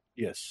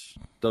 Yes.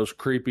 Those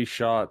creepy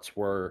shots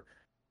where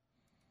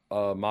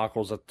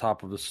Michael's at the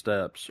top of the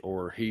steps,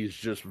 or he's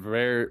just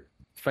very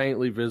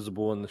faintly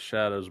visible in the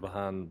shadows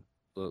behind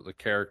the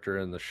character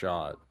in the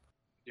shot.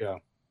 Yeah.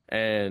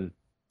 And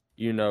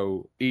you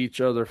know, each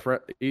other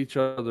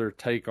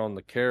take on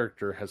the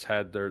character has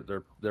had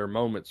their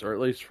moments, or at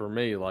least for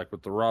me, like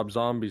with the Rob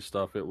Zombie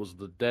stuff, it was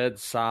the dead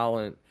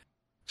silent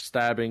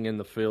stabbing in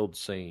the field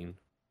scene.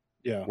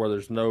 Yeah. Where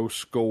there's no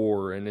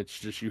score, and it's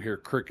just, you hear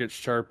crickets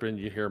chirping,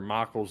 you hear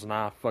Michael's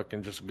knife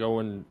fucking just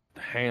going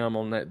ham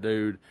on that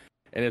dude,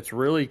 and it's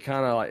really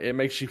kind of like, it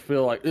makes you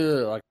feel like,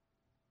 ugh, like.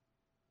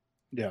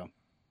 Yeah.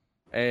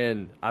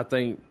 And I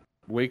think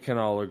we can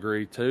all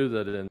agree too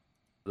that in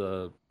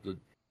the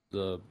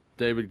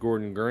David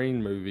Gordon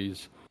Green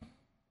movies,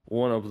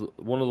 one of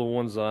the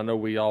ones that I know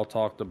we all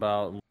talked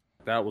about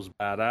that was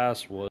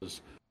badass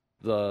was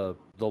the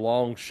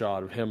long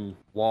shot of him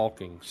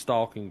walking,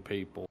 stalking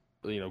people,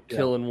 you know,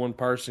 killing one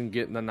person,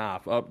 getting the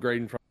knife,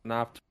 upgrading from a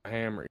knife to a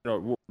hammer. You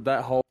know,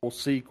 that whole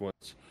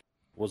sequence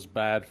was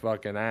bad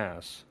fucking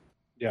ass.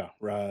 Yeah,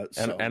 right.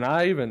 And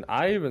I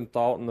even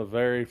thought in the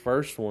very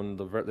first one,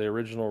 the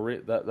original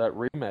that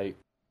remake,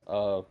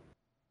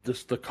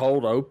 just the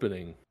cold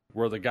opening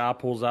where the guy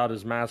pulls out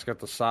his mask at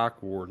the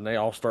psych ward and they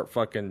all start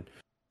fucking,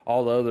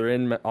 all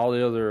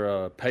the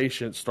other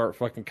patients start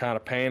fucking kind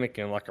of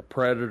panicking like a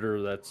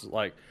predator that's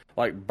like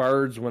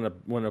birds when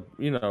a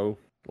you know,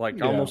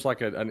 like almost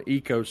like an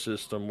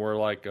ecosystem where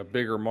like a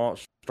bigger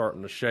monster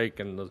starting to shake,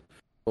 and the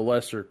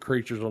lesser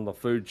creatures on the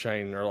food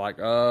chain are like,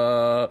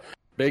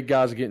 big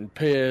guy's getting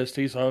pissed,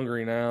 he's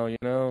hungry now, you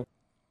know?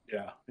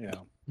 Yeah.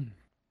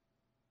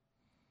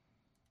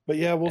 But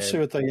yeah, we'll see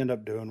what they end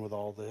up doing with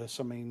all this.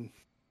 I mean,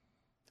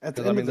 at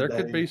the end of the day,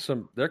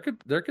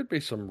 there could be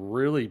some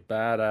really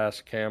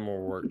badass camera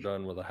work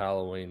done with a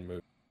Halloween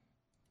movie.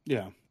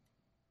 Yeah.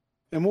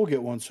 And we'll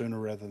get one sooner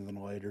rather than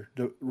later,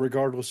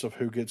 regardless of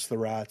who gets the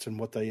rights and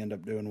what they end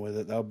up doing with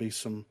it. There'll be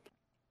some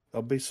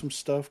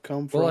stuff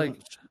come from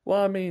it.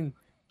 Well, I mean,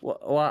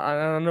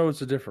 I know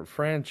it's a different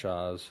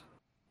franchise,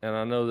 and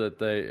I know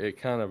that it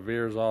kind of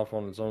veers off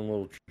on its own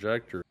little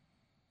trajectory.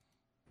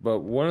 But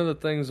one of the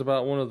things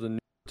about one of the new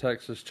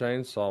Texas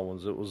Chainsaw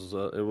ones, it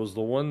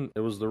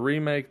was the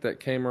remake that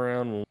came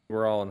around when we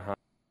were all in high.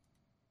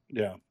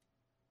 Yeah.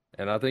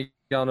 And I think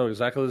y'all know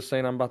exactly the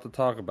scene I'm about to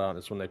talk about.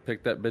 It's when they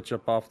pick that bitch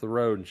up off the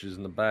road and she's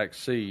in the back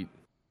seat.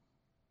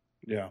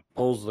 Yeah.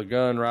 Pulls the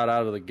gun right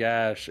out of the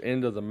gash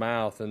into the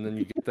mouth, and then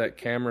you get that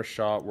camera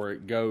shot where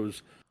it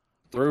goes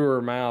through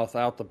her mouth,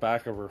 out the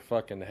back of her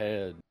fucking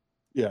head.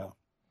 Yeah.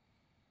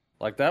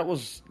 Like, that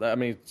was, I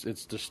mean,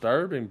 it's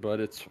disturbing, but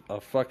it's a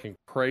fucking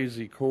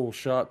crazy cool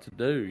shot to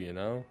do, you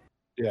know?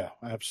 Yeah,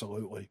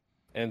 absolutely.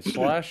 And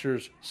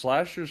slashers,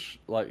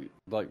 like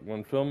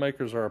when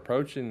filmmakers are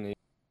approaching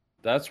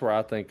that's where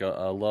I think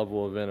a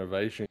level of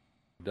innovation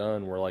is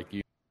done, where like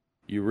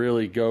you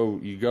really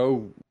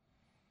go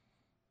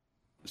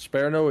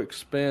spare no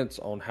expense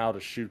on how to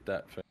shoot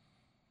that film.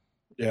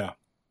 Yeah.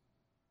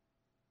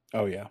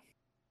 Oh yeah.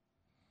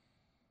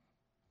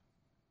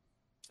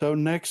 So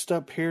next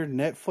up here,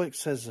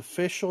 Netflix has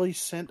officially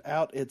sent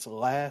out its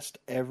last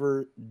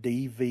ever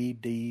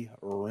DVD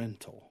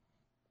rental.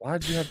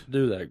 Why'd you have to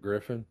do that,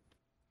 Griffin?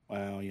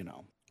 Well, you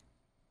know.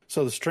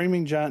 So the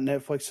streaming giant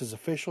Netflix has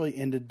officially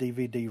ended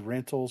DVD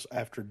rentals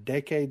after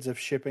decades of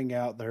shipping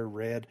out their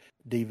red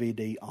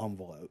DVD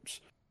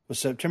envelopes. With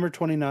September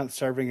 29th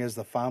serving as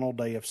the final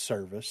day of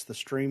service, the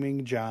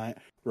streaming giant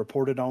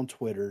reported on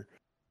Twitter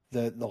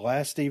that the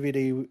last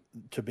DVD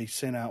to be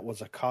sent out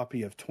was a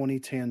copy of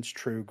 2010's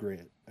True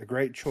Grit. A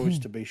great choice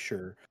to be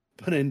sure,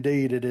 but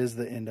indeed it is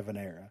the end of an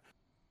era.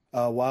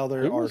 While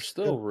there are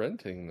still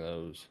renting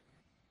those,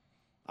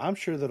 I'm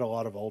sure that a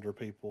lot of older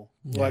people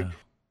like.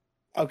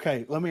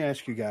 Okay, let me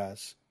ask you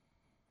guys,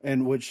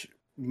 and which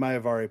may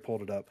have already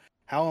pulled it up.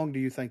 How long do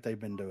you think they've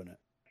been doing it?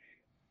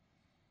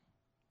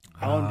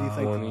 How long do you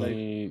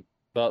think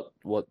about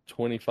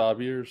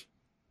 25 years?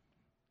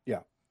 Yeah.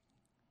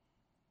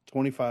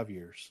 25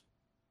 years.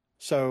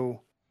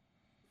 So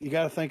you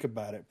got to think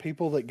about it.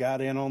 People that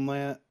got in on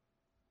that,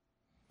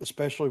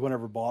 especially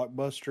whenever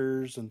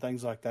Blockbusters and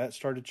things like that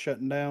started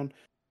shutting down.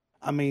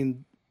 I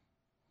mean,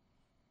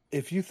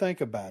 if you think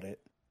about it,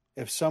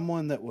 if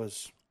someone that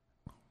was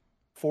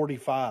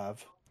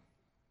 45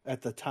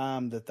 at the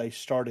time that they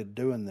started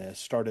doing this,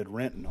 started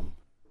renting them,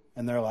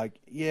 and they're like,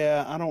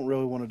 "Yeah, I don't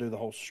really want to do the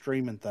whole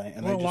streaming thing."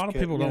 And well, they a just lot of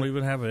people don't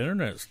even have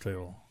internet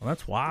still. And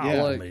that's wild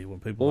to me when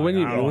people I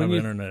don't have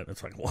internet.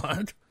 It's like,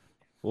 what?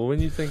 Well,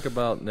 when you think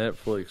about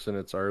Netflix in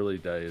its early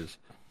days,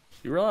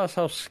 you realize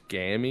how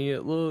scammy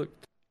it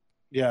looked?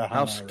 Yeah.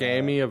 How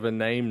scammy of a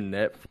name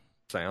Netflix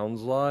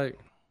sounds like?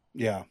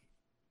 Yeah.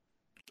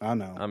 I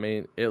know. I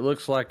mean, it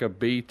looks like a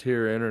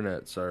B-tier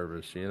internet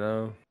service, you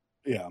know?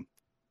 Yeah.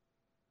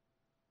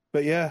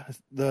 But yeah,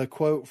 the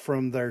quote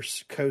from their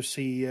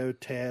co-CEO,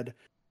 Ted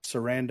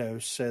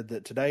Sarandos, said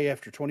that today,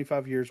 after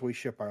 25 years, we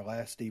ship our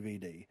last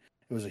DVD.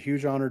 It was a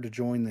huge honor to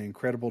join the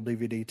incredible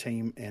DVD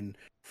team in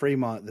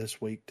Fremont this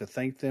week to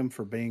thank them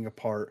for being a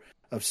part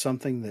of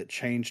something that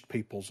changed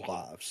people's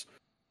lives.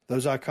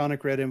 Those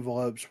iconic red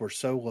envelopes were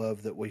so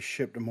loved that we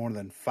shipped more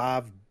than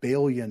 5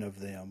 billion of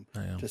them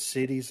to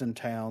cities and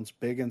towns,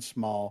 big and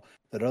small,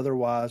 that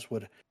otherwise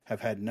would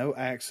have had no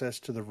access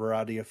to the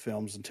variety of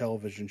films and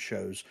television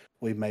shows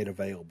we made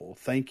available.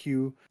 Thank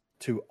you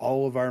to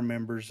all of our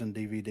members and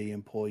DVD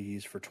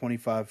employees for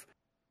 25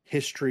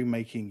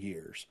 history-making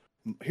years.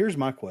 Here's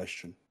my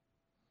question.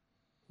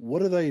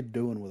 What are they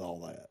doing with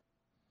all that?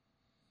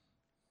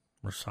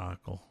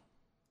 Recycle.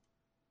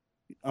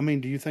 I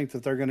mean, do you think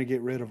that they're going to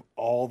get rid of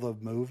all the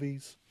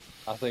movies?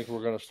 I think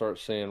we're going to start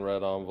seeing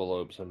red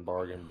envelopes and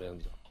bargain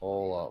bins a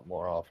whole lot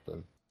more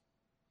often.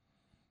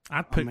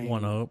 I'd pick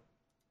one up.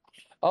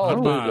 Oh,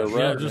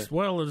 dude, just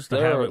to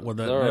have it with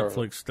that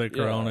Netflix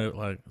sticker on it.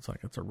 Like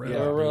it's a red.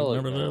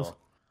 Remember this?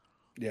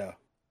 Yeah.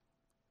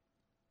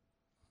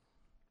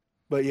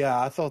 But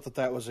yeah, I thought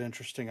that was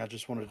interesting. I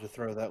just wanted to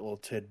throw that little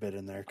tidbit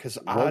in there because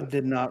I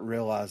did not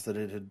realize that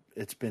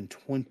it's been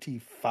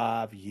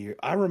 25 years.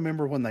 I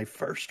remember when they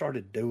first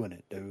started doing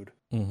it, dude.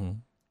 Mm-hmm.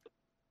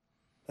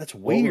 That's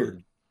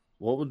weird.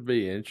 What would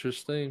be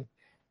interesting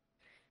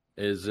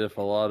is if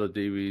a lot of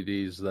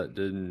DVDs that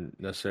didn't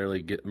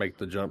necessarily make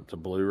the jump to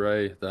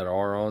Blu-ray that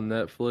are on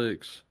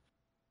Netflix,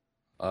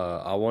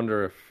 I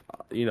wonder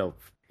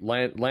if,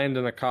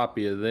 landing a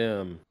copy of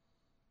them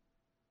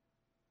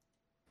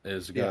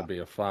is going to be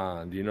a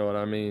find. You know what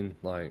I mean?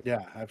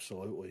 Yeah,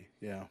 absolutely.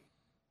 Yeah.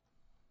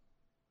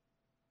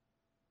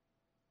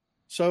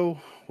 So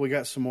we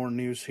got some more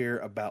news here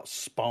about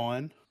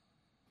Spawn.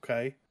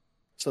 Okay.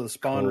 So the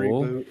Spawn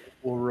reboot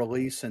will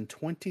release in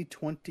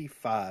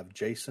 2025,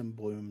 Jason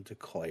Blum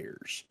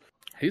declares.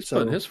 He's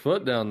putting his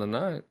foot down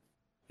tonight.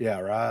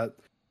 Yeah, right.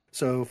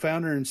 So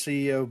founder and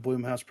CEO of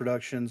Blumhouse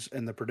Productions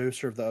and the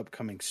producer of the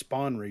upcoming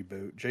Spawn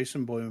reboot,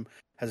 Jason Blum,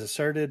 has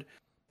asserted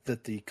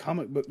that the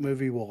comic book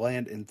movie will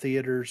land in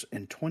theaters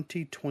in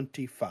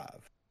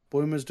 2025.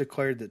 Blum has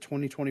declared that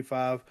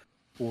 2025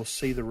 will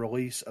see the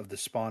release of the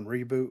Spawn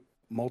reboot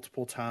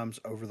multiple times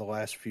over the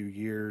last few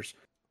years.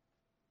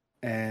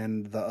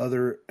 And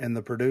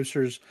the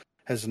producers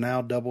has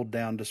now doubled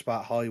down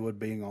despite Hollywood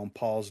being on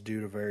pause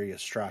due to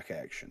various strike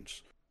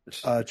actions.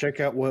 Check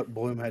out what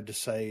Blum had to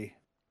say.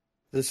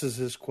 This is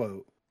his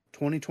quote.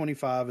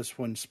 2025 is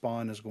when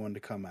Spawn is going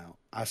to come out.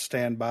 I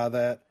stand by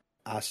that.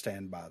 I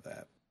stand by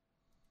that.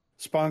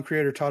 Spawn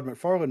creator Todd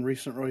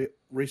McFarlane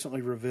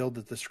recently revealed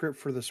that the script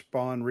for the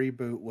Spawn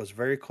reboot was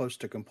very close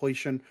to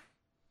completion.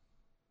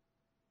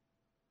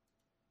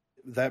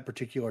 That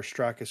particular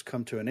strike has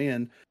come to an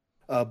end.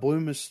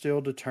 Blum is still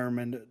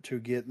determined to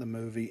get the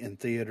movie in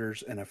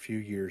theaters in a few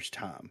years'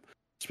 time.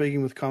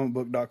 Speaking with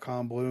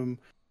comicbook.com, Blum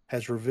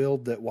has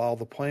revealed that while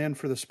the plan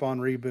for the Spawn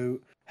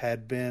reboot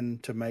had been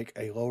to make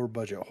a lower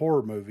budget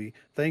horror movie,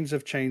 things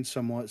have changed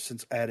somewhat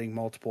since adding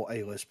multiple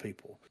A-list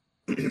people.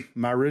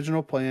 My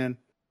original plan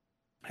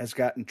has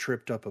gotten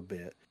tripped up a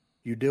bit.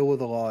 You deal with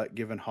a lot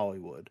given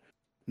Hollywood.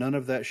 None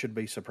of that should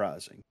be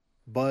surprising.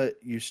 But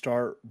you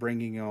start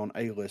bringing on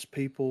A-list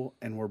people,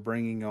 and we're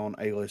bringing on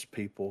A-list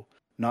people.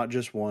 Not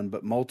just one,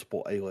 but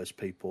multiple A-list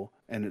people,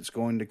 and it's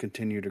going to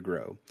continue to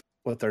grow.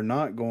 What they're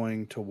not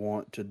going to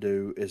want to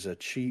do is a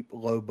cheap,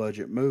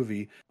 low-budget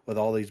movie with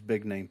all these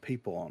big-name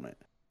people on it.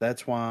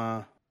 That's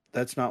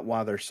not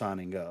why they're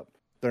signing up.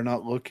 They're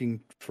not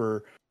looking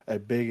for a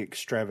big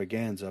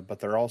extravaganza, but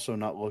they're also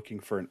not looking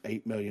for an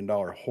 $8 million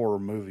horror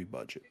movie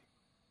budget.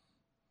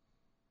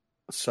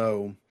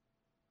 So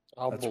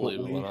I'll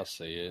believe it when I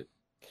see it.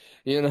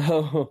 You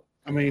know,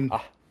 I mean,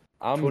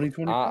 I'm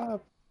 2025.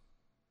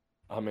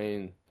 I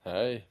mean,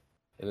 hey,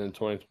 and then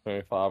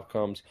 2025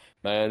 comes.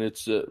 Man,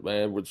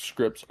 with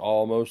scripts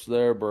almost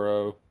there,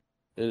 bro.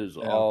 It is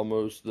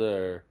almost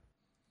there.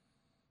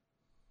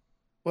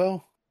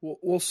 Well,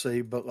 we'll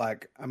see, but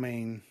I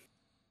mean,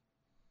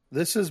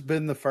 this has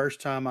been the first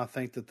time I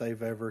think that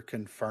they've ever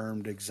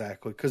confirmed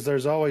exactly, because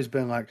there's always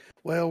been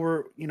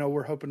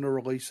we're hoping to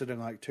release it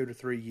in 2 to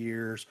 3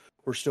 years.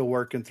 We're still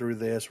working through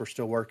this. We're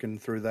still working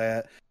through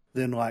that.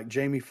 Then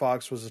Jamie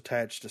Foxx was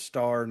attached to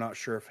Star. Not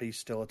sure if he's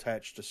still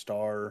attached to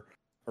Star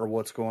or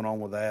what's going on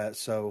with that.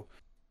 So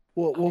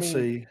we'll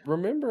see.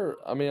 Remember,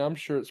 I'm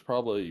sure it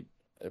probably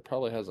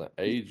hasn't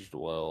aged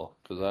well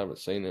because I haven't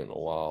seen it in a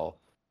while.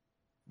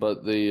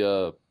 But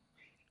that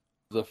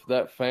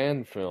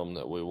fan film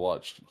that we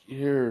watched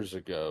years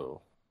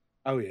ago.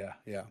 Oh yeah,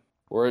 yeah.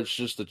 Where it's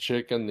just a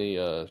chick in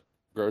the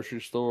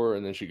grocery store,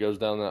 and then she goes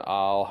down that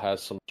aisle,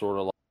 has some sort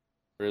of like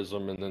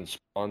prism, and then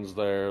spawns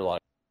there.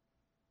 Like,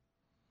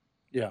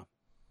 Yeah,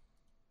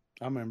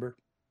 I remember.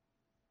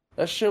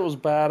 that shit was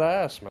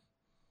badass, man.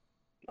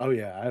 Oh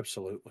yeah,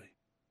 absolutely.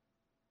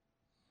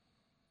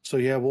 So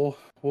yeah, we'll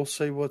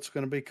see what's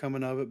going to be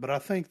coming of it, but I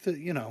think that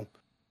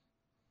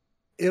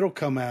it'll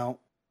come out.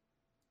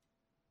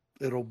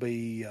 It'll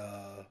be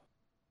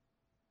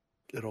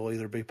it'll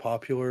either be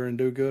popular and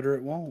do good or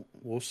it won't.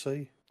 We'll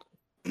see.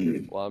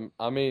 Well,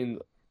 I mean,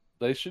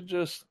 they should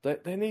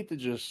they need to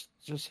just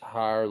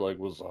hire like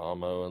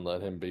Wazamo and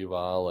let him be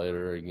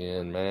Violator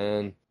again,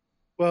 man.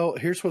 Well,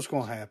 here's what's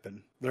going to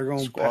happen. They're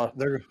going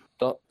to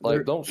don't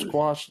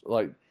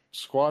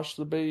squash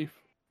the beef,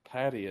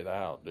 patty it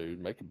out, dude.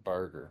 Make a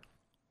burger.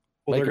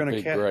 Well, Make they're a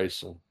going big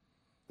Grayson.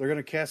 They're going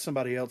to cast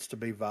somebody else to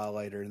be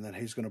Violator, and then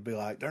he's going to be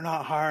like, "They're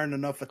not hiring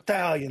enough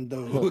Italian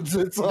dudes."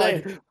 It's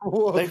like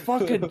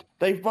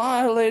they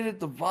violated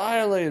the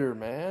Violator,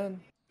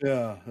 man.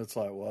 Yeah, it's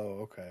like,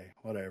 whoa, okay,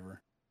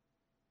 whatever.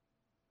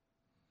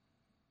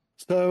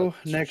 So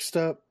next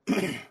up,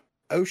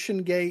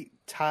 OceanGate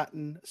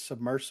Titan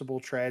submersible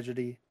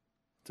tragedy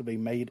to be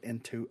made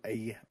into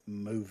a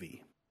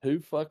movie. Who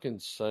fucking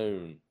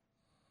soon?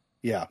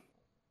 Yeah.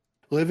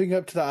 Living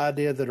up to the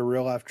idea that a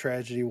real-life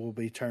tragedy will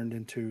be turned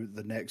into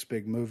the next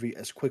big movie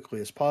as quickly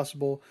as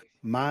possible,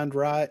 Mind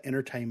Riot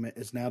Entertainment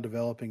is now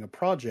developing a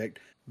project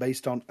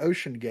based on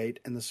OceanGate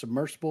and the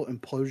submersible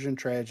implosion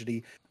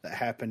tragedy that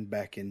happened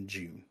back in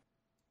June.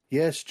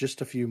 Yes,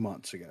 just a few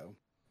months ago.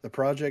 The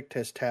project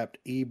has tapped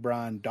E.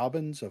 Brian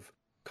Dobbins of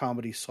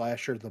comedy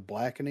slasher The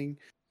Blackening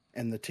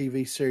and the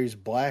TV series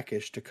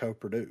Blackish to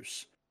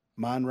co-produce.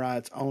 Mind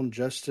Riot's own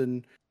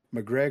Justin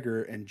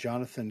McGregor and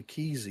Jonathan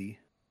Kesey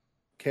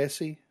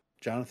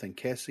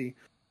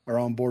are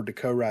on board to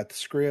co-write the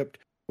script,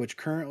 which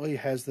currently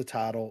has the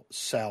title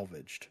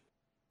Salvaged,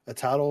 a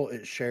title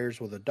it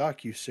shares with a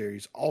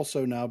docuseries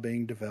also now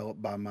being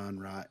developed by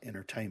Mind Riot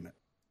Entertainment.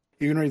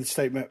 You can read the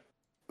statement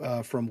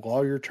from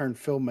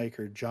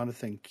lawyer-turned-filmmaker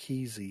Jonathan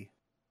Kesey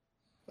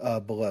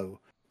below.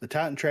 The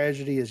Titan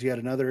tragedy is yet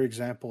another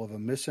example of a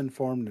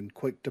misinformed and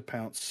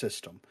quick-to-pounce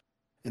system.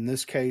 In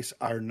this case,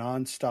 our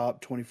non-stop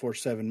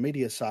 24/7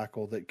 media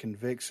cycle that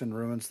convicts and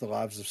ruins the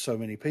lives of so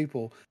many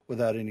people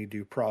without any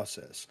due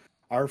process.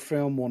 Our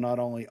film will not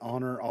only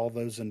honor all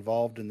those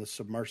involved in the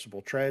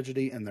submersible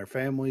tragedy and their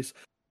families,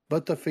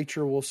 but the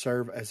feature will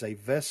serve as a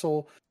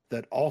vessel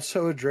that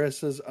also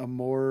addresses a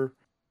more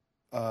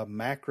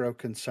macro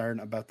concern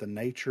about the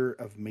nature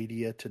of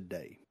media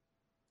today.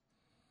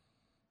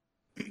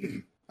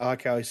 I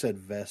like how he said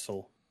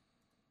vessel.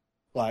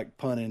 Like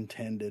pun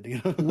intended,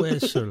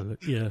 Vessel,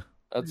 yeah.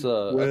 That's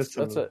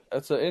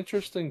an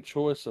interesting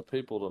choice of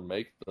people to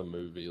make the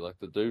movie. Like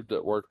the dude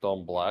that worked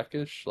on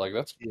Blackish, like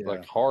that's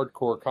like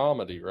hardcore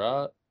comedy,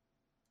 right?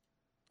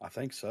 I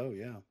think so,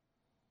 yeah.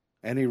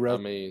 And he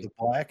wrote The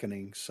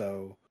Blackening,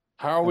 so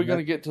how are we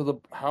gonna get to the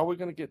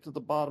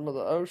bottom of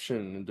the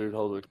ocean? And dude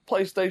holds a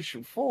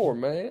PlayStation 4,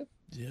 man.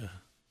 Yeah.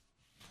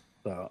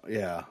 So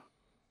yeah.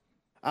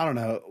 I don't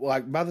know.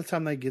 Like by the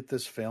time they get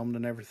this filmed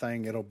and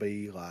everything, it'll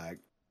be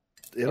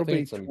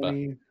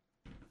 20.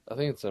 I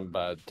think it's in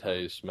bad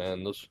taste,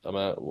 man.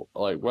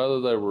 Like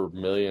whether they were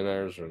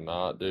millionaires or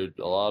not, dude.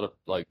 A lot of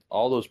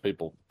all those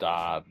people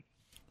died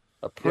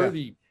a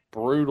pretty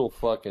brutal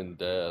fucking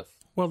death.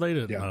 Well, they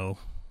didn't know.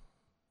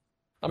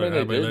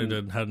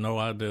 They had no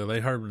idea. They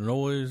heard the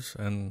noise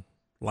and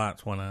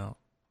lights went out.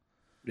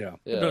 Yeah,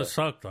 it does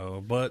suck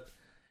though. But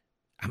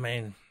I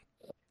mean,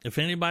 if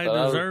anybody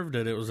deserved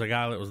it, it was the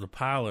guy that was the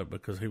pilot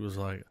because he was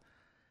like,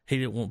 he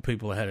didn't want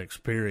people that had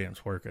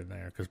experience working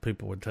there because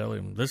people would tell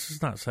him this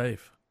is not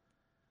safe.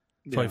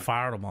 So he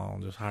fired them all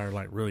and just hired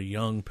like really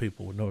young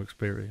people with no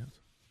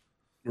experience.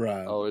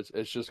 Right. Oh,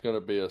 it's just going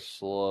to be a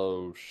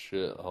slow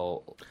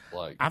shithole.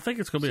 I think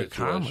it's going to be a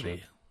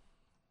comedy,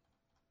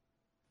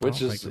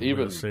 which is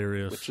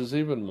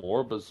even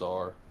more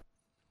bizarre.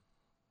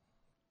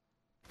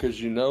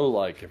 Because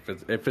if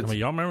it's. I mean,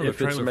 y'all remember the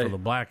trailer for The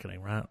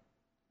Blackening, right?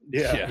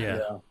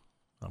 Yeah.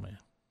 I mean,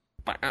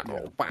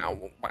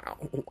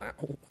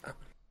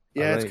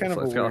 yeah, it's kind of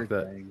a weird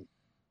thing.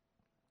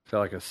 Got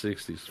like a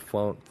 60s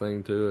funk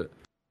thing to it.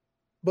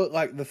 But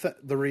like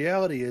the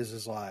reality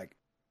is like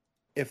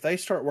if they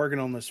start working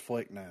on this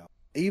flick now,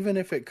 even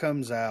if it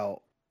comes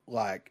out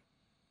like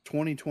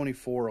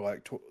 2024,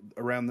 like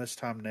around this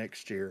time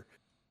next year,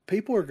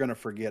 people are going to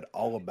forget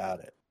all about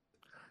it.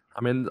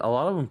 I mean, a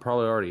lot of them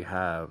probably already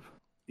have.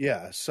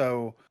 Yeah.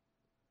 So,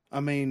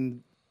 I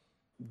mean,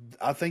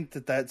 I think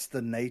that that's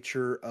the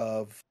nature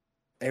of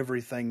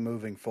everything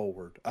moving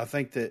forward. I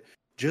think that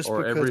just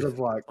or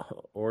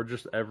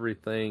just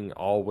everything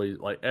always,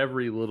 like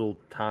every little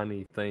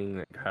tiny thing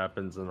that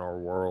happens in our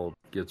world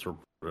gets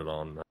reported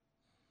on.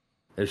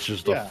 It's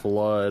just a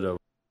flood of,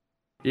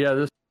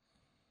 by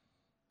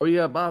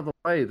the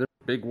way, there's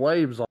big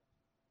waves on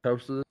the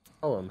coast of the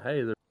Salem.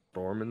 Hey, there's a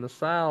storm in the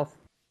south.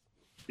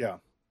 Yeah.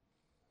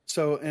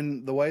 So,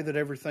 in the way that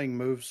everything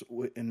moves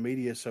in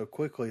media so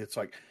quickly, it's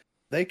like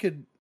they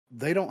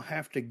don't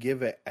have to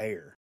give it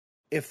air.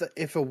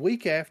 if a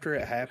week after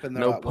it happened,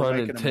 they're No like, we're pun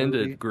making a movie.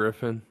 intended,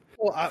 Griffin.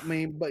 Well, I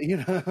mean, but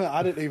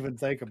I didn't even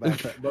think about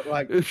that. But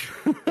like,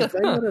 if they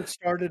would have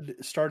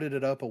started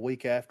it up a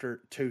week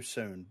after, too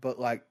soon. But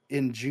like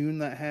in June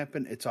that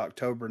happened. It's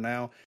October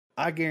now.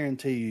 I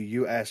guarantee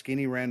you ask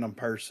any random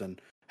person,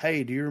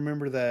 hey, do you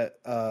remember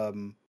that?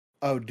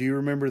 Do you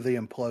remember the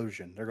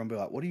implosion? They're gonna be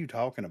like, what are you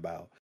talking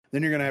about?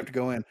 Then you're gonna have to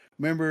go in.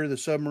 Remember the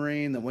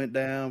submarine that went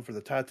down for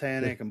the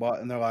Titanic and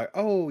they're like,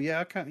 oh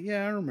yeah,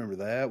 I remember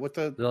that with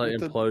the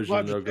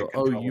implosion. They'll go,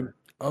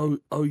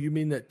 oh, you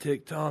mean that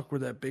TikTok where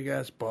that big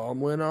ass bomb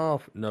went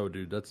off? No,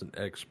 dude, that's an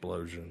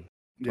explosion.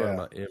 Talking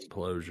about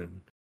implosion.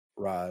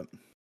 Right.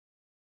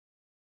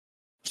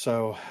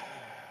 So,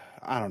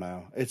 I don't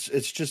know.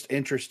 It's just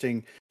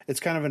interesting. It's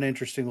kind of an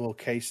interesting little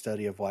case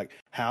study of like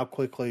how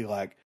quickly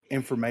like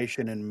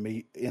information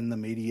in the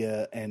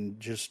media and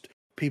just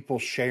people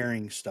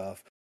sharing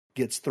stuff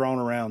gets thrown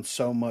around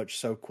so much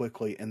so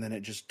quickly, and then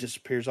it just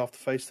disappears off the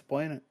face of the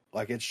planet.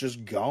 Like it's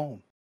just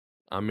gone.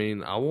 I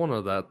mean, I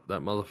wanted that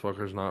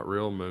motherfucker's not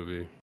real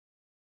movie.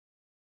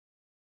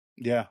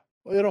 Yeah,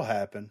 well, it'll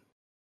happen.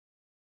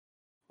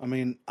 I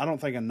mean, I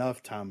don't think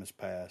enough time has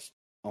passed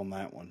on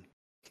that one.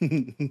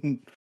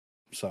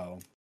 So,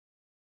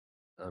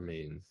 I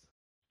mean,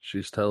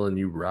 she's telling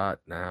you right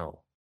now.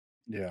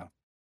 Yeah.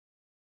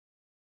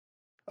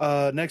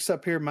 Next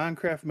up here,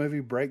 Minecraft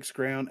movie breaks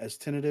ground as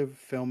tentative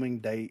filming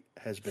date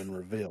has been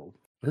revealed.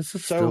 This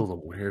is still the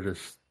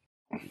weirdest.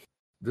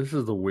 This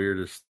is the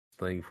weirdest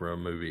thing for a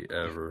movie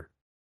ever.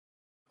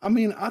 I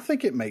mean, I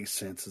think it makes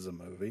sense as a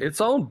movie. It's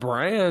on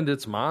brand.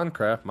 It's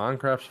Minecraft.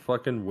 Minecraft's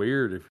fucking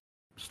weird if you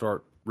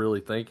start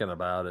really thinking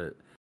about it.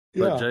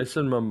 But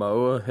Jason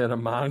Momoa in a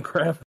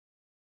Minecraft?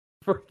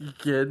 Are you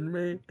kidding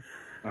me?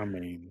 I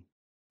mean,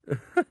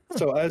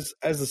 so as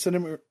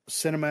the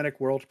cinematic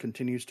world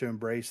continues to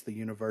embrace the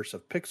universe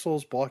of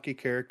pixels, blocky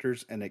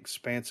characters, and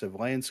expansive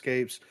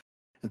landscapes,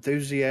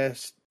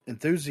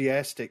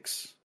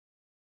 enthusiastics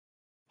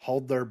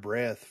hold their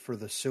breath for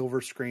the silver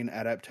screen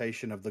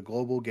adaptation of the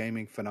global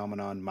gaming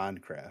phenomenon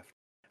Minecraft.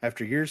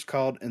 After years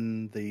caught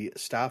in the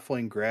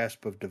stifling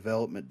grasp of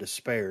development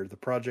despair, the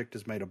project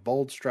has made a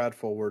bold stride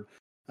forward,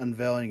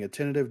 unveiling a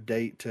tentative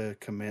date to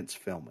commence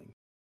filming.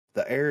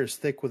 The air is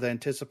thick with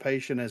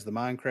anticipation as the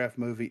Minecraft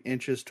movie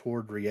inches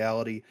toward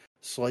reality,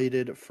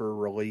 slated for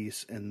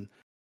release in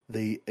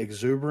the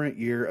exuberant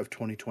year of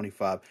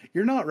 2025.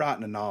 You're not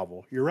writing a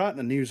novel. You're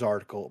writing a news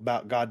article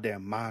about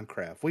goddamn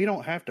Minecraft. We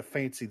don't have to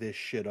fancy this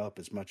shit up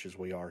as much as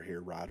we are here,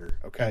 writer.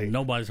 Okay? And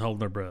nobody's holding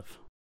their breath.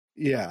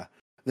 Yeah.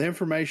 The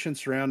information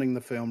surrounding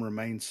the film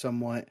remains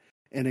somewhat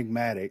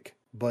enigmatic,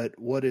 but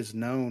what is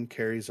known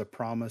carries a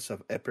promise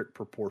of epic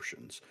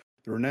proportions.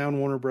 The renowned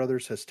Warner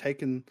Brothers has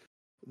taken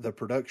the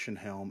production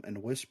helm and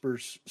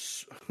whispers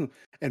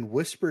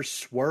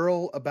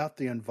swirl about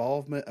the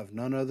involvement of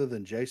none other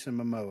than Jason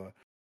Momoa,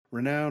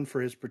 renowned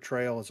for his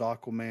portrayal as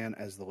Aquaman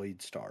as the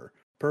lead star.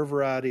 Per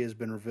Variety has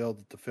been revealed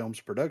that the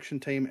film's production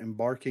team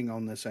embarking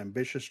on this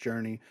ambitious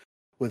journey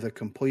with a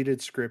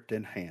completed script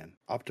in hand.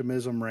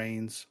 Optimism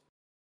reigns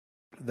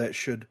that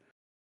should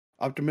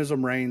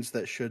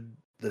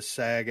the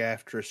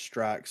SAG-AFTRA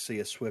strike see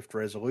a swift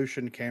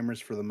resolution, cameras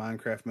for the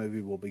Minecraft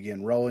movie will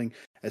begin rolling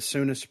as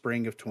soon as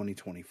spring of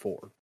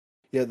 2024.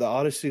 Yet the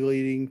odyssey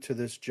leading to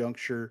this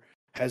juncture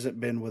hasn't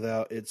been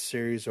without its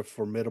series of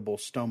formidable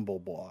stumble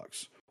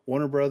blocks.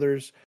 Warner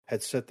Brothers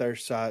had set their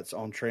sights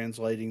on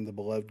translating the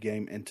beloved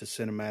game into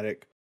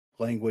cinematic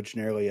language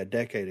nearly a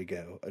decade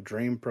ago, a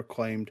dream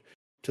proclaimed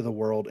to the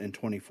world in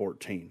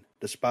 2014.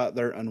 Despite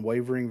their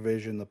unwavering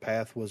vision, the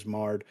path was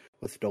marred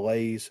with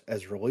delays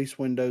as release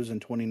windows in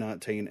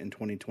 2019 and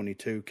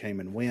 2022 came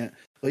and went,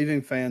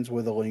 leaving fans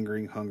with a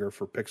lingering hunger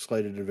for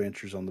pixelated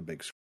adventures on the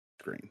big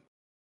screen.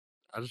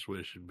 I just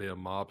wish it'd be a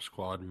Mob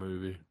Squad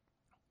movie.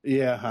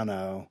 Yeah, I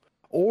know.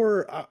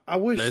 Or I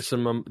wish...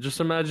 just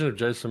imagine if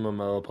Jason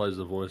Momoa plays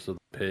the voice of the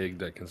pig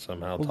that can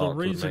somehow talk to the main character. The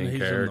reason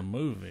he's in the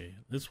movie,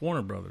 it's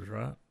Warner Brothers,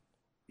 right?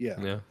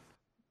 Yeah.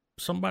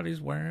 Somebody's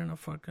wearing a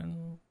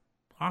fucking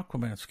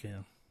Aquaman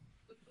skin.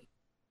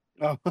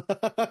 Oh.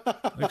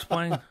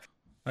 Explain.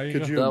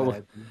 Could you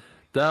imagine?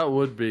 That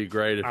would be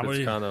great if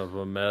it's kind of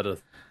a meta.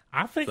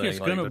 I think it's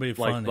going to be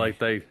funny. Like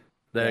they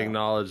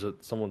acknowledge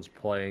that someone's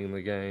playing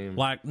the game.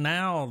 Like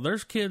now,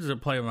 there's kids that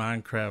play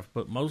Minecraft,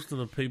 but most of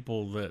the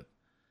people that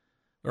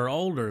are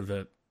older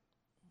that,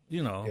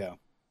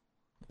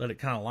 that it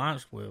kind of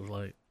launched with,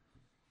 like.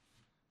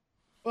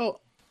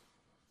 Well,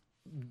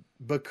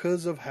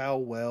 because of how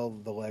well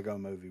the Lego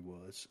movie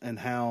was and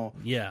how.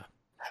 Yeah.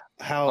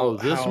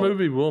 This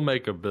movie will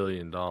make $1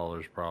 billion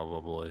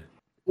probably.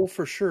 Well,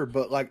 for sure,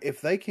 but like if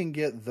they can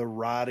get the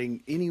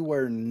writing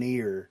anywhere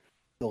near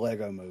the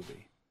Lego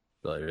movie,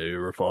 like, have you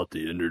ever fought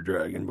the Ender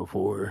Dragon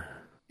before?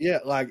 Yeah,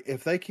 like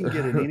if they can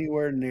get it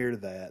anywhere near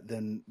that,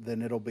 then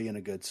it'll be in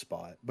a good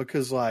spot.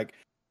 Because like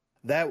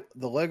the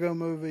Lego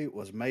movie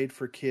was made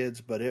for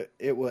kids, but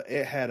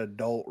it had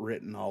adult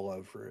written all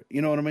over it.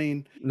 You know what I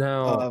mean?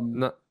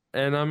 No.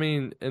 And I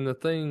mean, and the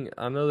thing,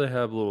 I know they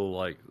have little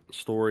like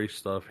story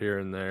stuff here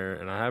and there,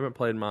 and I haven't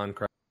played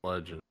Minecraft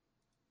Legends,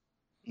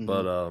 Mm-hmm.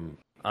 But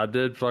I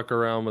did fuck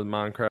around with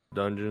Minecraft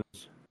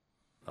Dungeons.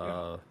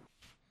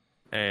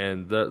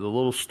 And the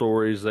little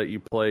stories that you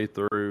play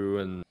through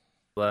and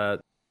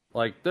that,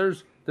 like,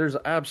 there's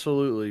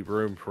absolutely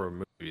room for a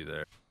movie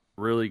there.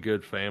 Really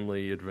good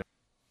family adventure.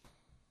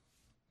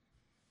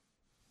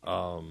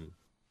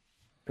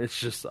 It's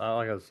just,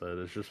 like I said,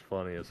 it's just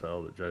funny as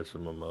hell that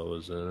Jason Momoa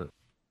is in it.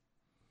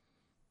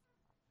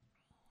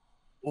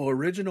 Well,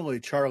 originally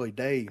Charlie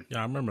Day. Yeah,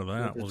 I remember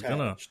that.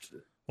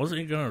 Wasn't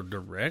he gonna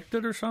direct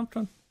it or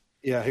something?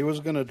 Yeah, he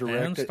was gonna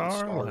direct and it and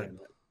star in it.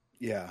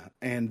 Yeah,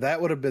 and that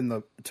would have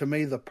been to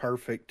me the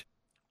perfect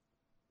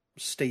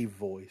Steve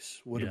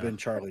voice would have been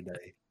Charlie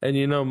Day. And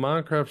you know,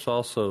 Minecraft's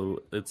also,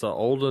 it's an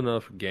old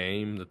enough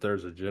game that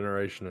there's a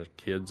generation of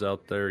kids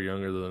out there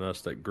younger than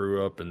us that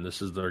grew up and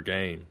this is their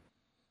game.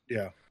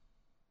 Yeah.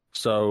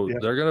 So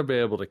they're going to be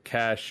able to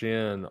cash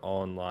in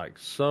on like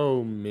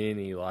so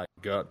many like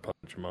gut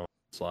punch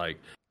moments, like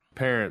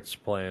parents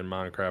playing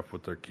Minecraft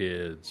with their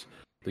kids,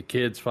 the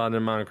kids finding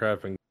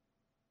Minecraft and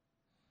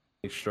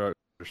instructors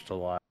to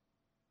like,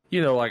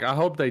 you know, like I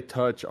hope they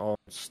touch on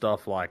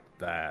stuff like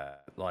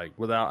that, like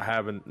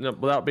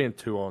without being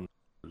too on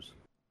the nose.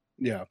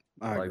 Yeah,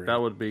 I agree. Like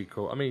that would be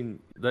cool. I mean,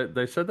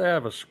 they said they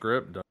have a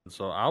script done,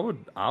 so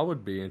I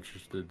would be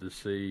interested to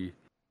see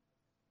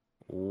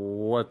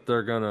what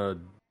they're gonna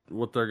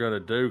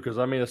do, because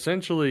I mean,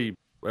 essentially,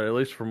 at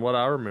least from what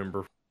I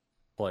remember,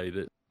 played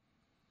it.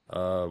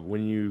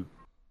 When you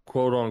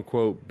quote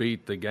unquote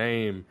beat the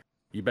game,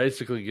 you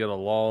basically get a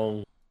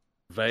long,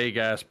 vague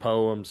ass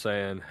poem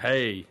saying,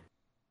 "Hey,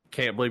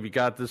 can't believe you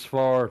got this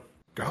far.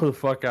 Go the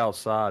fuck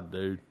outside,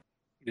 dude.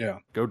 Yeah,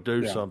 go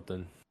do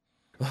something."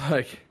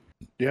 Like,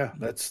 yeah,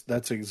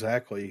 that's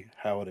exactly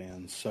how it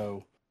ends.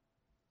 So,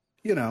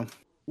 you know,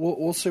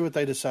 we'll see what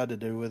they decide to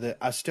do with it.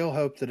 I still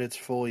hope that it's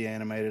fully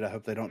animated. I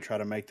hope they don't try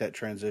to make that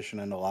transition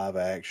into live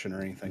action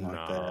or anything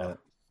like that.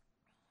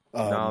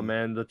 Nah,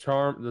 man, the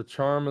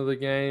charm of the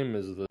game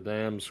is the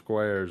damn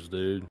squares,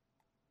 dude.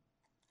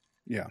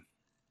 Yeah.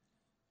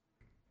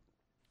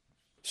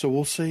 So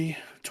we'll see.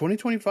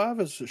 2025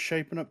 is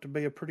shaping up to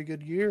be a pretty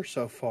good year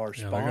so far.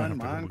 Spawn,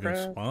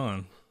 Minecraft.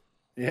 Spawn.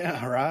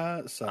 Yeah,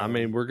 right. So I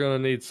mean, we're gonna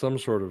need some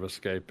sort of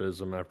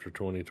escapism after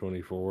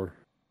 2024.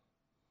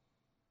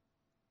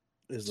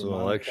 It's an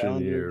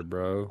election year,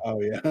 bro.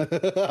 Oh yeah.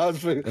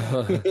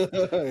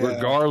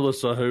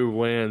 Regardless of who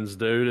wins,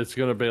 dude, it's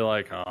gonna be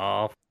like,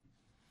 oh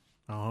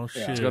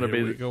shit! It's gonna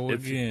be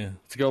again.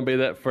 It's gonna be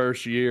that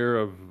first year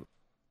of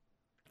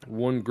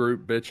one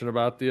group bitching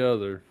about the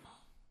other.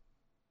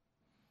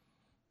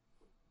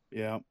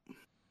 Yeah.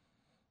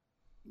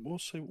 We'll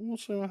see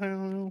what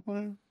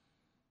happens.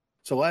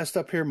 So last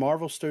up here,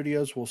 Marvel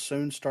Studios will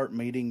soon start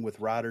meeting with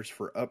writers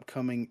for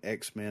upcoming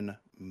X-Men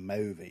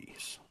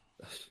movies.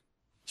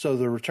 So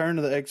the return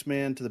of the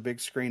X-Men to the big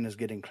screen is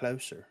getting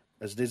closer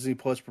as Disney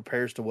Plus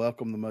prepares to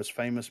welcome the most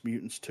famous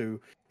mutants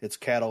to its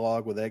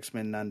catalog with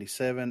X-Men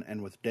 97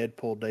 and with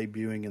Deadpool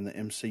debuting in the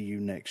MCU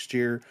next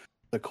year.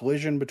 The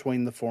collision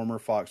between the former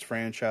Fox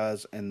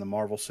franchise and the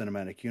Marvel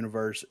Cinematic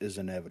Universe is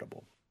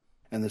inevitable,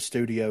 and the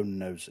studio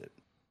knows it.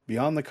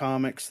 Beyond the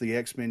comics, the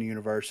X-Men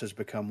universe has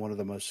become one of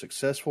the most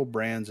successful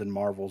brands in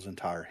Marvel's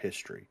entire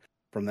history.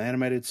 From the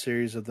animated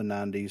series of the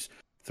 90s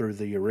through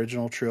the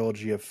original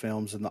trilogy of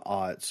films in the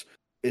aughts,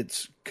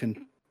 its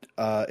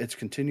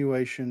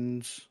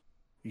continuations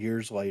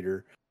years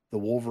later, the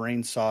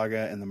Wolverine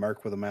saga and the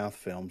Merc with a Mouth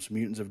films,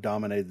 mutants have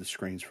dominated the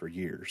screens for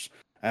years.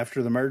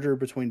 After the merger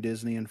between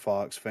Disney and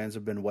Fox, fans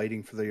have been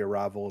waiting for the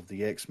arrival of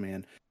the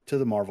X-Men to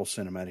the Marvel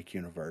Cinematic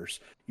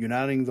Universe,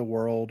 uniting the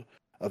world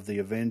of the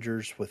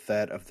Avengers with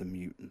that of the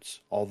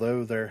mutants.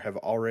 Although there have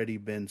already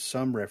been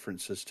some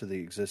references to the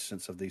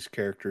existence of these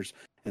characters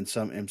in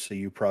some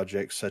MCU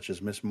projects such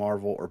as Ms.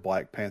 Marvel or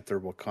Black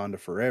Panther Wakanda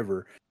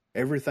Forever,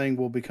 everything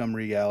will become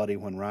reality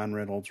when Ryan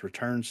Reynolds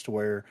returns to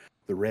wear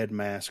the red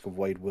mask of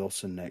Wade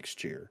Wilson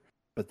next year.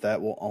 But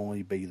that will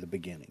only be the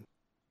beginning.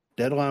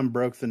 Deadline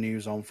broke the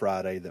news on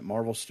Friday that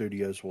Marvel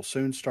Studios will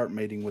soon start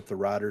meeting with the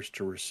writers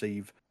to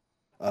receive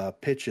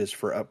pitches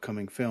for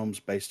upcoming films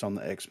based on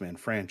the X-Men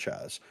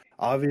franchise.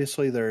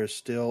 Obviously, there is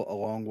still a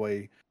long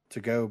way to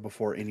go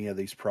before any of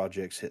these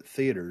projects hit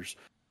theaters,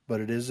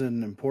 but it is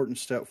an important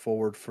step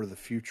forward for the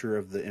future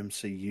of the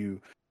MCU,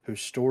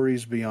 whose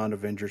stories beyond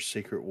Avengers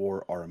Secret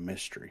War are a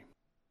mystery.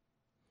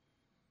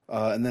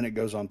 And then it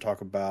goes on to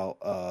talk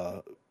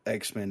about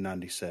X-Men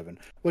 97,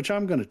 which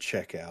I'm going to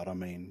check out. I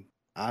mean,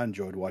 I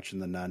enjoyed watching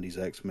the 90s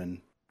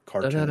X-Men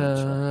cartoons.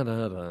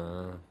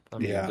 I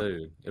mean,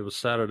 dude, it was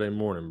Saturday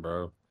morning,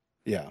 bro.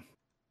 Yeah.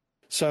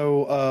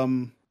 So,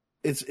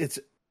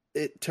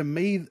 it to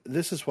me,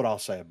 this is what I'll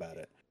say about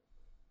it.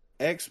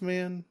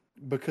 X-Men,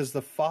 because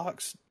the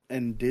Fox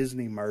and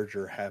Disney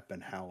merger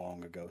happened how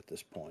long ago at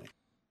this point?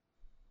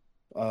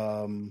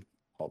 Hold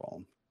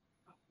on.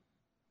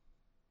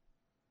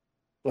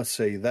 Let's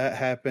see. That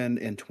happened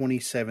in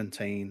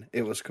 2017.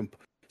 It was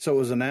so it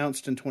was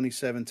announced in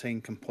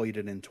 2017,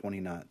 completed in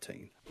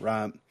 2019.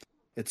 Right?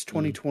 It's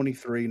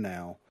 2023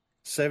 now.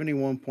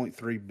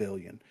 71.3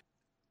 billion.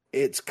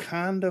 It's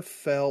kind of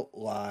felt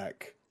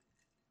like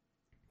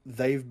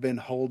they've been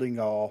holding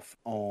off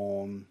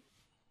on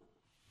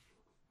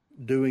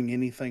doing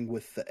anything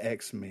with the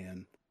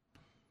X-Men,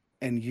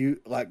 and you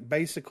like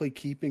basically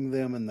keeping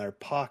them in their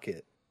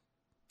pocket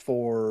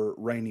for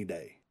rainy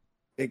day.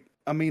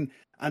 I mean,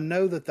 I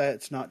know that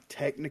that's not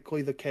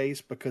technically the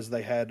case because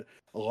they had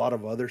a lot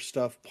of other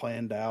stuff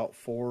planned out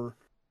for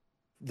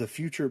the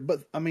future.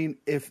 But I mean,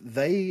 if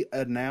they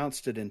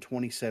announced it in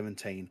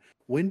 2017,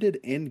 when did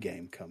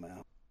Endgame come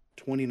out?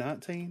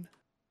 2019?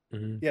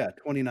 Mm-hmm. Yeah,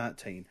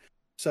 2019.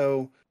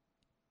 So,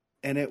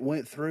 and it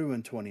went through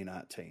in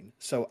 2019.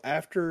 So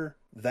after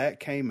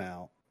that came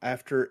out,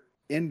 after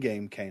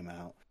Endgame came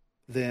out,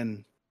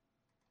 then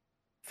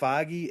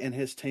Feige and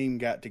his team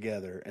got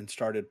together and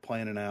started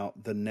planning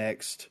out the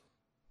next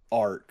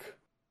arc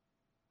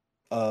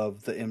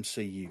of the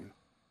MCU.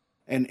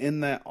 And in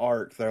that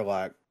arc, they're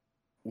like,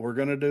 we're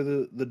going to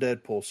do the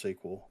Deadpool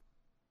sequel.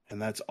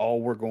 And that's all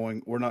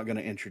we're not going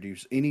to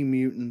introduce any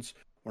mutants.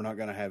 We're not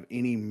going to have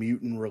any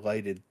mutant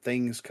related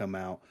things come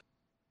out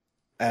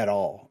at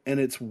all. And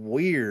it's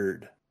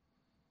weird.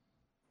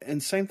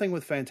 And same thing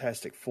with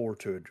Fantastic Four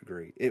to a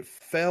degree. It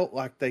felt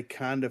like they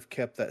kind of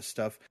kept that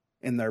stuff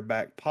in their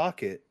back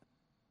pocket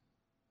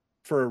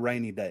for a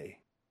rainy day.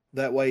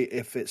 That way,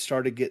 if it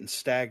started getting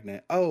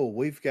stagnant, oh,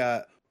 we've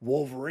got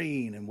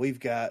Wolverine and we've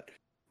got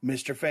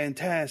Mr.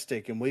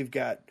 Fantastic and we've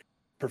got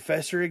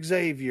Professor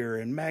Xavier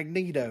and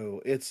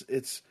Magneto. It's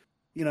it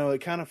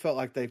kind of felt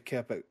like they've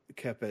kept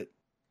it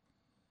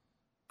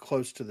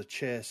close to the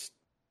chest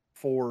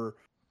for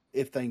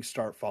if things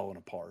start falling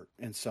apart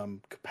in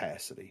some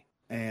capacity.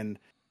 And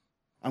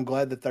I'm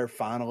glad that they're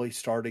finally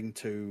starting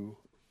to,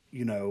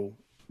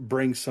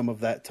 bring some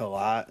of that to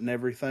light and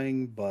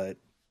everything, but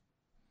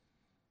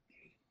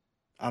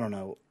I don't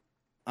know.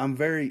 I'm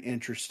very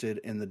interested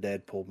in the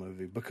Deadpool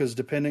movie because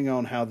depending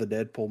on how the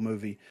Deadpool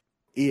movie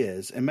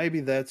is, and maybe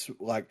that's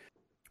like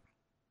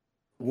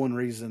one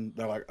reason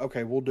they're like,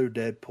 okay, we'll do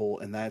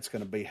Deadpool, and that's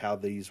going to be how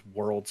these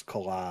worlds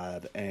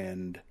collide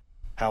and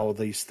how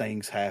these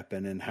things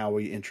happen and how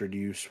we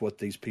introduce what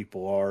these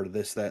people are,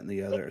 this, that, and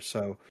the other.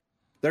 So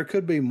there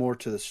could be more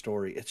to the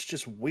story. It's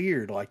just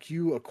weird. Like,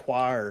 you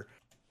acquire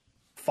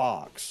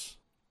Fox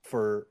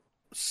for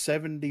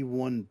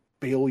 $71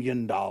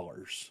 billion.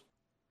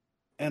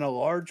 And a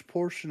large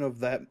portion of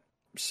that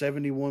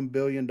 $71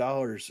 billion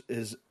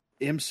is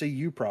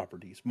MCU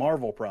properties,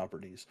 Marvel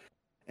properties.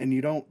 And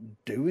you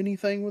don't do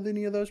anything with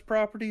any of those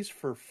properties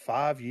for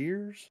 5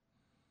 years?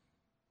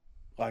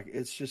 Like,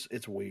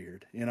 it's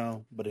weird,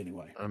 But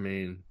anyway. I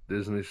mean,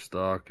 Disney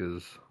stock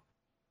is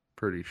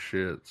pretty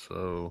shit,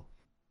 so,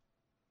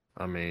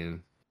 I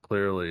mean,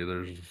 clearly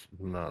there's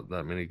not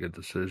that many good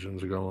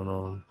decisions going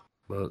on.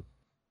 But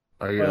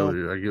I get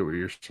what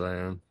you're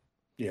saying.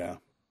 Yeah.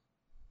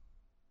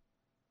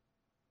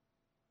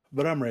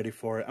 But I'm ready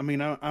for it. I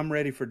mean, I'm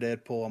ready for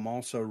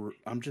Deadpool.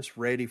 I'm just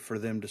ready for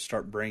them to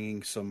start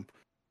bringing some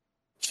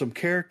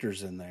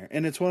characters in there.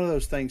 And it's one of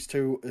those things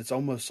too. It's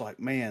almost like,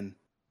 man,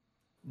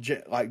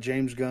 like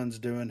James Gunn's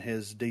doing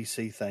his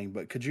DC thing.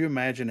 But could you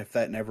imagine if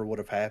that never would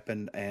have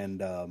happened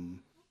and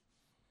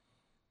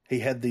he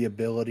had the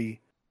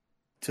ability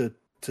to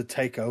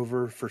take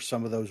over for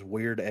some of those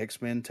weird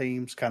X-Men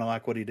teams, kind of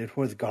like what he did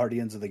with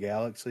Guardians of the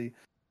Galaxy?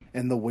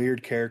 And the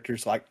weird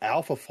characters like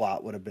Alpha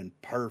Flight would have been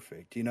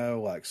perfect,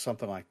 like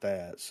something like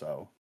that.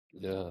 So,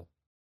 yeah.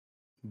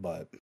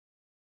 But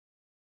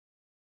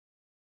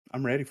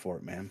I'm ready for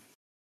it, man.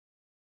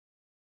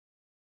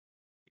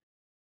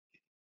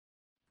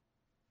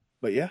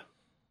 But yeah,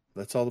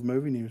 that's all the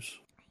movie news.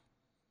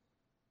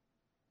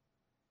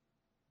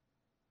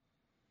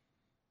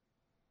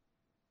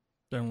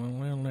 Yeah.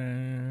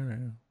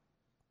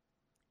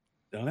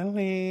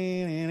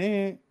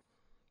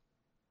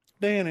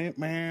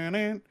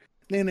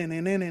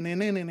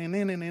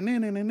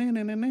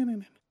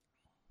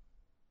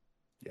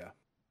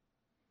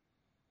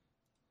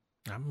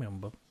 I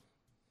remember.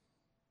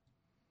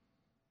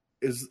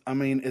 Is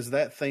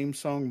that theme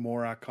song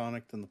more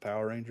iconic than the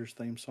Power Rangers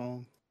theme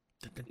song?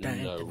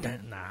 No.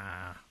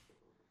 Nah.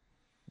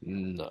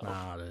 No.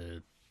 Nah,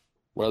 dude.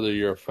 Whether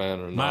you're a fan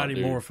or not,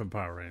 Mighty Morphin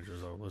Power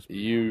Rangers, though.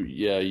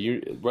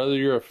 Whether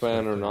you're a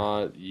fan or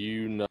not,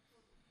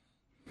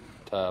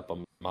 tap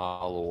a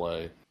mile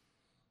away.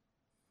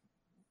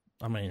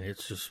 I mean,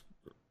 it's just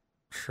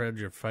shred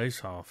your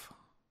face off.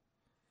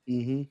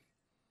 Mm-hmm.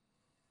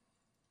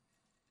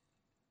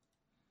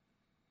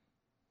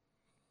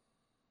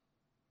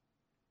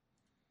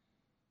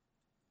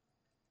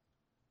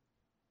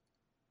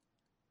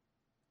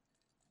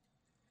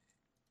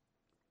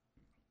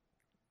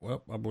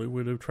 Well, I believe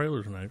we do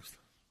trailers next.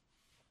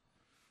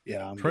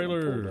 Yeah, I'm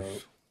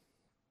trailers.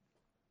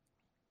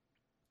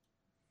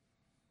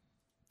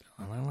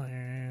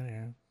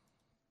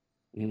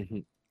 Mm-hmm.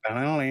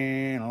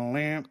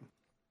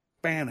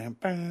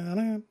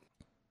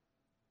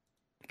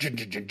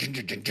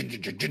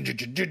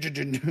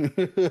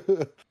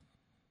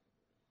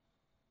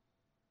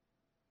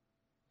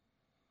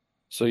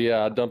 So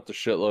yeah, I dumped a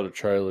shitload of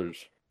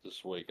trailers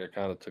this week. I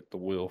kind of took the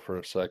wheel for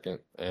a second,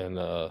 and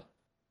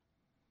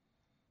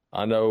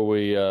I know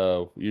we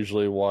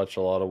usually watch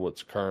a lot of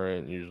what's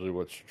current, usually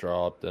what's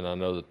dropped, and I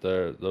know that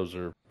those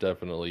are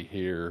definitely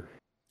here.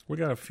 We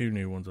got a few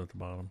new ones at the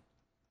bottom,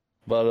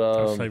 but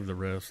I'll save the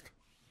rest.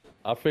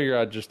 I figure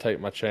I'd just take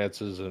my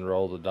chances and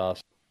roll the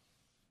dice.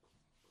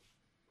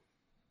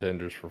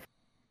 Tenders for.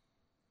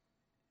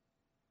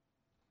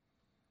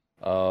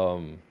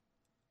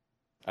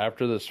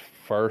 After this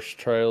first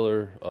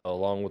trailer,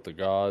 along with the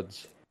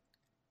gods,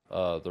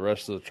 the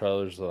rest of the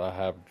trailers that I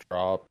have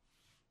dropped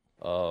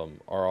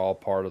are all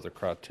part of the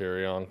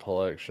Criterion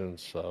collection,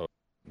 so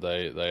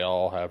they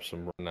all have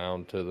some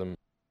renown to them.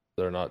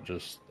 They're not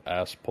just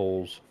ass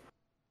pulls.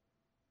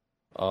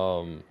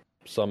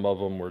 Some of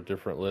them were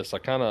different lists. I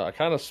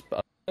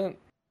spent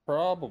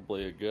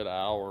probably a good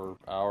hour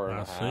and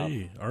a half. I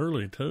see.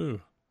 Early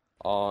too.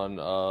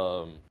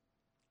 On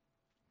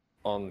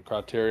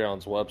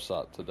Criterion's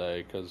website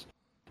today, because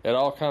it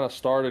all kind of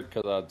started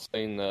because I'd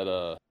seen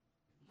that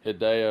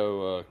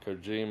Hideo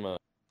Kojima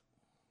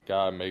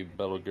guy made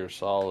Metal Gear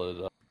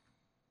Solid.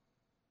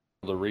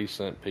 The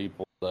recent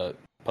people that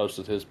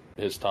posted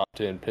his top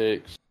 10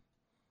 picks.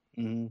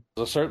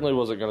 Mm-hmm. I certainly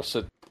wasn't going to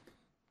sit.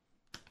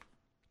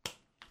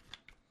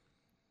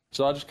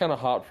 So I just kind of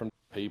hopped from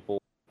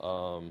people.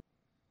 I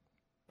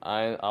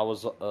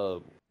was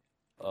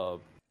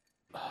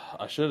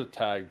I should have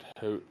tagged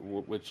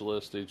which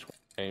list each one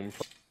came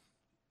from.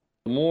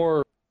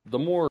 The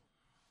more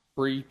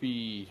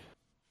creepy,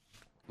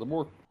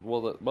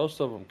 most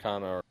of them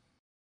kind of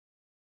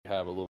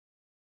have a little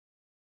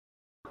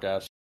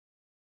gas,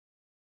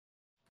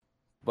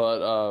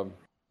 but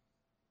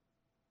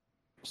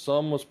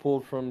some was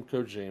pulled from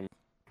Kojima,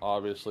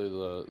 obviously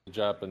the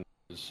Japanese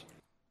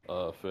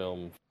film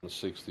from the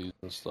 60s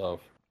and stuff.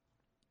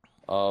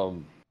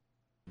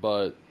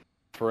 But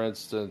for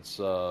instance,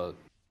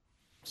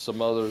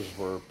 some others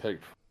were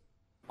picked from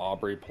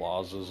Aubrey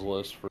Plaza's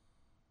list for.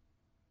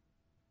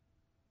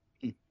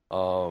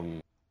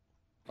 And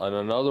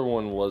another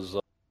one was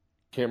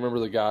can't remember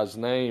the guy's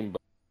name,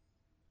 but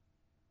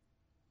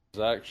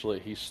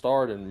he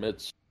starred in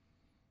Midsommar.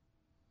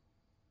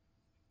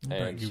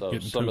 And so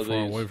getting some too of far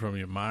these away from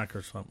your mic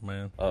or something,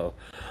 man.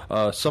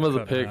 Some of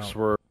the picks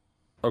were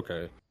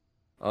okay.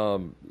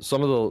 Some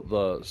of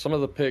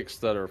the picks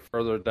that are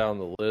further down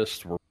the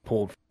list were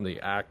pulled from the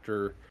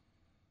actor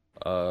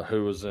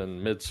who was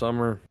in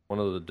Midsommar, one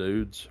of the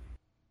dudes.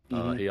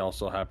 Mm-hmm. He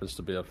also happens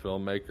to be a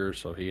filmmaker,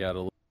 so he had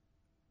a.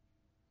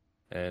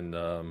 And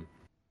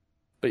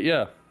but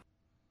yeah,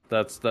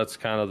 that's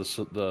kind of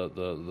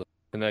the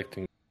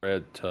connecting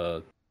thread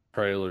to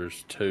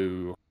trailers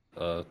 2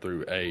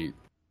 through 8.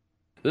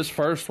 This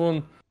first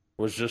one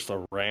was just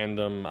a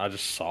random. I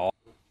just saw,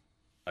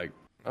 like,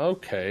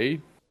 okay,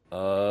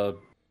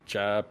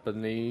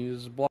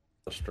 Japanese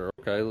blockbuster.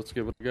 Okay, let's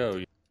give it a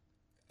go.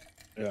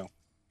 Yeah.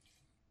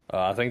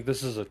 I think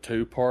this is a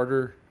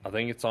 2-parter. I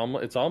think it's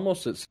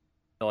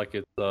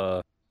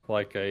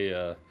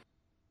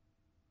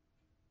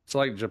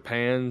like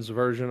Japan's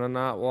version of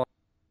Nightwatch,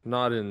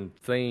 not in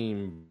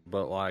theme,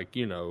 but like,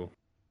 you know,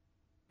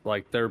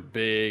 like they're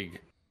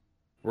big.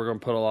 We're gonna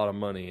put a lot of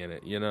money in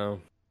it, you know.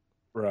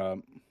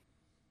 Right.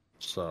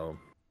 So,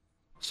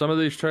 some of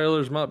these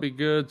trailers might be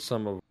good.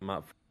 Some of them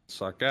might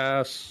suck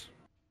ass.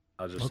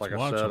 Let's like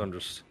watch I said, them. I'm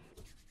just,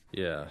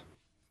 yeah.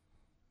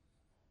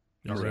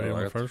 Y'all ready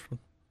on the first one?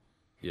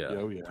 Yeah.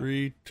 Oh, yeah.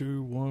 3,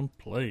 2, 1,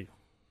 play.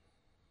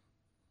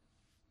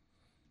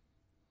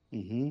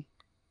 Mm-hmm.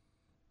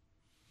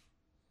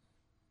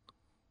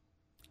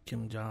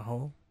 Kim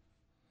Jong-ho.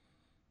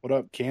 What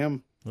up,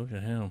 Kim? Look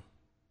at him.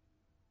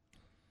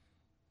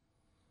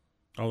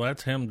 Oh,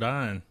 that's him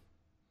dying.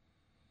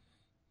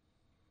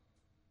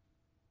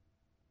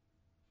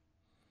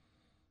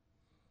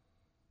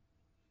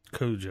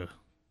 Kuja.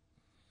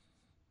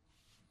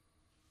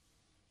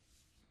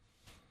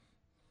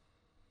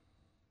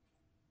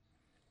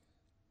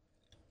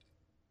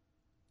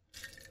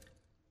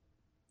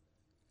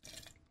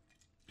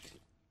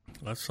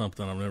 That's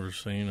something I've never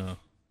seen.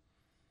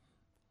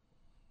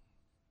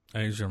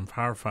 Asian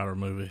firefighter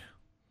movie.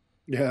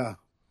 Yeah.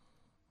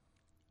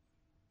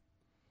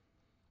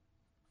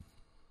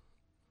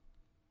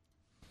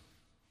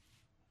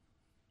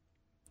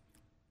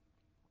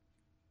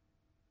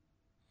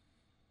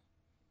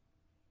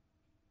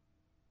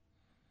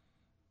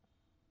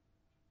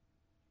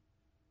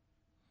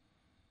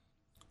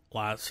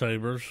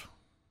 Lightsabers.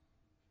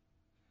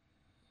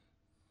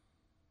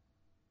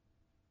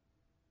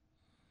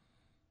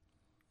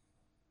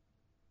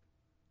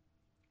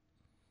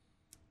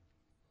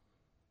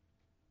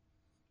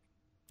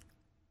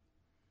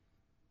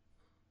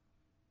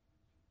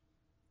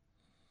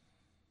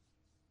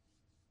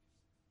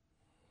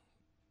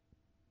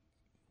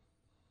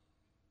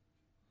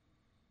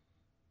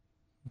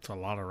 It's a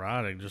lot of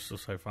writing just to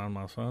say find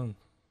my son.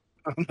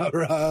 I'm not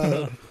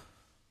right.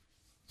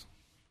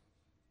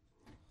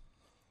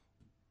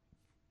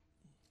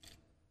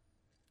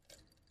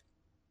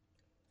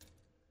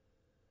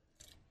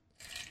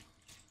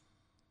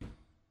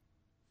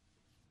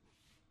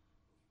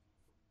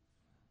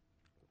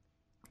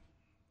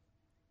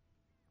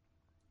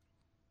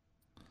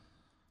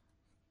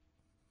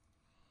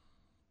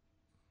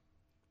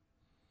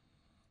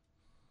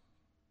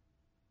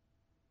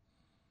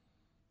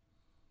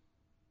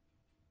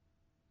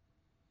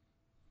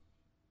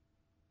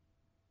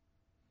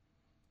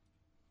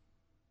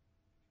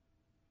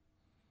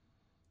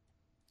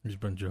 He's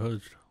been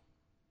judged.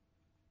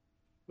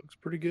 Looks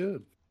pretty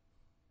good.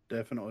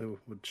 Definitely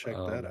would check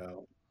that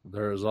out.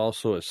 There is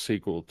also a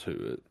sequel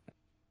to it.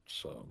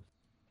 So.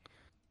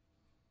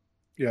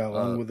 Yeah,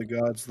 along with the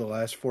Gods, the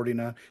Last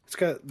 49. It's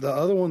got the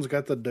other one's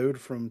got the dude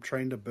from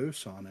Train to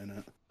Busan in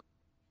it.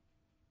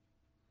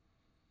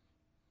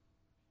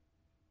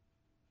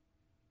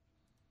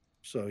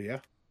 So yeah,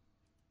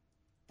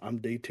 I'm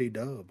DT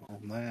Dub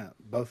on that.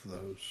 Both of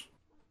those.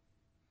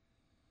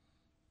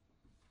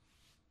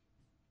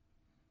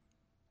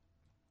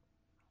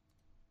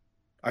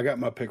 I got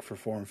my pick for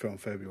Foreign Film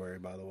February,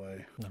 by the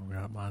way. I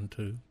got mine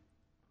too.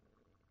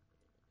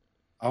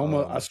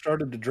 I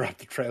started to drop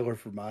the trailer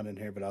for mine in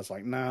here, but I was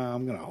like, nah,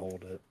 I'm gonna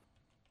hold it.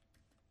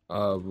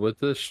 With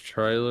this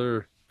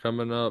trailer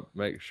coming up,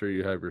 make sure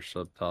you have your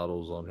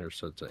subtitles on here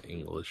set to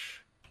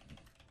English.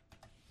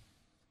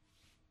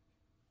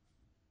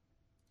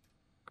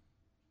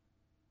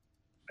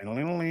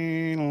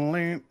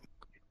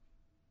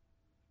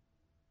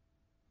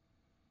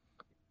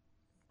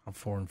 My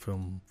Foreign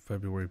Film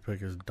February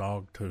pick is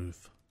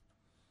Dogtooth.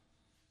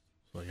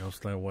 So y'all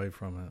stay away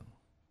from it.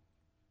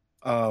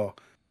 Oh,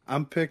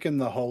 I'm picking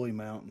The Holy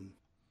Mountain.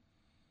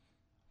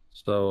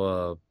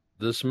 So,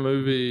 this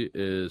movie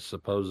is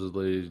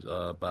supposedly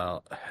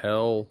about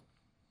hell,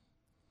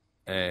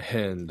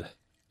 and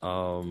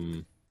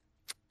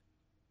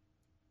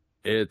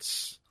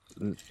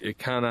it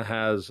kind of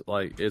has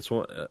like it's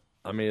one.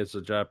 I mean, it's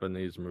a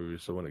Japanese movie,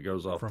 so when it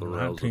goes off the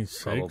rails, it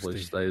probably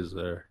stays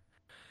there.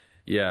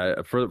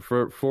 Yeah,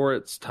 for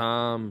its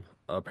time,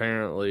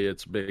 apparently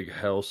its big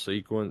hell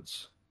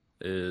sequence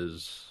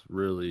is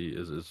very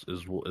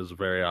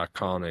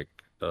iconic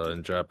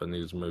in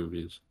Japanese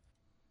movies.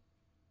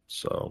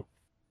 So,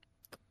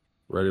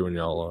 ready when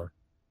y'all are.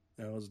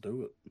 Yeah, let's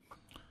do it.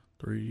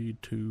 3,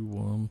 2,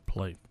 1,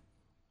 play.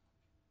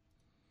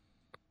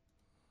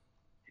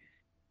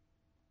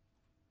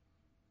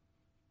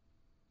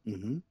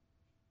 Mm-hmm.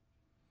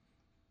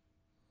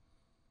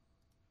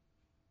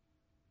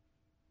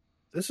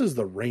 This is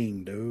The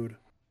Ring, dude.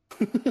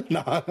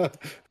 Nah.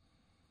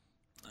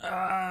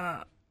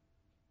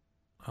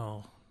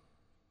 Oh.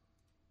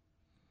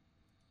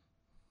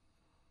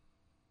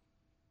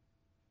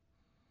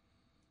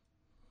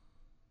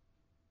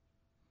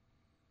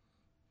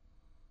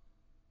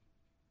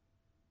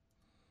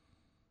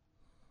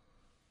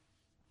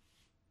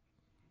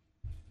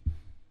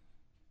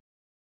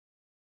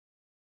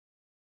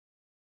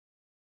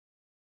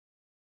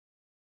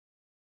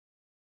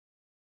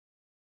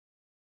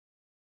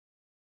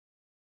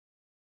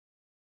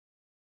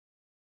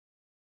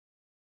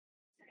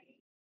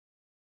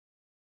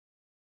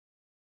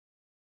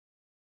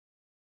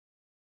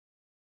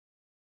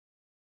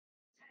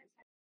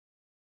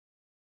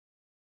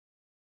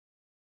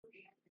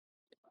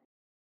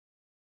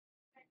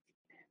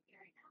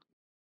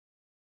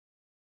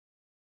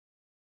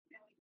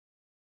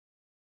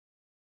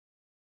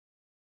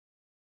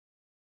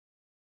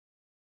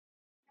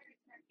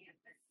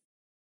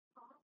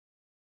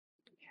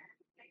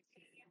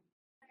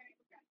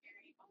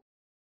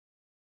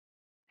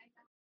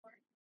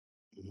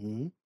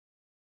 Mm-hmm.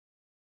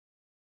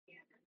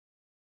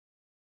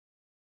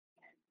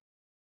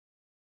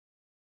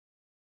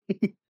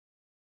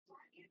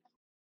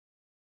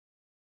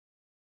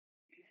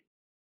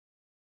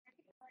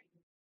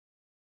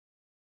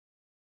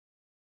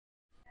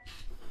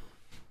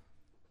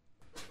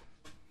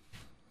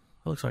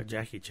 Looks like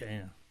Jackie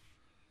Chan.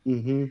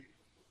 Mm-hmm.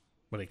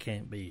 But it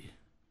can't be.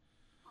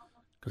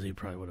 Because he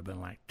probably would have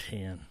been like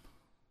 10.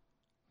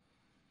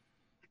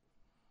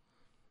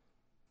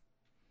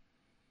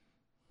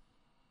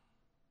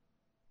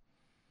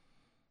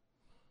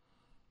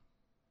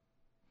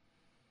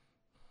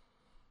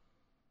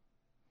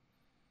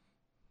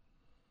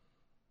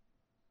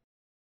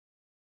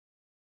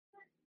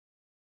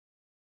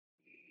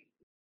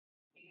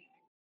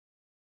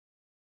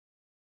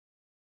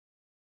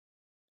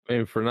 I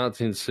mean, for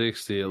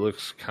 1960, it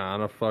looks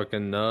kind of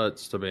fucking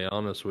nuts, to be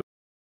honest with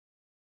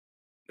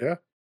you. Yeah.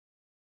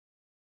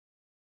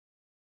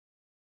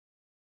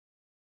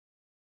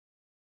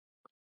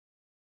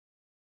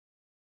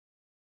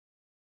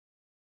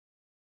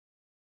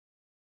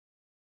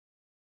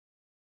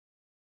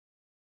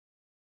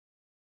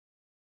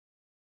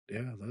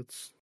 Yeah,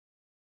 that's...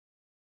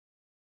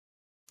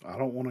 I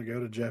don't want to go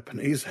to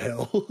Japanese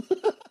hell.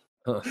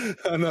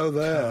 I know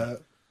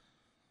that.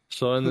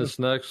 So in this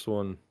next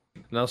one,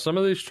 now some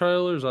of these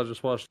trailers, I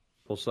just watched a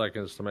couple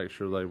seconds to make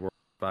sure they were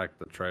back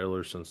the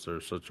trailers since they're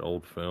such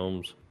old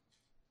films.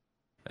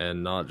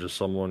 And not just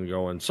someone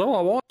going, so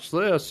I watched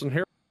this and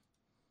here...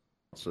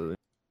 So,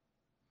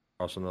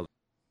 across another...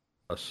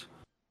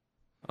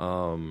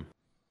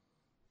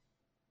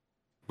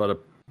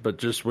 But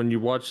just when you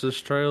watch this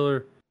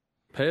trailer,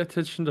 pay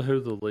attention to who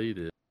the lead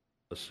is.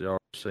 Y'all are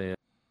seeing...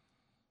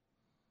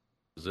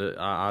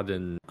 I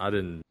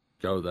didn't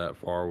go that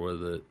far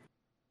with it.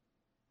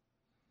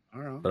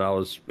 All right. But I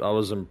was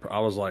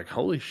like,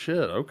 holy shit,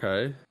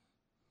 okay.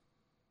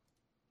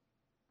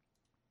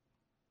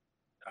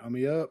 Tie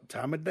me up,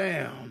 tie me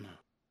down.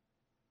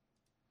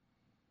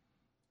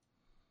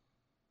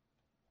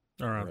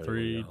 All right, Ready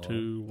 3, when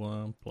 2,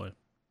 1, play.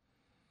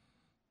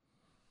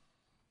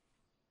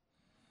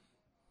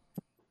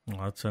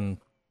 Well, that's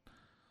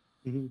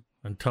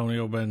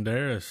Antonio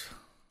Banderas.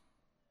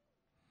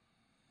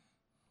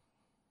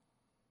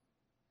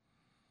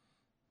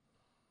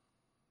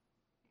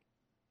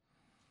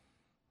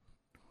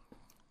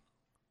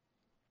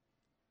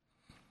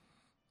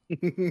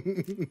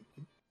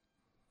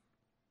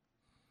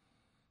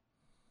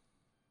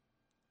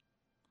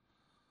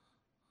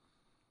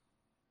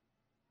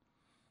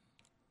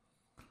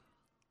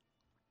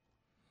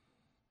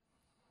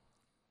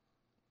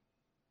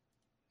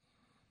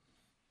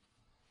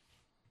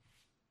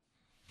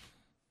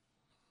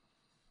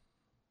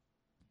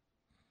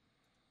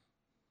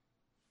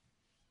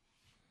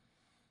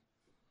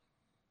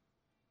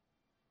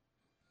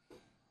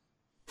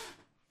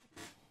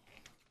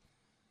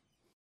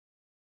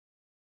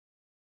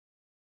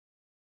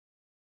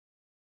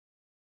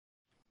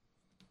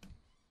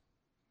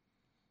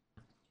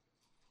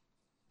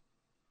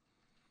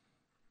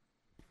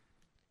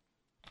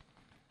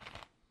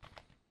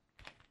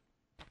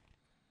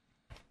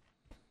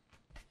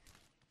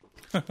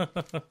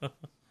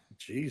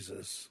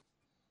 Jesus.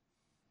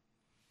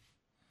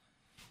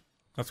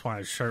 That's why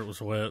his shirt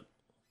was wet.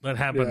 That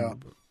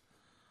happened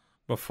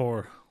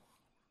before.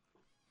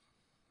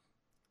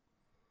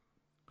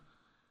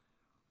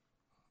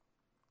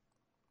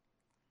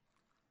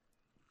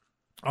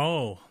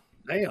 Oh.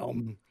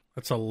 Damn.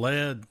 That's a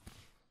lead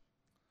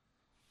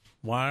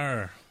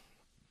wire.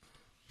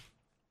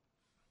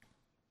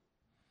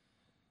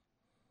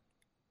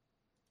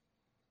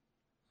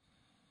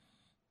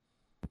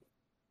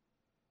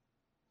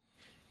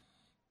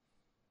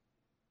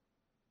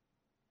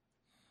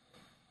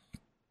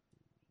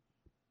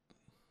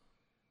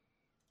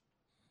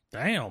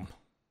 Damn.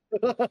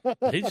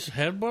 He just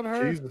headbutt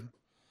her? Jesus.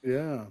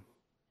 Yeah.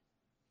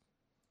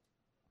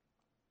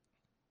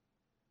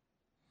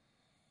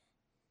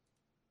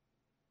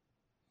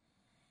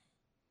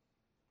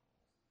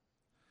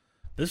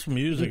 This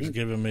music's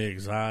giving me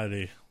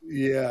anxiety.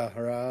 Yeah,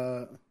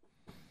 right.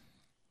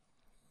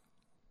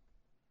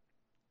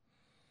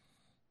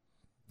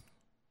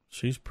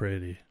 She's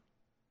pretty.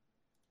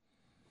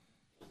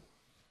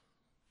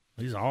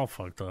 He's all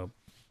fucked up.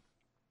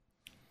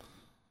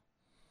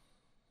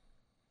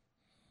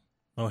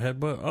 Oh,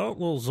 headbutt. Oh,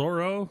 little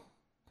Zorro.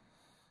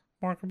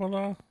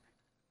 Markable.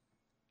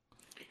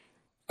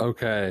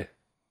 Okay.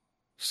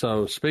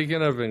 So,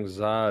 speaking of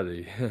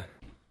anxiety,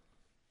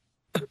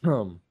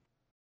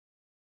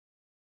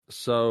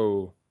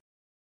 so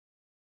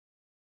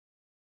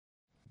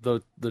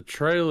the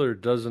trailer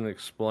doesn't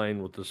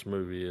explain what this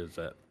movie is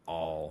at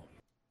all,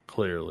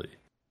 clearly.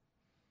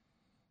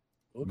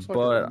 Looks like a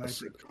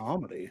romantic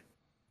comedy.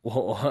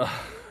 Well,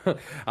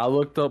 I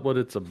looked up what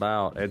it's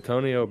about.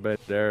 Antonio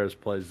Banderas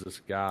plays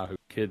this guy who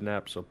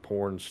kidnaps a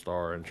porn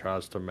star and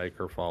tries to make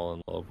her fall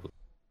in love with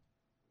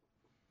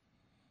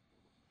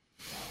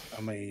him.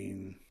 I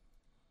mean,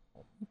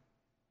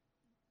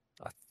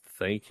 I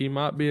think he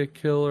might be a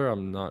killer.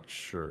 I'm not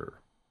sure.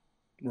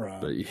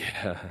 right. But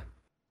yeah.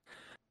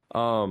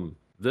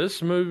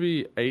 This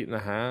movie,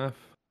 8.5,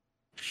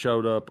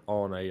 showed up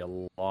on a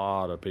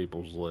lot of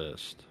people's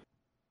list.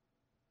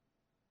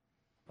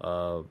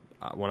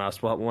 When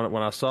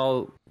I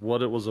saw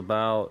what it was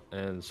about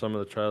and some of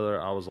the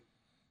trailer, I was like,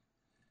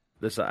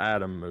 this is an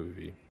Adam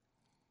movie.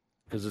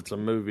 Because it's a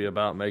movie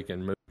about making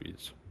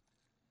movies.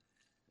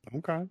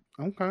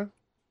 Okay.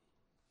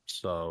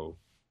 So,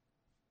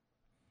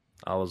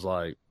 I was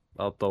like,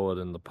 I'll throw it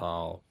in the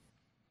pile.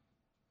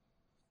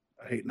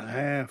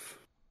 8.5.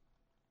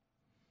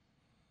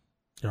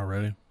 Y'all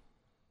ready?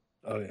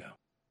 Oh, yeah.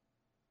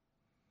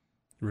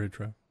 You ready,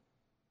 Trev?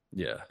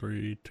 Yeah.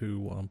 3, 2,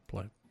 1,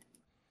 play.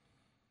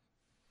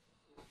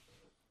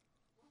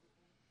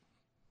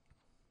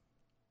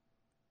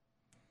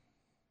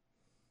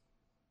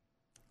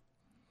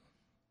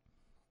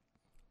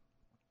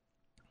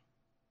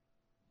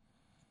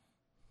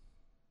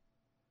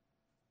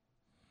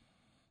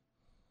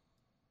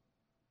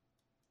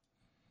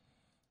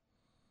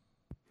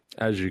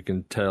 As you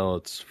can tell,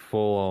 it's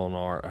full on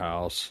art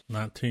house.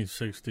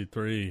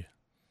 1963.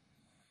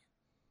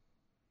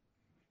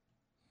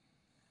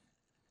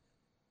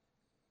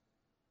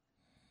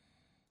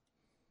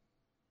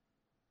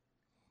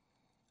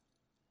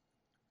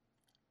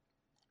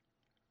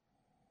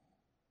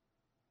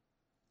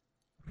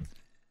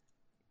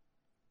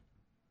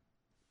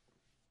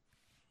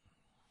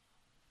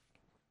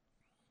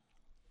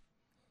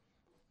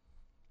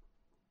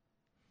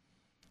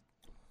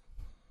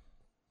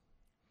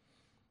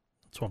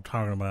 That's what I'm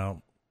talking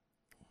about.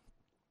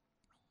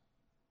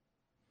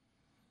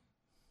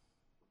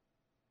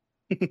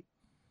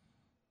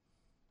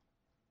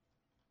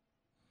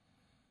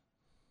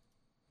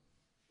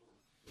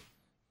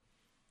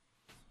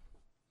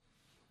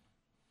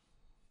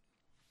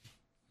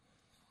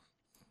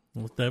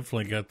 It's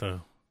definitely got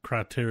the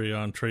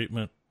Criterion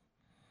treatment.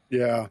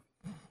 Yeah.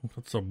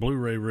 It's a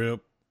Blu-ray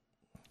rip.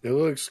 It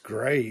looks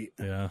great.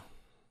 Yeah.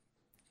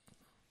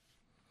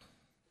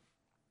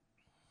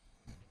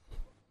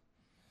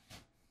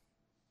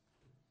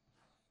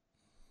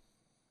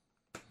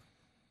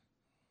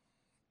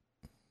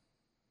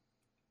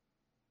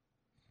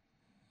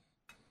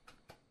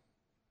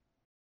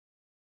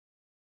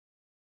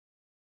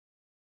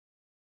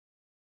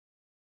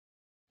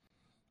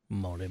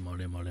 Money,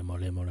 money, money,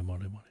 money, money, money,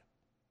 money.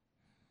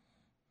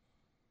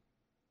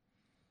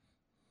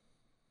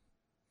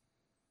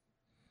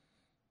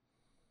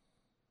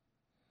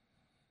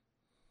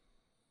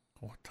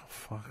 What the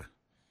fuck?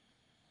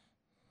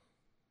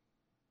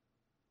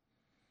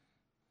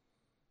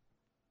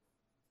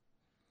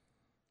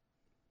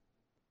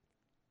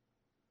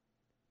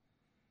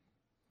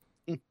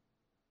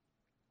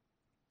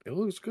 It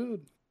looks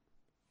good.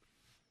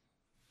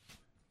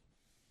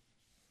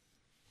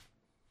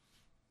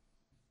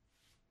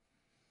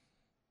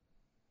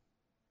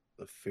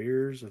 The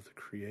fears of the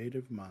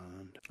creative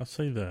mind. I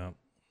see that.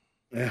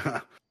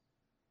 Yeah.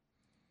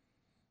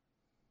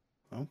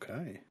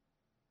 Okay.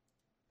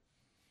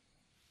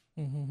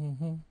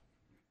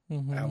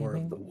 Hour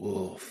of the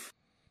Wolf.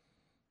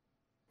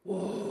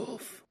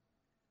 Wolf.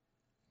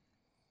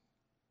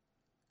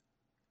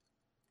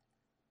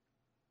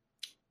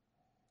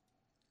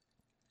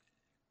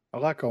 I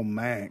like on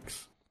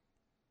Max.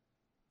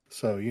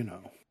 So, you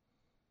know.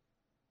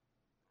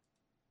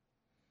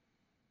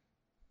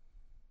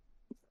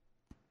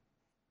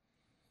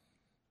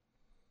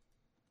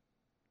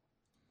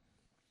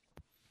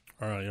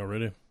 All right, y'all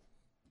ready?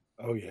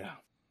 Oh, yeah.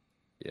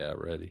 Yeah,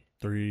 ready.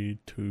 3,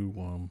 2,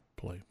 1,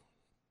 play.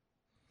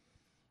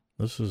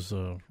 This is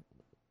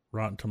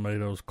Rotten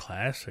Tomatoes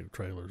classic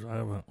trailers. I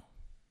haven't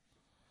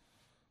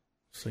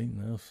seen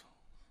this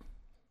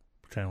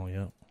channel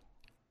yet.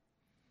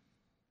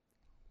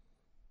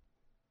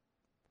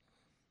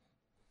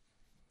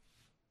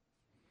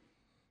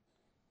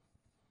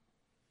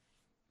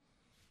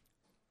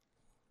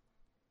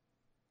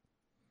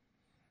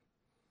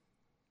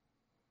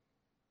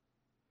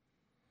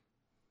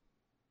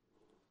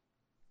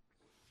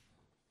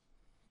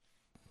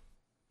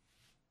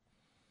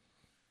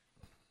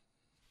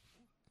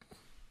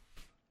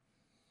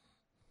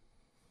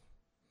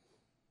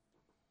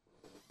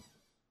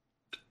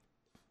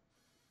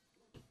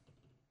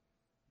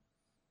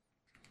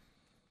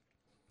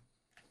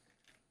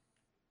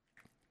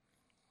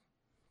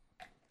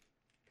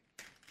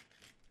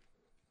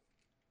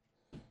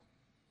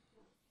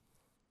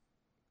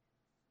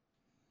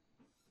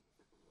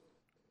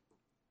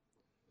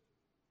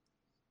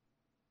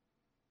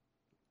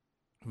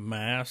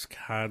 Mask,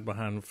 hide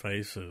behind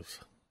faces.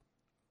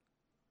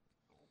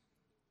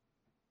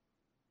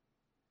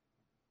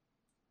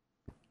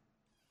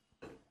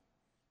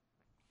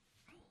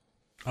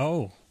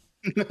 Oh.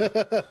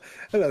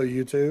 Hello,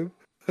 YouTube.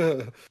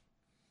 I'm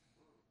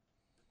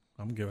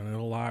giving it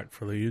a like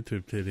for the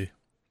YouTube titty.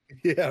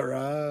 Yeah,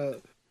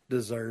 right.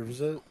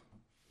 Deserves it.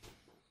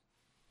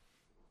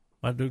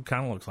 That dude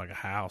kind of looks like a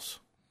house.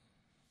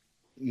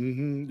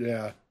 Mm-hmm.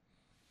 Yeah.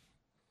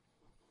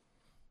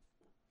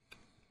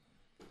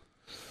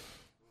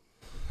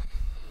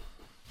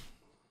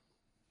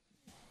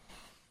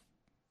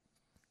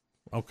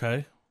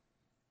 Okay.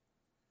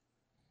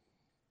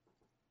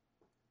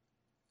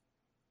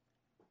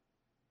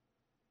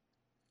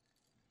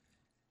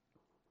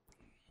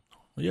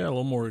 Yeah, a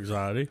little more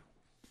anxiety.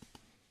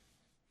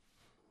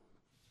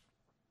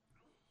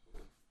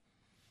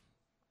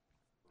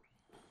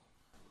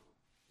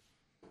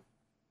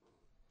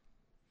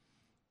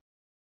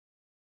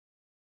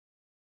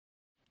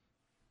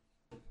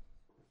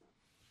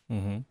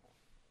 Mm-hmm.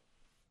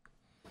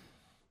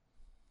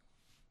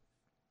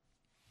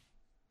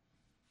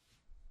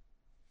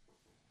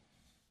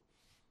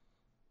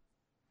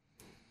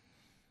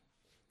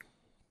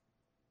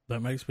 That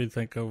makes me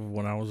think of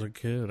when I was a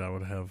kid. I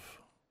would have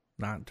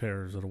night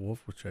terrors that a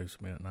wolf was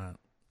chasing me at night.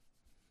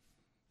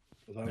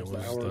 So it was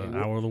the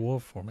hour of the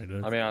wolf for me,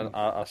 dude. I mean,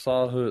 I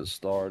saw who it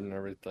starred and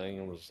everything,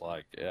 and was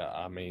like, yeah,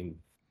 I mean,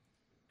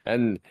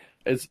 and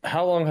it's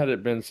how long had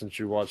it been since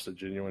you watched a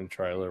genuine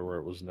trailer where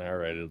it was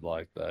narrated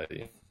like that?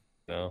 You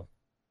know?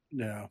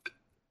 Yeah.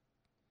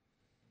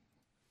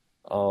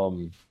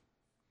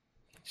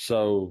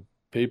 So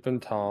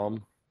Peepin'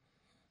 Tom.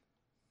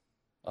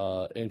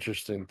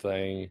 Interesting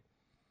thing.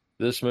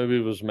 This movie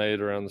was made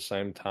around the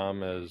same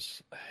time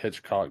as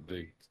Hitchcock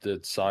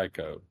did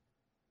Psycho.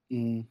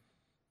 Mm.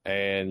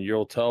 And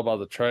you'll tell by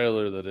the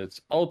trailer that it's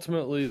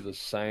ultimately the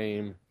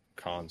same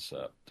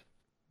concept.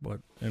 What,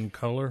 in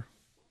color?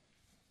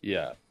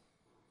 Yeah.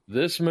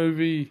 This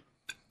movie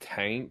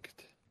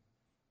tanked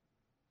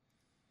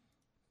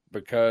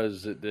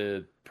because it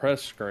did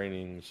press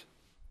screenings,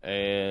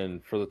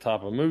 and for the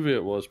type of movie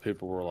it was,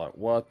 people were like,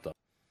 what the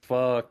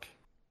fuck?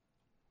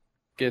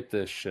 Get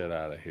this shit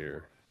out of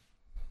here.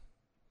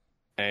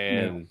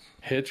 And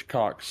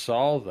Hitchcock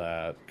saw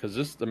that, because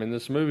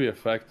this movie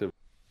effectively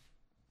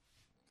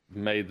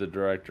made the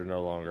director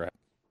no longer happy.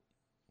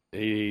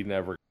 He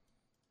never.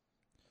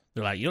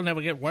 They're like, you'll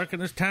never get work in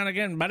this town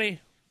again,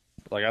 buddy.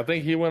 Like, I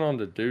think he went on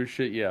to do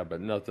shit, yeah,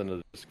 but nothing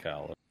of this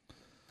caliber.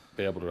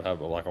 Be able to have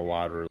a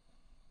wider.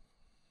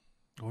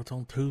 What's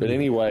on Tubi? But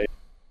anyway,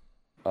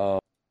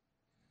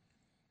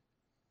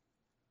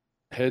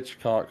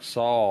 Hitchcock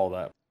saw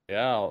that play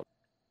out.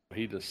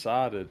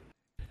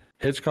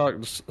 Hitchcock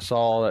saw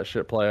all that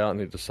shit play out, and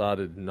he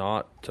decided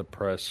not to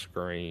press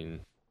screen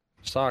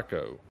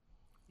Psycho.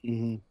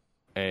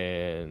 Mm-hmm.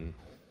 And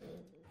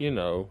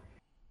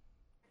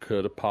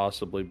could have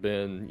possibly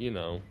been,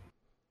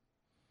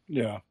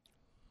 Yeah.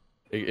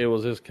 it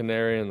was his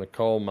canary in the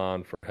coal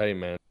mine for, hey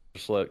man,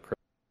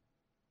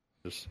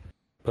 just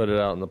put it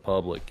out in the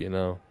public,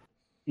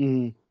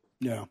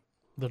 Yeah.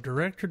 The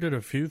director did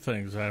a few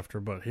things after,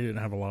 but he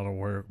didn't have a lot of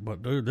work.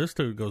 But dude, this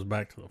dude goes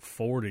back to the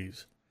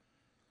 40s.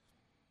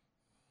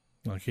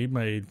 Like he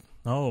made,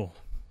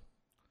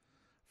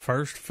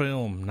 first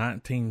film,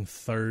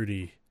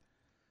 1930.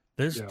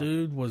 This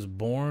dude was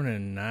born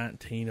in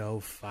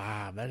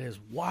 1905. That is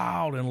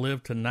wild, and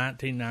lived to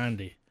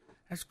 1990.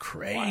 That's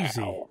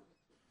crazy. Wow.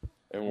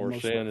 And we're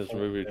seeing his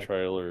movie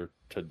trailer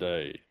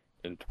today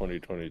in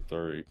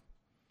 2023.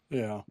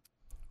 Yeah.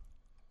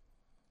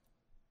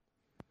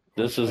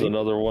 This is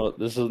another one.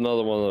 This is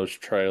another one of those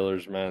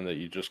trailers, man, that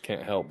you just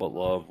can't help but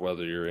love,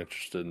 whether you're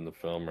interested in the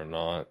film or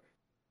not.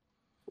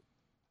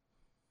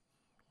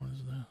 What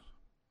is this?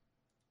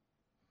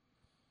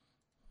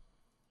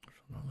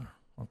 There's another.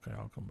 Okay,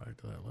 I'll come back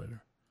to that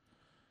later.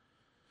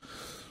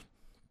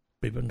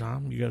 Beep and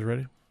Tom, you guys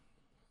ready?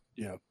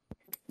 Yeah.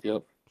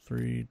 Yep.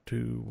 3,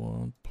 2,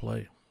 1,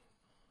 play.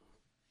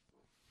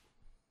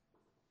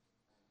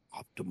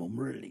 Optimum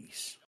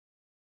release.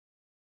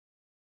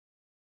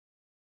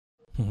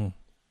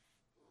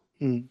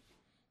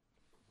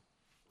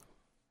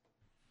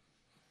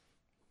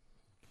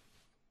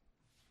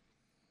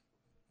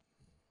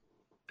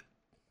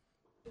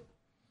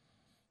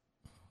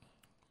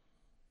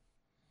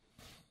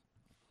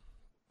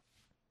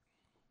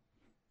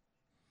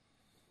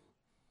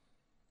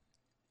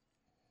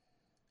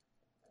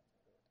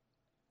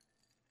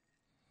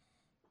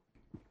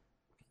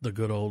 The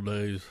good old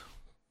days.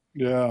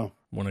 Yeah.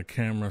 When a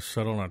camera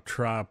sat on a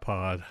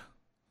tripod.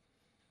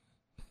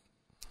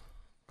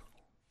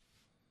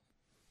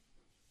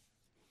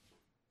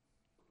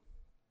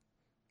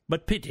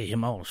 But pity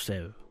him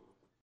also.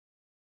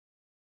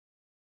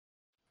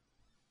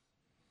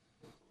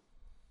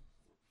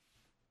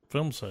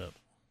 Film set.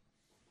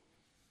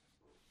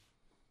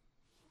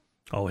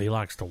 Oh, he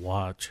likes to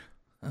watch.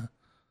 You know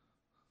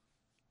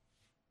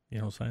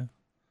what I'm saying?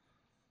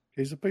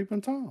 He's a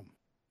peeping Tom.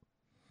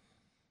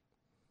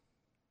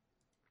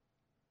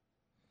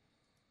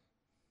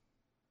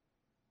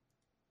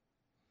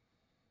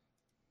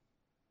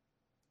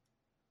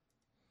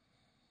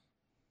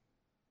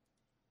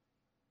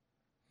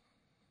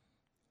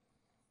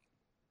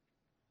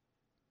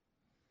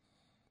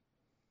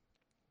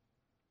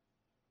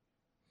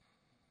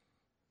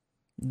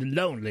 The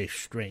Lonely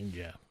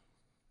Stranger.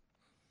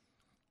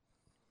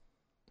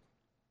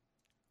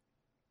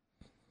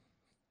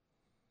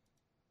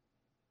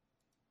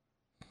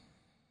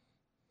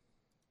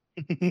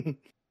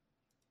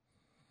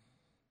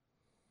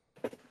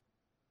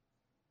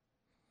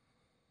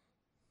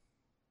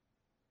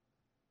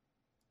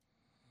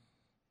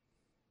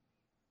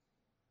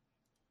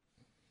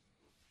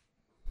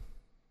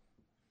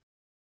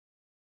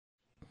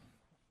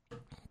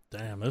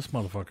 Damn, this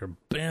motherfucker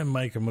been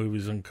making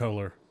movies in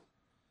color.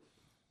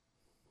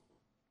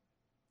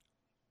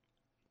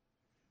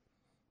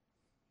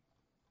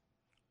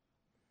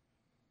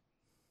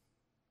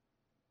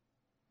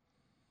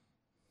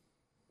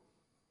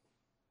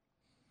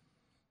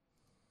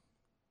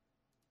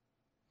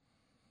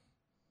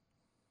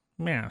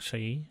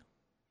 Merci.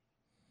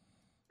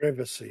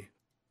 Privacy.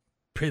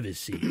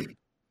 Privacy.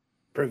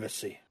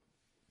 Privacy.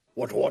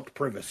 What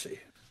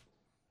privacy?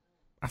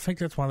 I think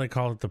that's why they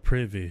call it the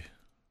privy.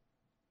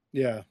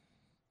 Yeah.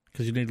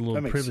 Because you need a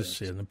little privacy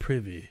sense. in the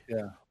privy.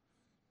 Yeah.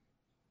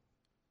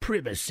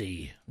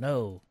 Privacy.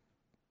 No.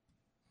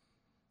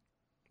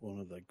 One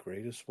of the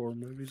greatest horror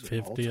movies of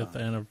 50th all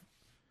time.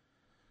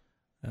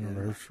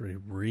 anniversary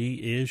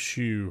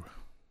reissue.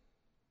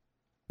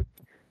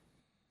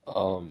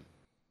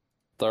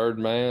 Third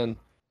Man,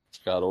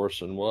 Scott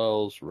Orson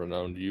Welles,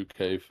 renowned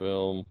UK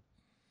film.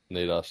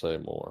 Need I say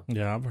more?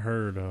 Yeah, I've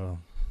heard.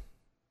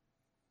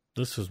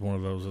 This is one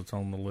of those that's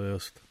on the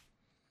list.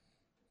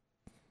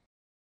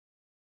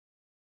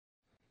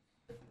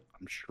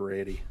 I'm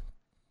shreddy.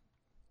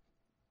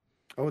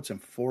 Oh, it's in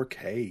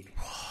 4K.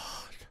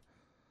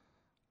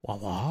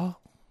 What?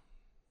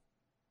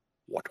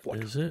 What?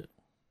 Is it?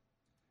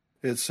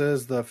 It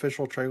says the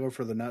official trailer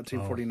for the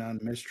 1949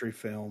 mystery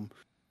film.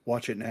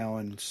 Watch it now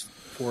in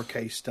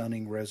 4K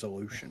stunning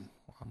resolution.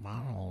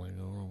 I only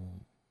go.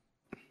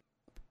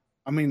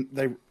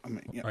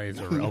 Yeah.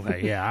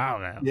 Okay,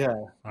 yeah.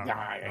 Yeah.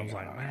 I was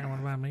like, man,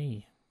 what about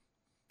me?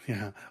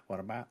 Yeah.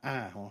 What about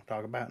I want to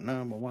talk about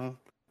number one?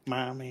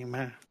 My.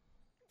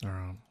 All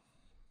right.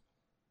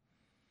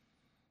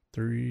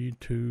 3,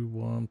 2,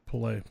 1,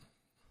 play.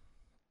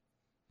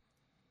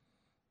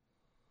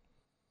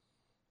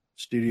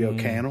 Studio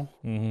Cannel.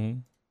 Mm-hmm.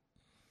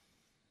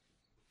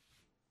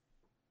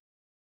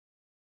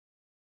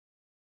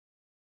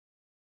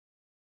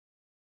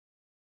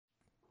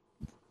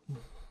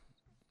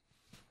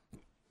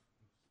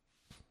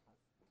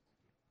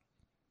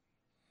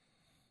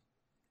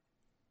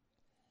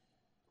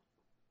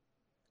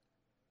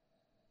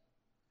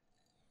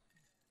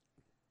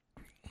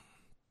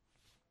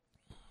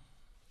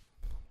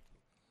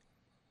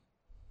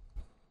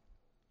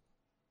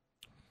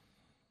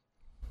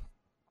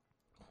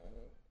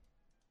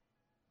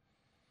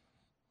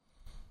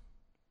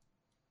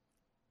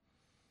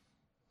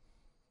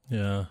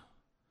 Yeah.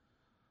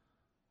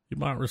 You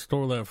might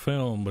restore that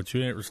film, but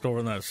you ain't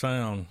restoring that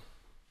sound.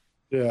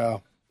 Yeah.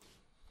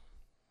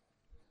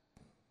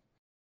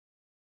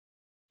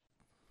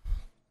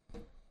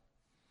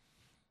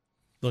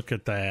 Look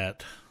at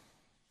that.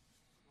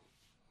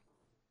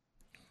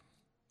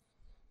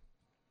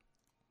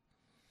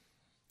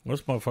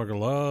 This motherfucker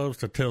loves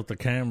to tilt the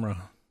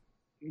camera.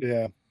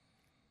 Yeah.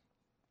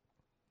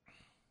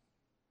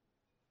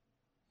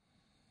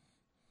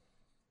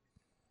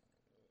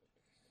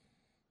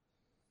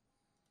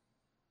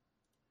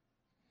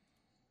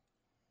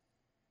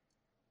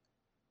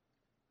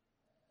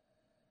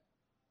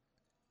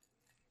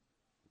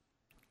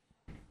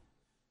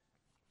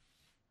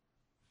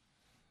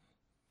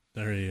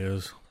 There he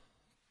is.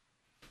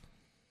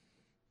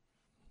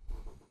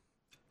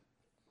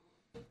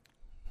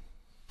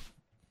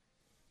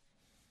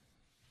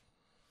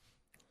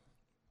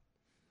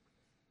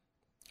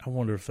 I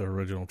wonder if the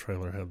original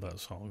trailer had that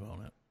song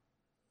on it.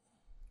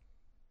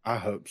 I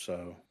hope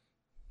so.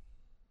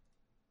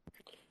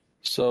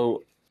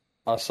 So,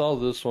 I saw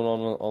this one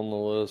on the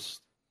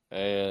list,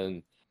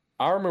 and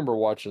I remember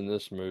watching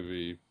this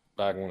movie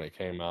back when it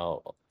came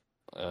out,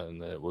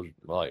 and it was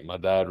like my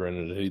dad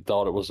rented it. He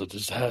thought it was a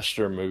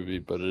disaster movie,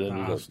 but it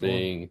ended up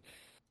being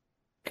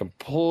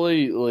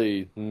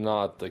completely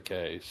not the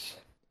case.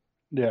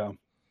 Yeah.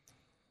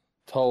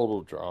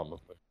 Total drama.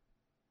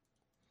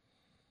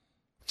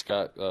 It's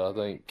got, I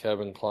think,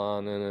 Kevin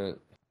Kline in it.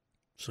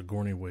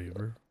 Sigourney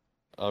Weaver.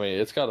 I mean,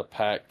 it's got a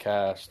packed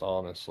cast,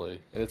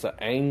 honestly. And it's an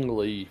Ang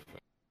Lee.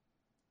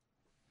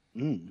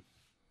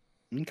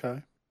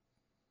 Okay.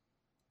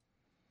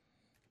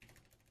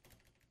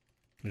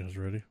 You guys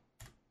ready?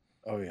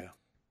 Oh, yeah.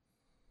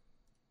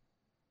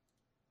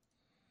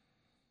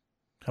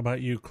 How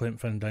about you, Clint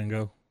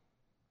Fandango?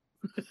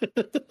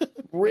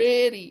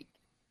 Ready.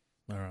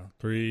 All right.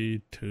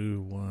 3,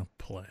 2, 1,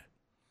 play.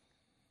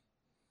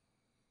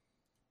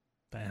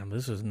 Damn,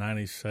 this is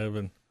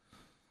 97.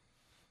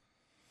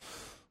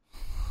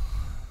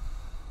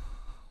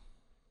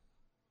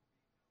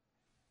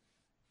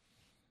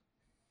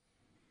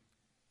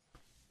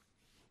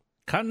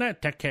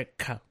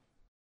 Connecticut.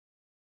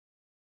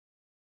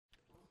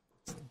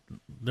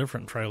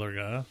 Different trailer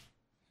guy.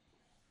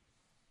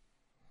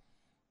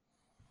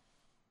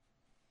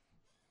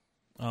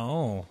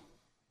 Oh.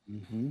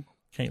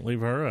 Can't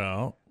leave her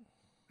out.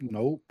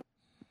 Nope.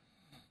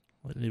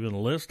 Didn't even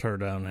list her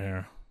down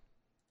here.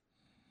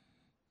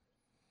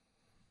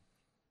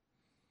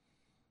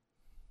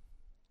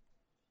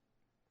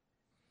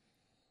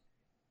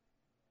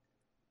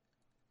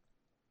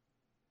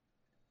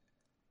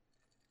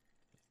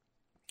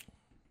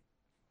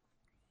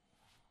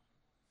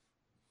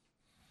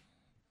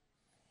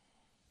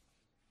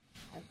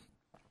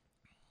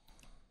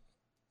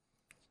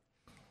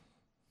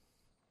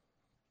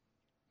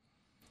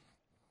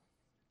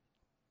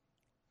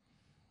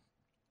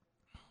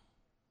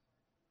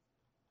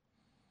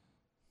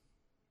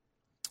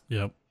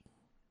 Yep.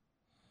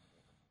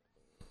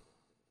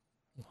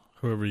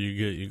 Whoever you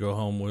get, you go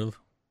home with.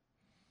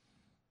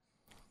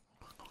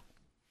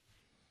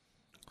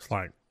 It's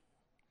like,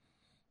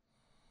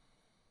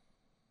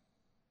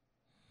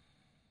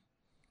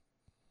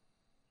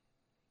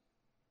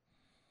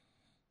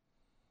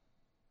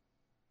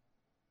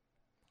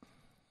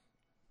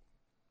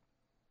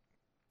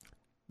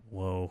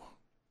 whoa.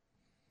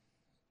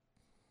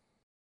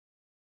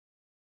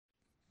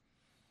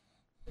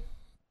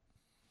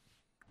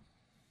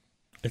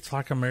 It's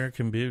like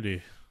American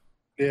Beauty.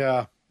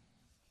 Yeah.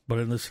 But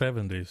in the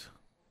 70s.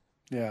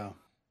 Yeah.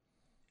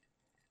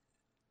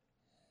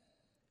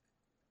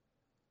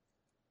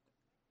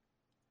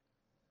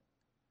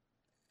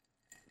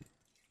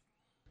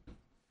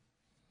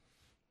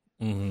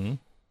 Mm-hmm.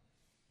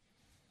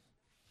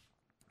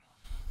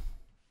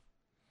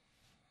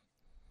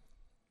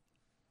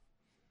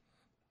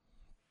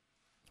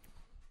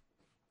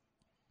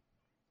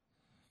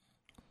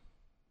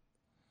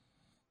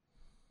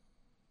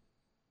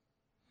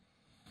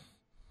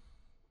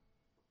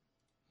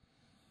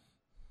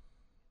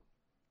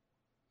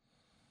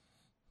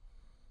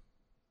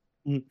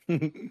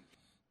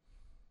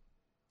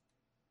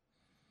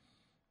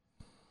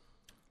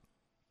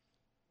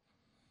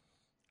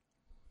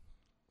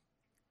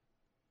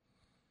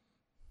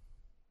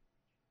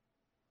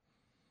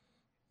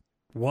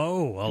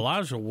 Whoa,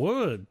 Elijah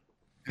Wood.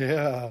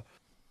 Yeah.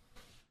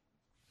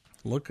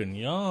 Looking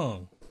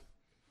young.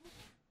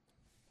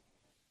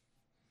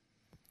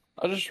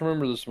 I just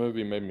remember this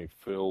movie made me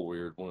feel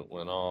weird when it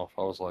went off.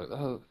 I was like,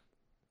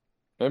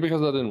 maybe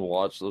because I didn't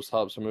watch those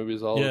types of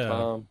movies all the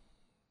time.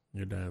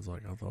 Your dad's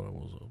like, I thought it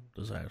was a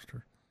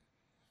disaster.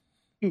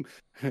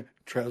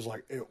 Trev's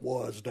like, it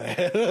was,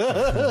 Dad.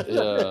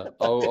 Yeah.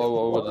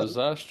 Oh, a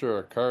disaster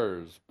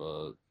occurs,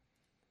 but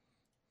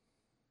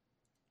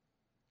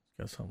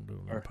Got something to do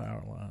with the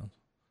power lines.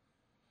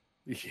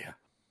 Yeah.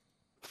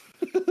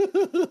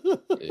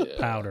 yeah.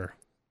 Powder.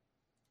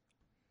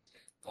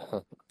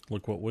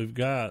 Look what we've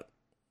got.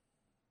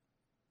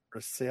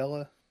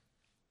 Priscilla?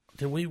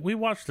 Did we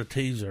watched the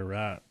teaser,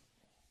 right?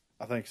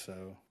 I think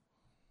so.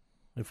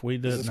 If we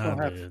didn't,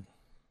 I did.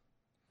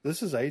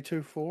 This is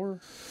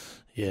A24?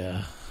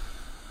 Yeah.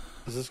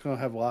 Is this going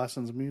to have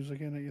licensed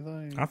music in it, you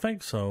think? I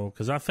think so,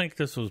 because I think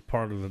this was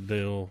part of the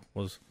deal,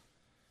 was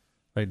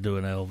they do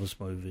an Elvis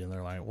movie, and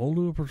they're like, we'll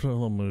do a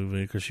Priscilla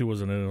movie, because she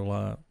wasn't in it a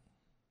lot.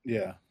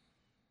 Yeah.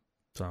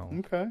 So.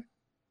 Okay.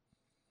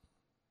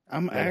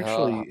 I'm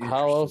actually...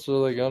 How else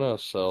are they going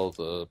to sell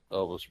the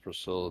Elvis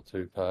Priscilla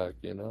 2-pack,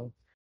 you know?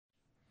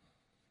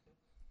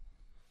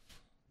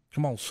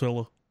 Come on,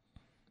 Scylla.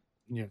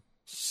 Yeah.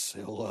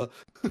 Scylla.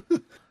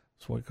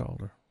 That's what we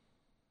called her.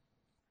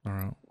 All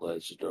right.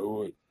 Let's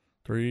do it.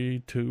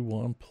 3, 2,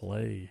 1,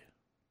 play.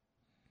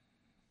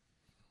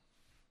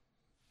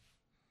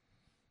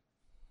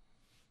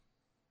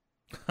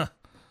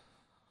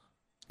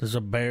 There's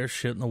a bear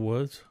shit in the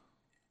woods.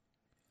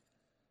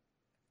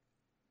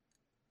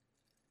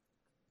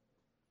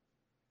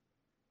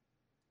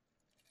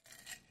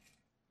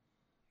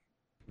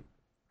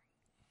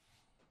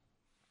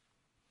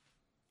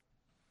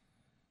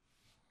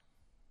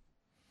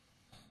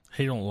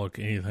 He don't look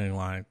anything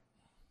like.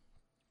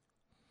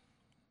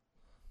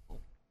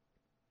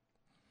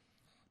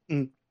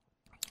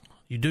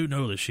 You do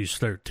know that she's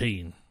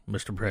 13,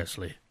 Mr.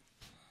 Presley.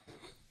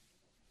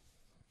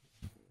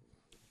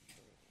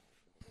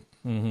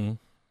 Mm-hmm.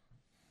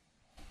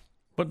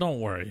 But don't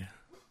worry.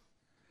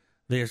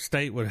 The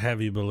estate would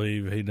have you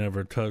believe he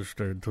never touched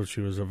her until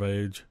she was of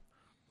age.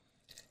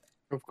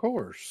 Of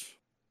course.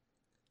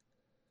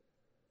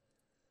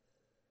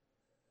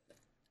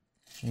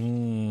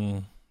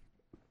 Wow,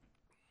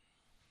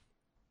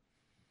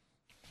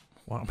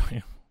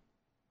 man.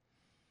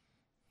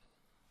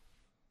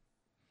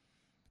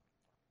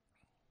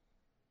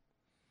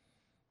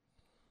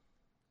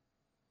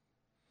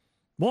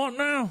 What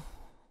now?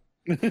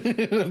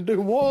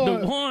 Do what?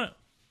 Do what?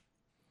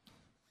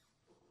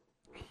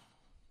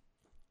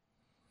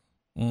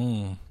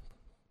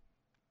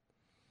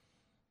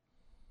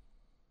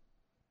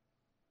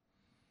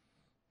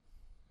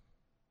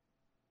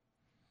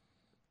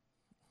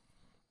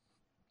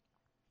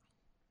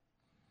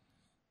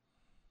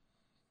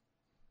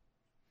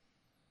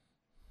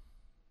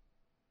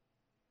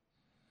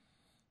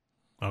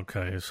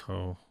 Okay,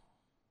 so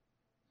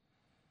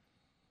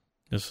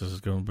this is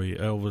going to be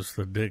Elvis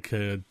the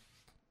Dickhead.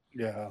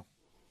 Yeah.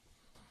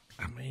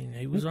 I mean,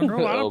 he was under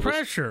a lot of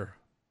pressure.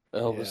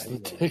 Elvis the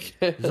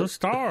Dickhead. He's a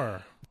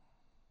star.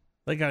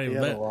 They got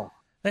him.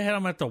 They had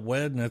him at the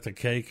wedding at the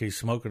cake. He's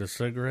smoking a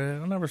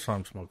cigarette. I never saw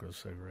him smoking a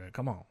cigarette.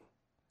 Come on.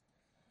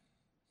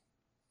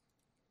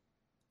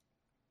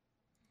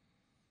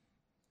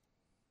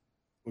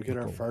 We get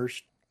our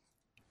first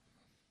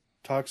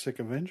Toxic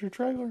Avenger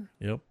trailer?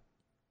 Yep.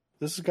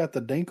 This has got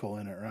the Dinkle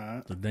in it,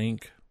 right? The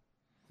Dink.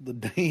 The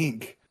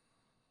Dink.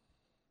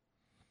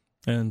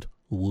 And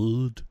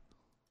Wood.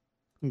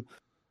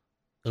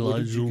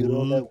 Elijah Wood. Wood.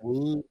 On that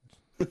Wood?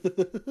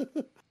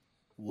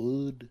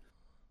 Wood.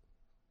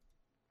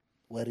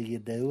 What are you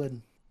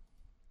doing?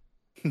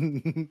 All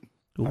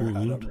right,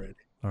 I'm ready.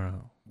 All right.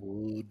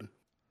 Wood.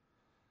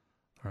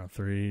 All right,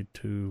 3,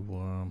 2,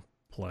 1,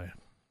 play.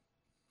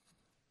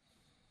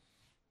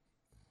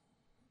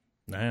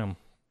 Damn.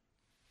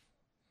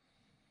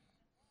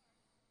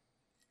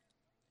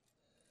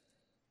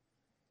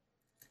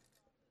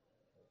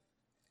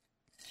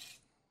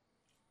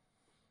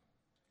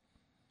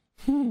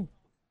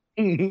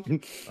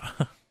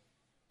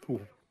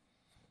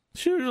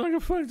 She was like a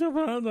fucked up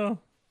hot though.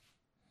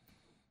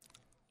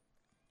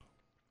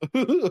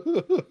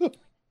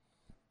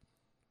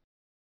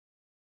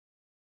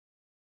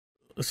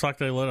 It's like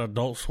they let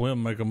Adult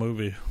Swim make a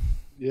movie.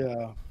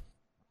 Yeah.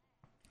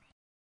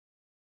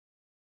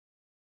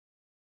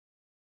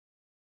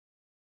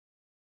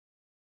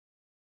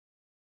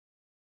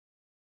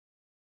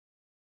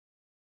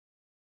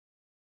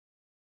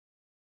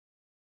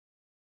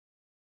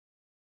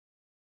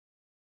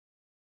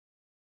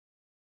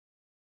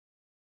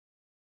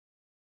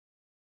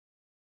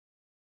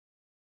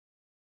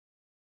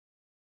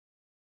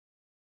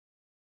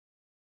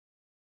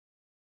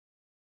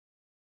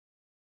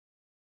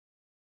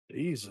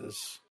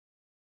 Jesus.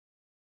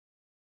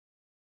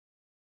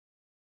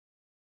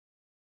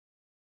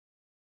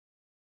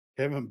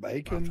 Kevin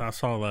Bacon? I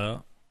saw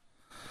that.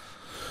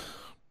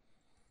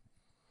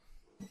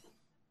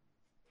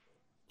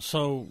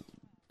 So,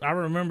 I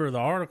remember the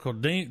article.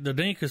 The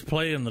Dink is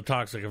playing the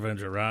Toxic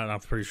Avenger, right? I'm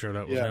pretty sure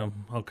that was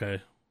him.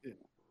 Okay. Yeah.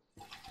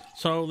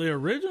 So, the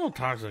original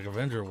Toxic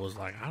Avenger was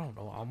like, I don't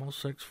know, almost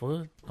 6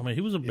 foot. I mean,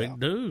 he was a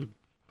big dude.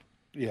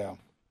 Yeah.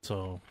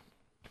 So.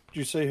 Did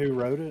you see who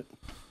wrote it?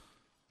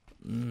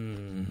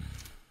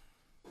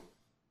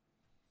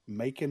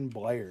 Macon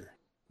Blair.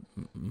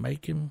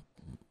 Macon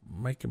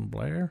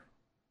Blair?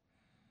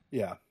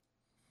 Yeah.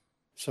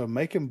 So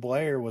Macon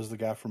Blair was the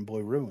guy from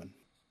Blue Ruin.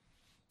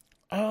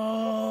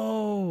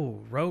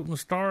 Oh, wrote and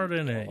starred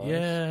in it.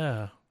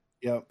 Yeah.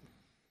 Yep.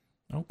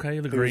 Okay,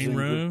 the Green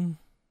Room.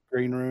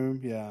 Green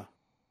Room, yeah.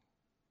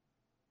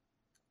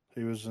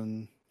 He was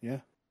in, yeah.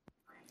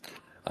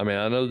 I mean,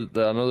 I know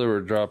they were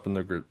dropping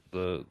the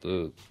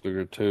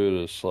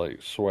gratuitous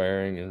like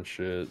swearing and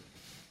shit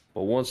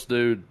But once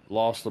dude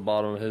lost the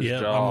bottom of his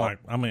jaw, I'm like,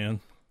 I'm in.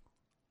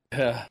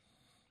 Yeah.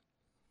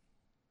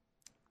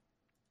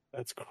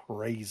 That's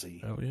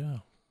crazy. Oh yeah,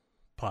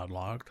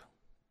 podlocked.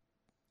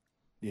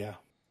 Yeah.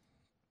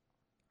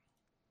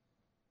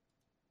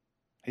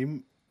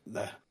 And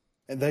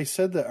they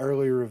said the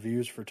early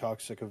reviews for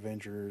Toxic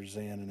Avengers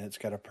and it's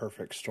got a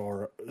perfect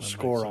score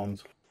on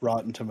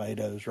Rotten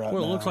Tomatoes right now.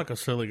 Well, it looks like a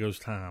silly goes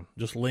time.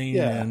 Just lean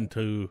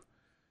into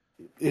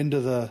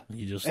the.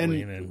 You just and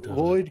lean into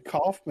Lloyd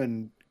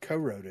Kaufman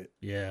co-wrote it.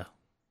 Yeah.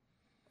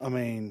 I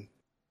mean,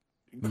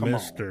 come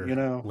Mr. on, you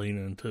know,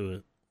 lean into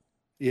it.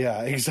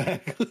 Yeah,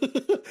 exactly.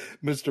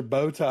 Mr.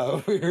 Bowtie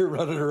over here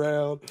running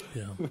around.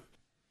 Yeah.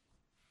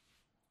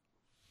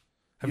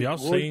 Have y'all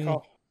seen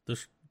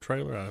this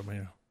trailer? I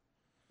mean,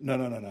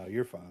 no.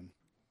 You're fine.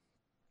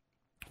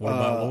 What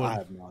about Lloyd? I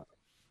have not.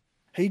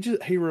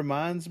 He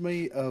reminds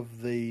me of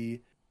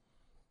he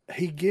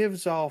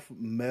gives off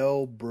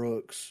Mel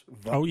Brooks.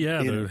 Oh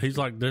yeah, dude. He's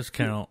like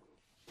discount.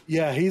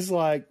 Yeah, he's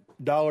like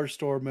dollar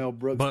store Mel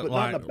Brooks, but like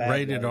not in a bad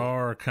rated way.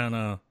 R kind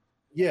of.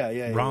 Yeah,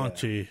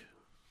 raunchy.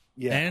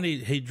 Yeah. And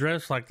he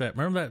dressed like that.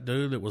 Remember that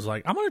dude that was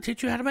like, I'm going to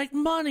teach you how to make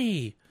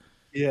money.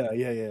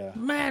 Yeah.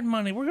 Mad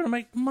money. We're going to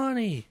make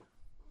money.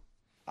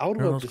 I would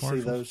love to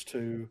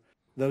see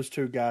those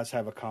two guys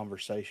have a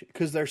conversation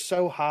because they're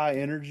so high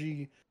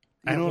energy.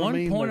 At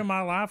one point in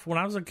my life, when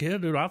I was a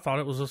kid, dude, I thought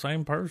it was the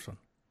same person.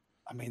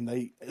 I mean,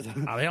 they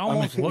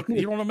almost look,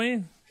 you know what I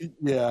mean?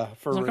 Yeah,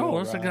 for it's real.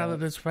 Like, that's the guy that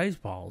did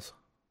Spaceballs.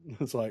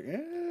 It's like,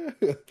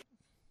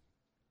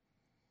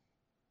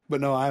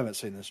 But no, I haven't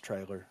seen this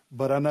trailer.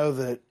 But I know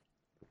that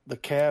the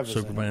Cav is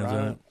Superman's in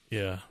it, right? in it.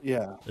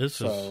 Yeah.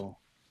 Yeah.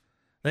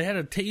 They had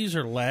a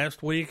teaser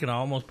last week, and I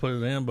almost put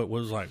it in, but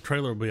was like,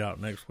 trailer will be out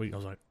next week. I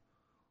was like,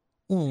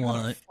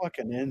 what?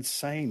 Fucking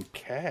insane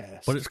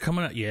cast. But it's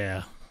coming out,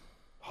 yeah.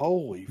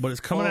 Holy But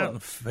it's coming out in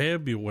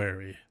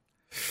February.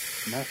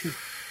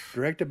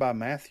 Directed by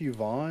Matthew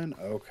Vaughn?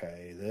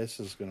 Okay, this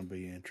is going to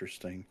be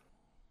interesting.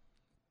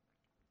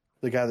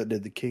 The guy that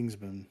did the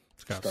Kingsman.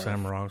 It's got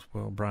Sam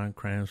Rockwell, Bryan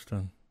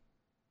Cranston.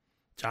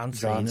 John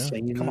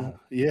Cena. Come on.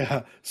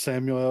 Yeah.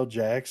 Samuel L.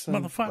 Jackson.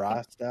 Motherfucker.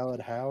 Bryce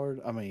Dallas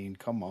Howard. I mean,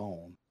 come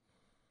on.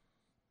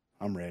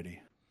 I'm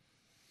ready.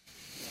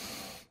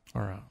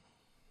 All right.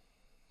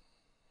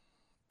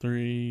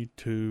 3,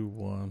 2,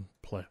 1,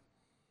 play.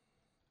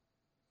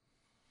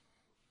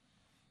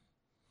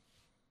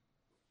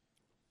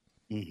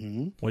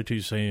 Mm-hmm. Wait till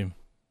you see him.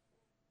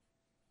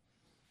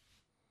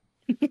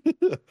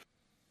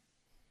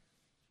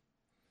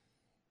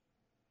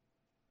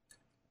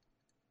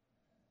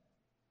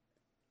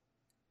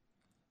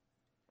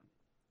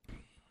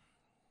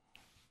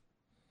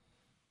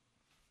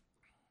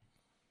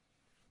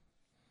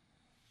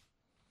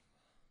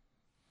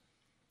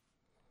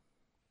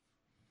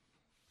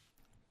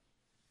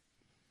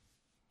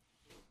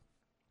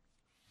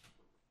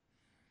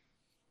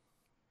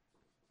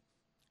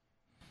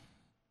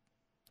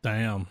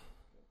 Damn.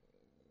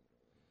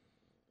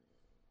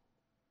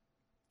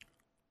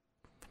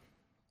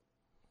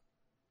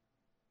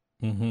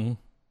 Mm-hmm.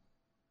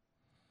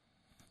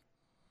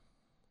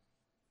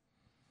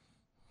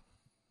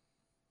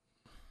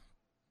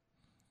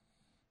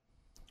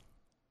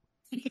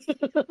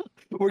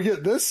 We're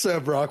getting this,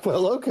 Sam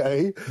Rockwell.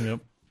 Okay. Yep.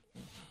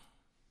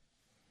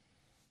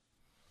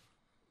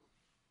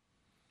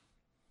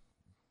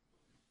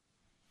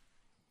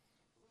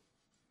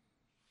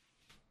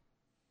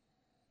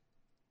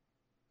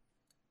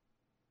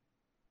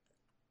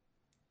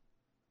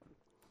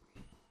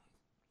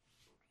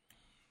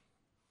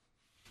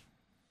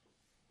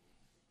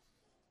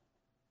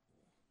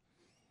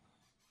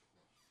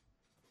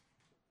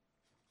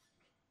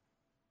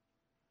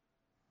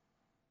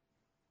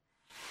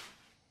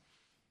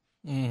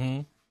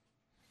 Mm-hmm.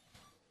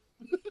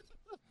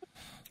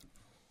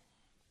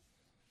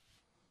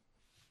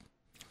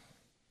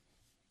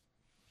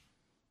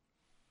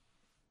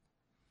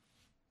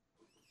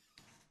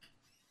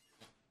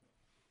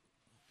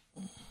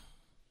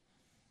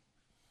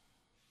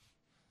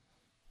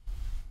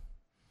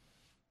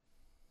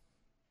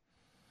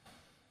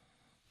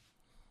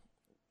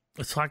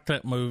 It's like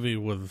that movie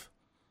with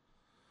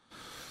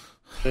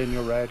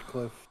Daniel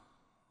Radcliffe.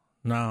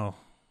 No.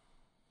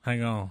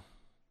 Hang on.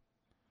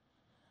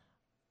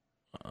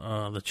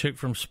 The chick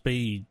from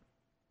Speed.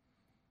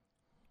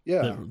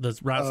 Yeah. That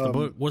writes the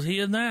book. Was he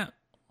in that?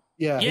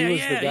 Yeah, he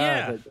was the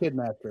guy that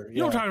kidnapped her. Yeah. You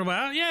know what I'm talking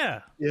about?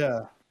 Yeah. Yeah.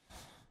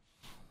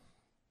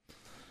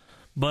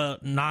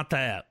 But not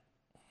that.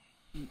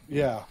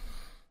 Yeah.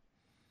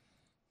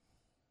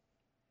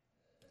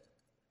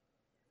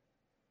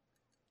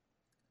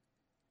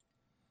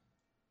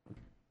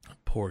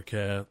 Poor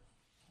cat.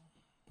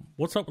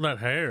 What's up with that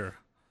hair?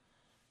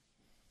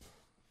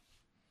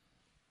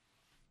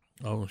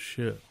 Oh,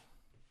 shit.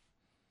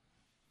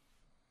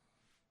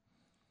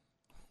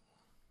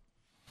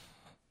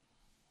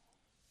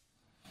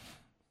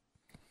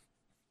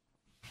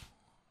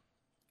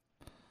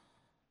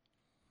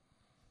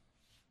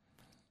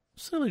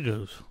 Silly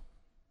goose.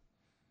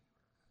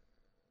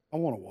 I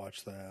want to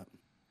watch that.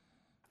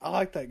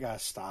 like that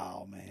guy's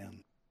style,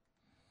 man.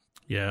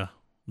 Yeah,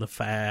 the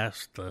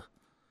fast,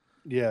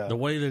 the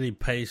way that he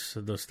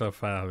paced the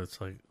stuff out. It's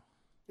like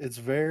it's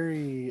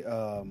very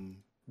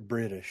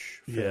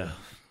British. Film. Yeah,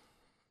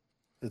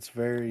 it's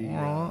very.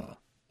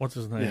 What's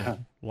his name? Yeah.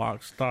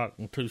 Lock, Stock,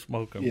 and Two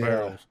Smoking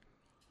Barrels.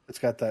 It's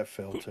got that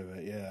feel to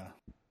it. Yeah.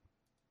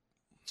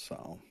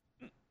 So.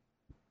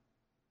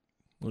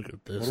 Look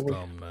at this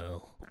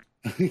thumbnail.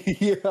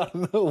 Yeah, I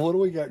know. What do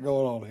we got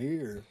going on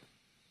here?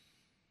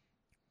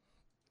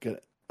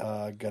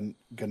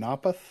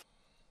 Ganapath?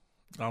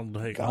 I'll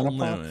take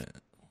Ganapath?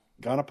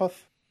 Ganapath?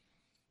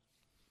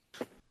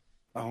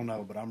 I don't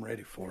know, but I'm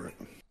ready for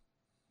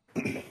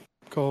it.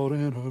 Caught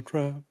in a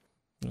trap.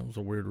 That was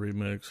a weird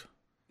remix.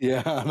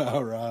 Yeah, I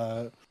know,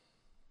 right?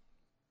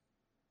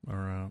 All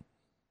right.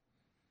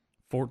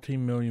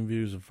 14 million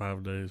views in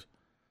 5 days.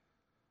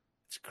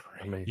 It's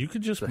crazy. You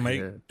could just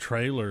make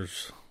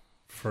trailers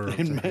for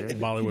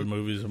Bollywood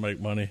movies and make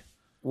money.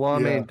 Well, I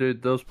mean,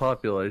 dude, those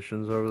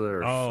populations over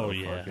there are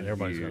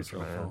everybody's huge,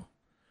 got a cell phone.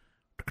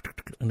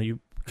 And you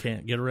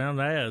can't get around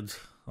ads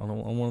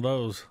on one of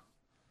those.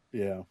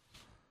 Yeah.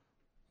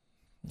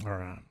 All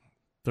right.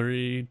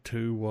 3,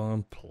 2,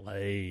 1,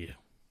 play.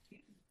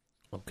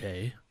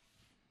 Okay.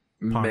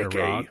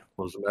 Mickey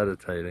was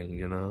meditating,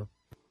 you know?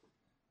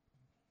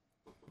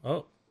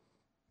 Oh,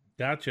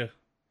 gotcha.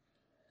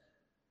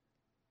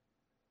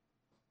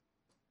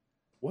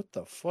 What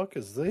the fuck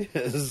is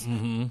this?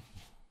 Mm-hmm.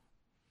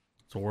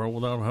 It's a world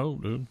without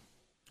hope, dude.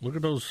 Look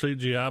at those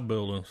CGI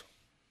buildings.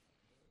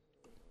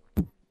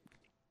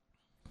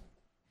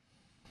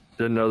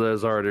 Didn't know that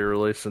was already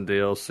releasing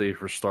DLC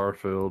for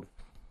Starfield.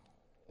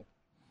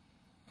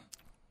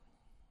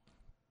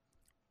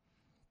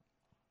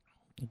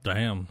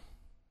 Damn.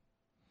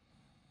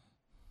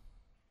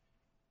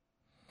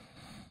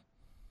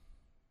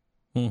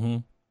 Mm-hmm.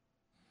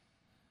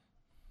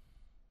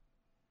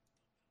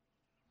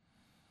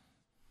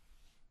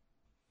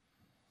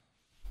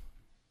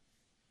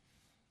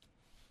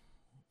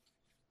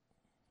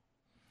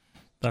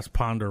 That's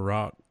Ponder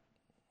Rock.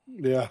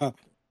 Yeah.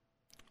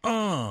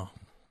 Look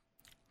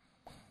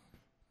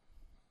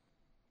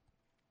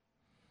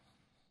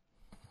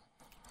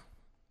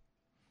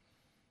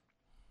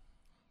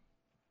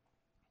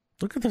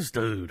at this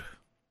dude.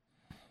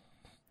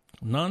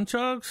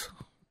 Nunchucks?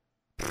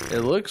 It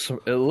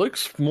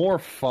looks more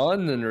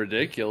fun than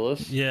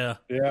ridiculous. Yeah.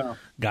 Yeah.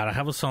 Gotta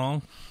have a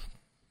song.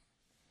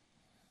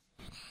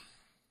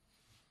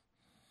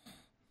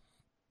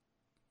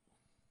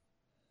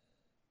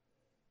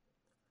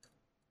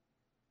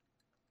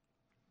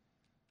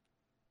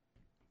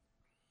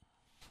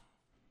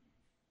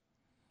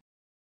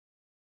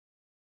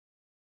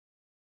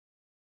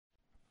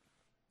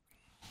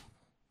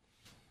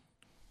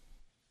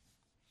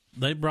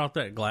 They brought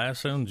that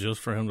glass in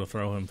just for him to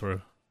throw him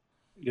through.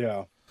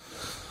 Yeah.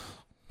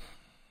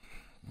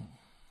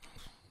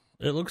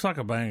 It looks like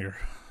a banger.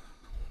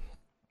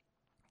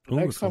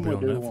 Next time we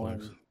do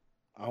one,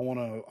 I want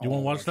to. You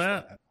want to watch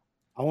that?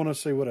 I want to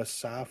see what a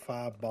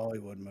sci-fi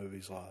Bollywood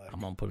movie's like. I'm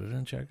gonna put it in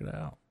and check it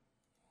out,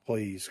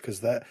 please,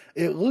 because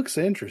it looks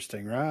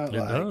interesting, right? It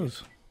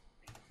does.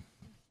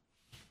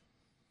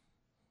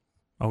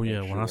 Oh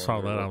yeah, when I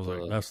saw that, I was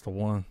like, "That's the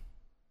one."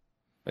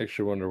 Makes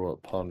you wonder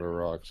what Ponder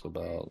Rock's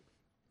about.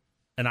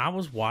 And I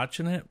was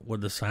watching it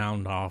with the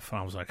sound off,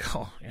 and I was like,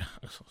 "Oh yeah,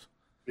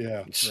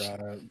 yeah,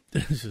 right."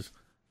 This is."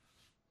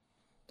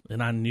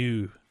 And I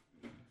knew,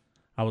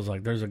 I was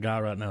like, "There's a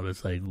guy right now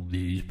that's like,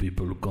 these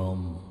people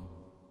come,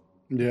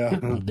 yeah,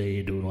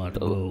 they do not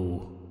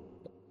go."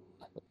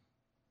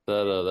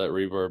 That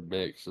reverb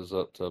mix is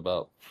up to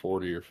about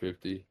 40 or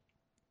 50.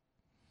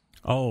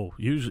 Oh,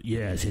 usually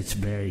yes, it's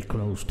very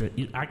close to.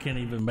 I can't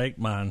even make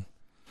mine.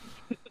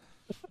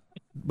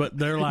 But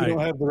they're like, you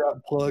don't have the right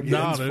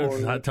plug-ins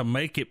for it. To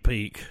make it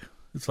peak.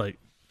 It's like,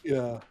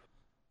 yeah.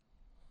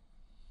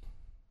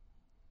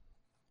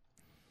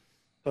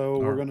 So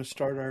we're going to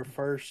start our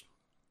first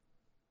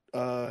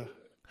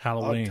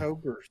Halloween,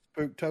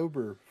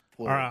 Spooktober.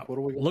 All right, what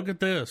do we got? Look at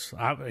this.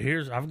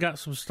 I've got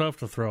some stuff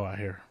to throw out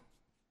here.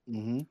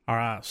 Mm-hmm. All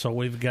right, so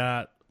we've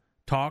got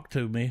Talk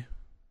to Me.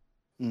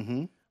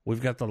 Mm-hmm.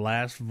 We've got The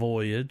Last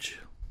Voyage.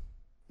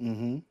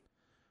 Mm-hmm.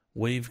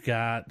 We've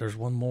got. There's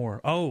one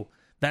more. Oh,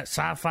 that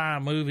sci-fi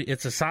movie.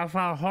 It's a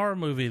sci-fi horror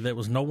movie that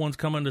was No One's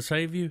Coming to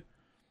Save You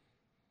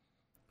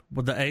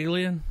with the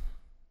alien.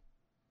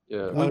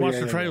 Yeah, we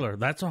watched the trailer. Yeah.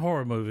 That's a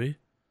horror movie.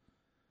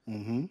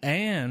 Mm-hmm.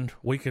 And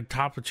we could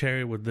top the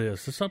cherry with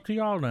this. It's up to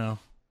y'all now.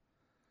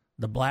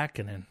 The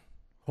Blackening,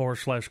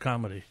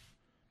 horror/comedy.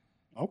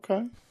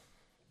 Okay.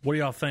 What do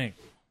y'all think?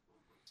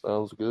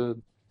 Sounds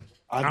good.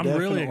 I'm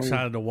really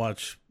excited to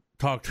watch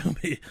Talk to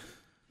Me.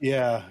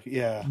 Yeah,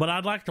 yeah. But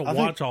I'd like to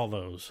watch all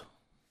those.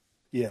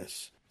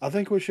 Yes. I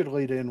think we should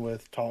lead in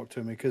with Talk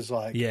to Me because,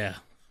 yeah.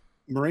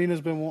 Marina's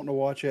been wanting to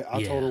watch it.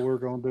 I told her we were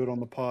going to do it on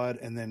the pod,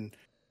 and then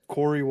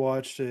Corey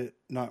watched it,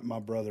 not my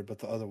brother, but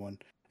the other one,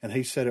 and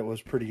he said it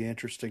was pretty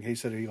interesting. He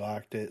said he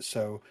liked it.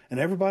 So, and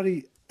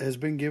everybody has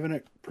been giving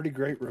it pretty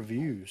great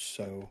reviews.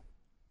 So,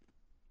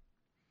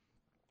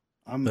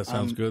 that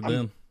sounds good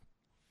then.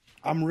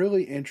 I'm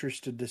really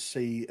interested to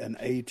see an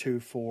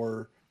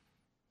A24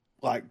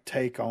 like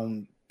take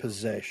on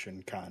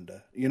Possession,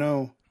 kinda. You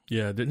know?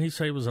 Yeah, didn't he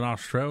say it was an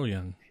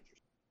Australian?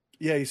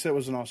 Yeah, he said it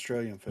was an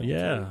Australian film.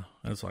 Yeah,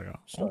 it's like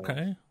So-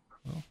 okay.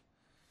 Well,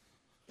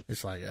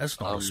 it's like that's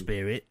not a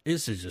spirit.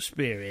 This is a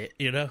spirit,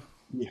 you know.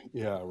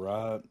 Yeah,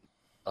 right.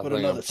 I Put think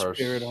another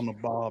spirit on the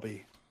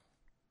Bobby.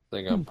 I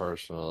think I'm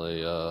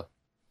personally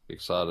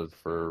excited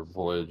for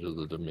Voyage of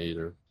the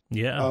Demeter.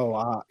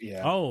 Yeah.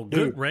 Yeah. Oh,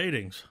 good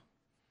ratings.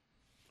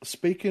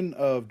 Speaking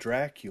of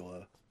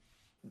Dracula,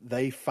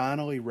 they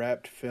finally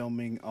wrapped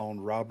filming on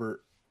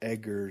Robert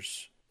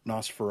Eggers'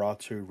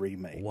 Nosferatu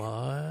remake.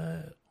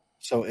 What?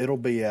 So it'll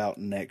be out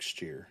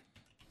next year.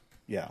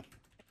 Yeah.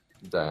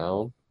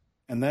 Down.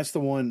 And that's the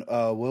one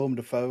Willem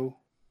Dafoe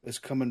is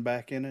coming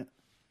back in it.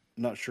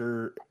 Not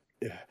sure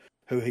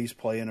who he's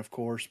playing, of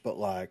course, but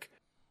like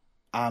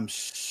I'm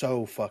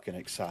so fucking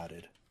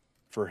excited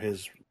for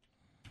his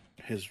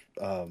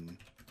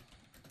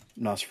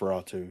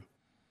Nosferatu.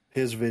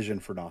 His vision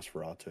for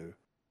Nosferatu.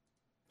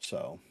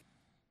 So,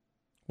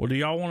 Well, do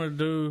y'all want to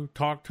do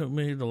Talk to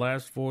Me, The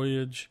Last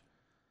Voyage,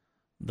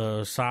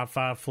 the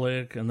sci-fi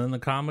flick, and then the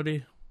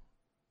comedy?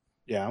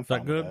 yeah, I'm Is fine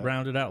that with good? that.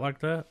 Rounded out like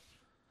that?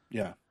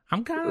 Yeah.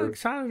 I'm kind of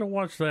excited to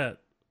watch that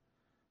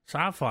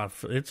sci-fi.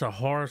 It's a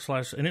horror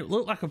slash, and it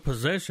looked like a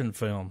possession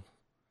film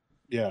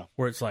Yeah.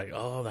 where it's like,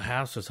 oh, the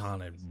house is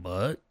haunted,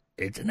 but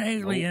it's an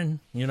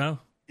alien, you know?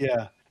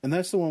 Yeah. And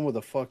that's the one with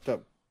the fucked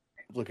up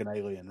looking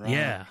alien, right?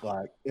 Yeah.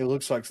 Like it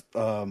looks like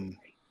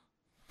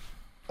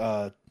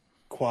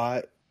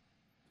quiet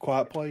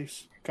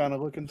place kind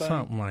of looking thing.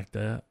 Something like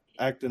that.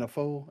 Acting a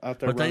fool out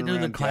there. But they running do the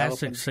around classic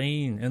galloping.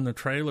 scene in the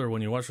trailer.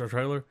 When you watch the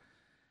trailer,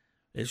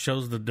 it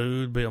shows the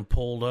dude being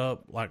pulled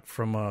up like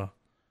from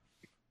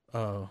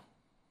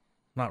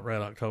not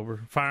Red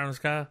October, Fire in the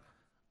Sky.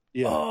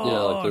 Yeah. Oh, Yeah,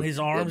 like and his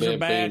arms are being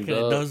back, and beamed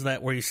it up. does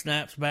that where he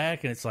snaps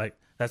back, and it's like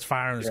that's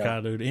Fire in the Yeah.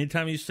 Sky, dude.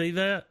 Anytime you see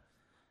that,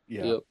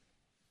 Yeah. Yep.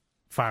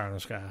 Fire in the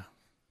Sky.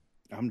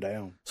 I'm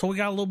down. So we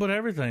got a little bit of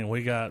everything.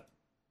 We got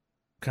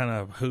kind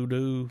of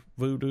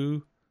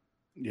voodoo,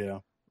 Yeah.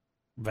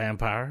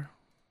 vampire,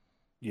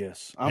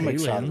 Yes. I'm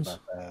excited Aliens.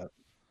 about that.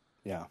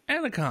 Yeah.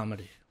 and a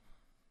comedy.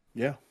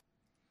 Yeah.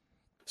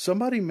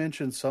 Somebody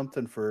mentioned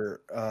something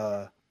for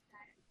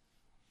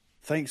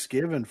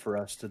Thanksgiving for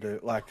us to do,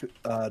 like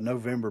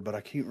November, but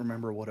I can't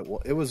remember what it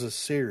was. It was a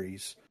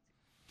series,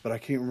 but I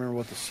can't remember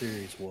what the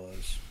series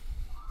was.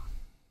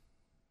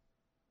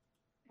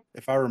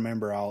 If I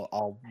remember,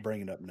 I'll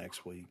bring it up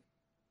next week.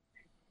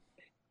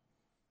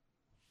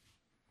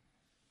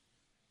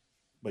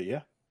 But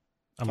yeah,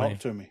 I talk mean,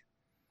 to me.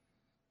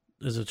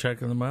 is it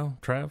check in the mail,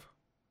 Trav?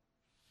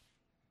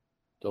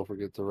 Don't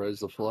forget to raise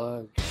the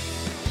flag.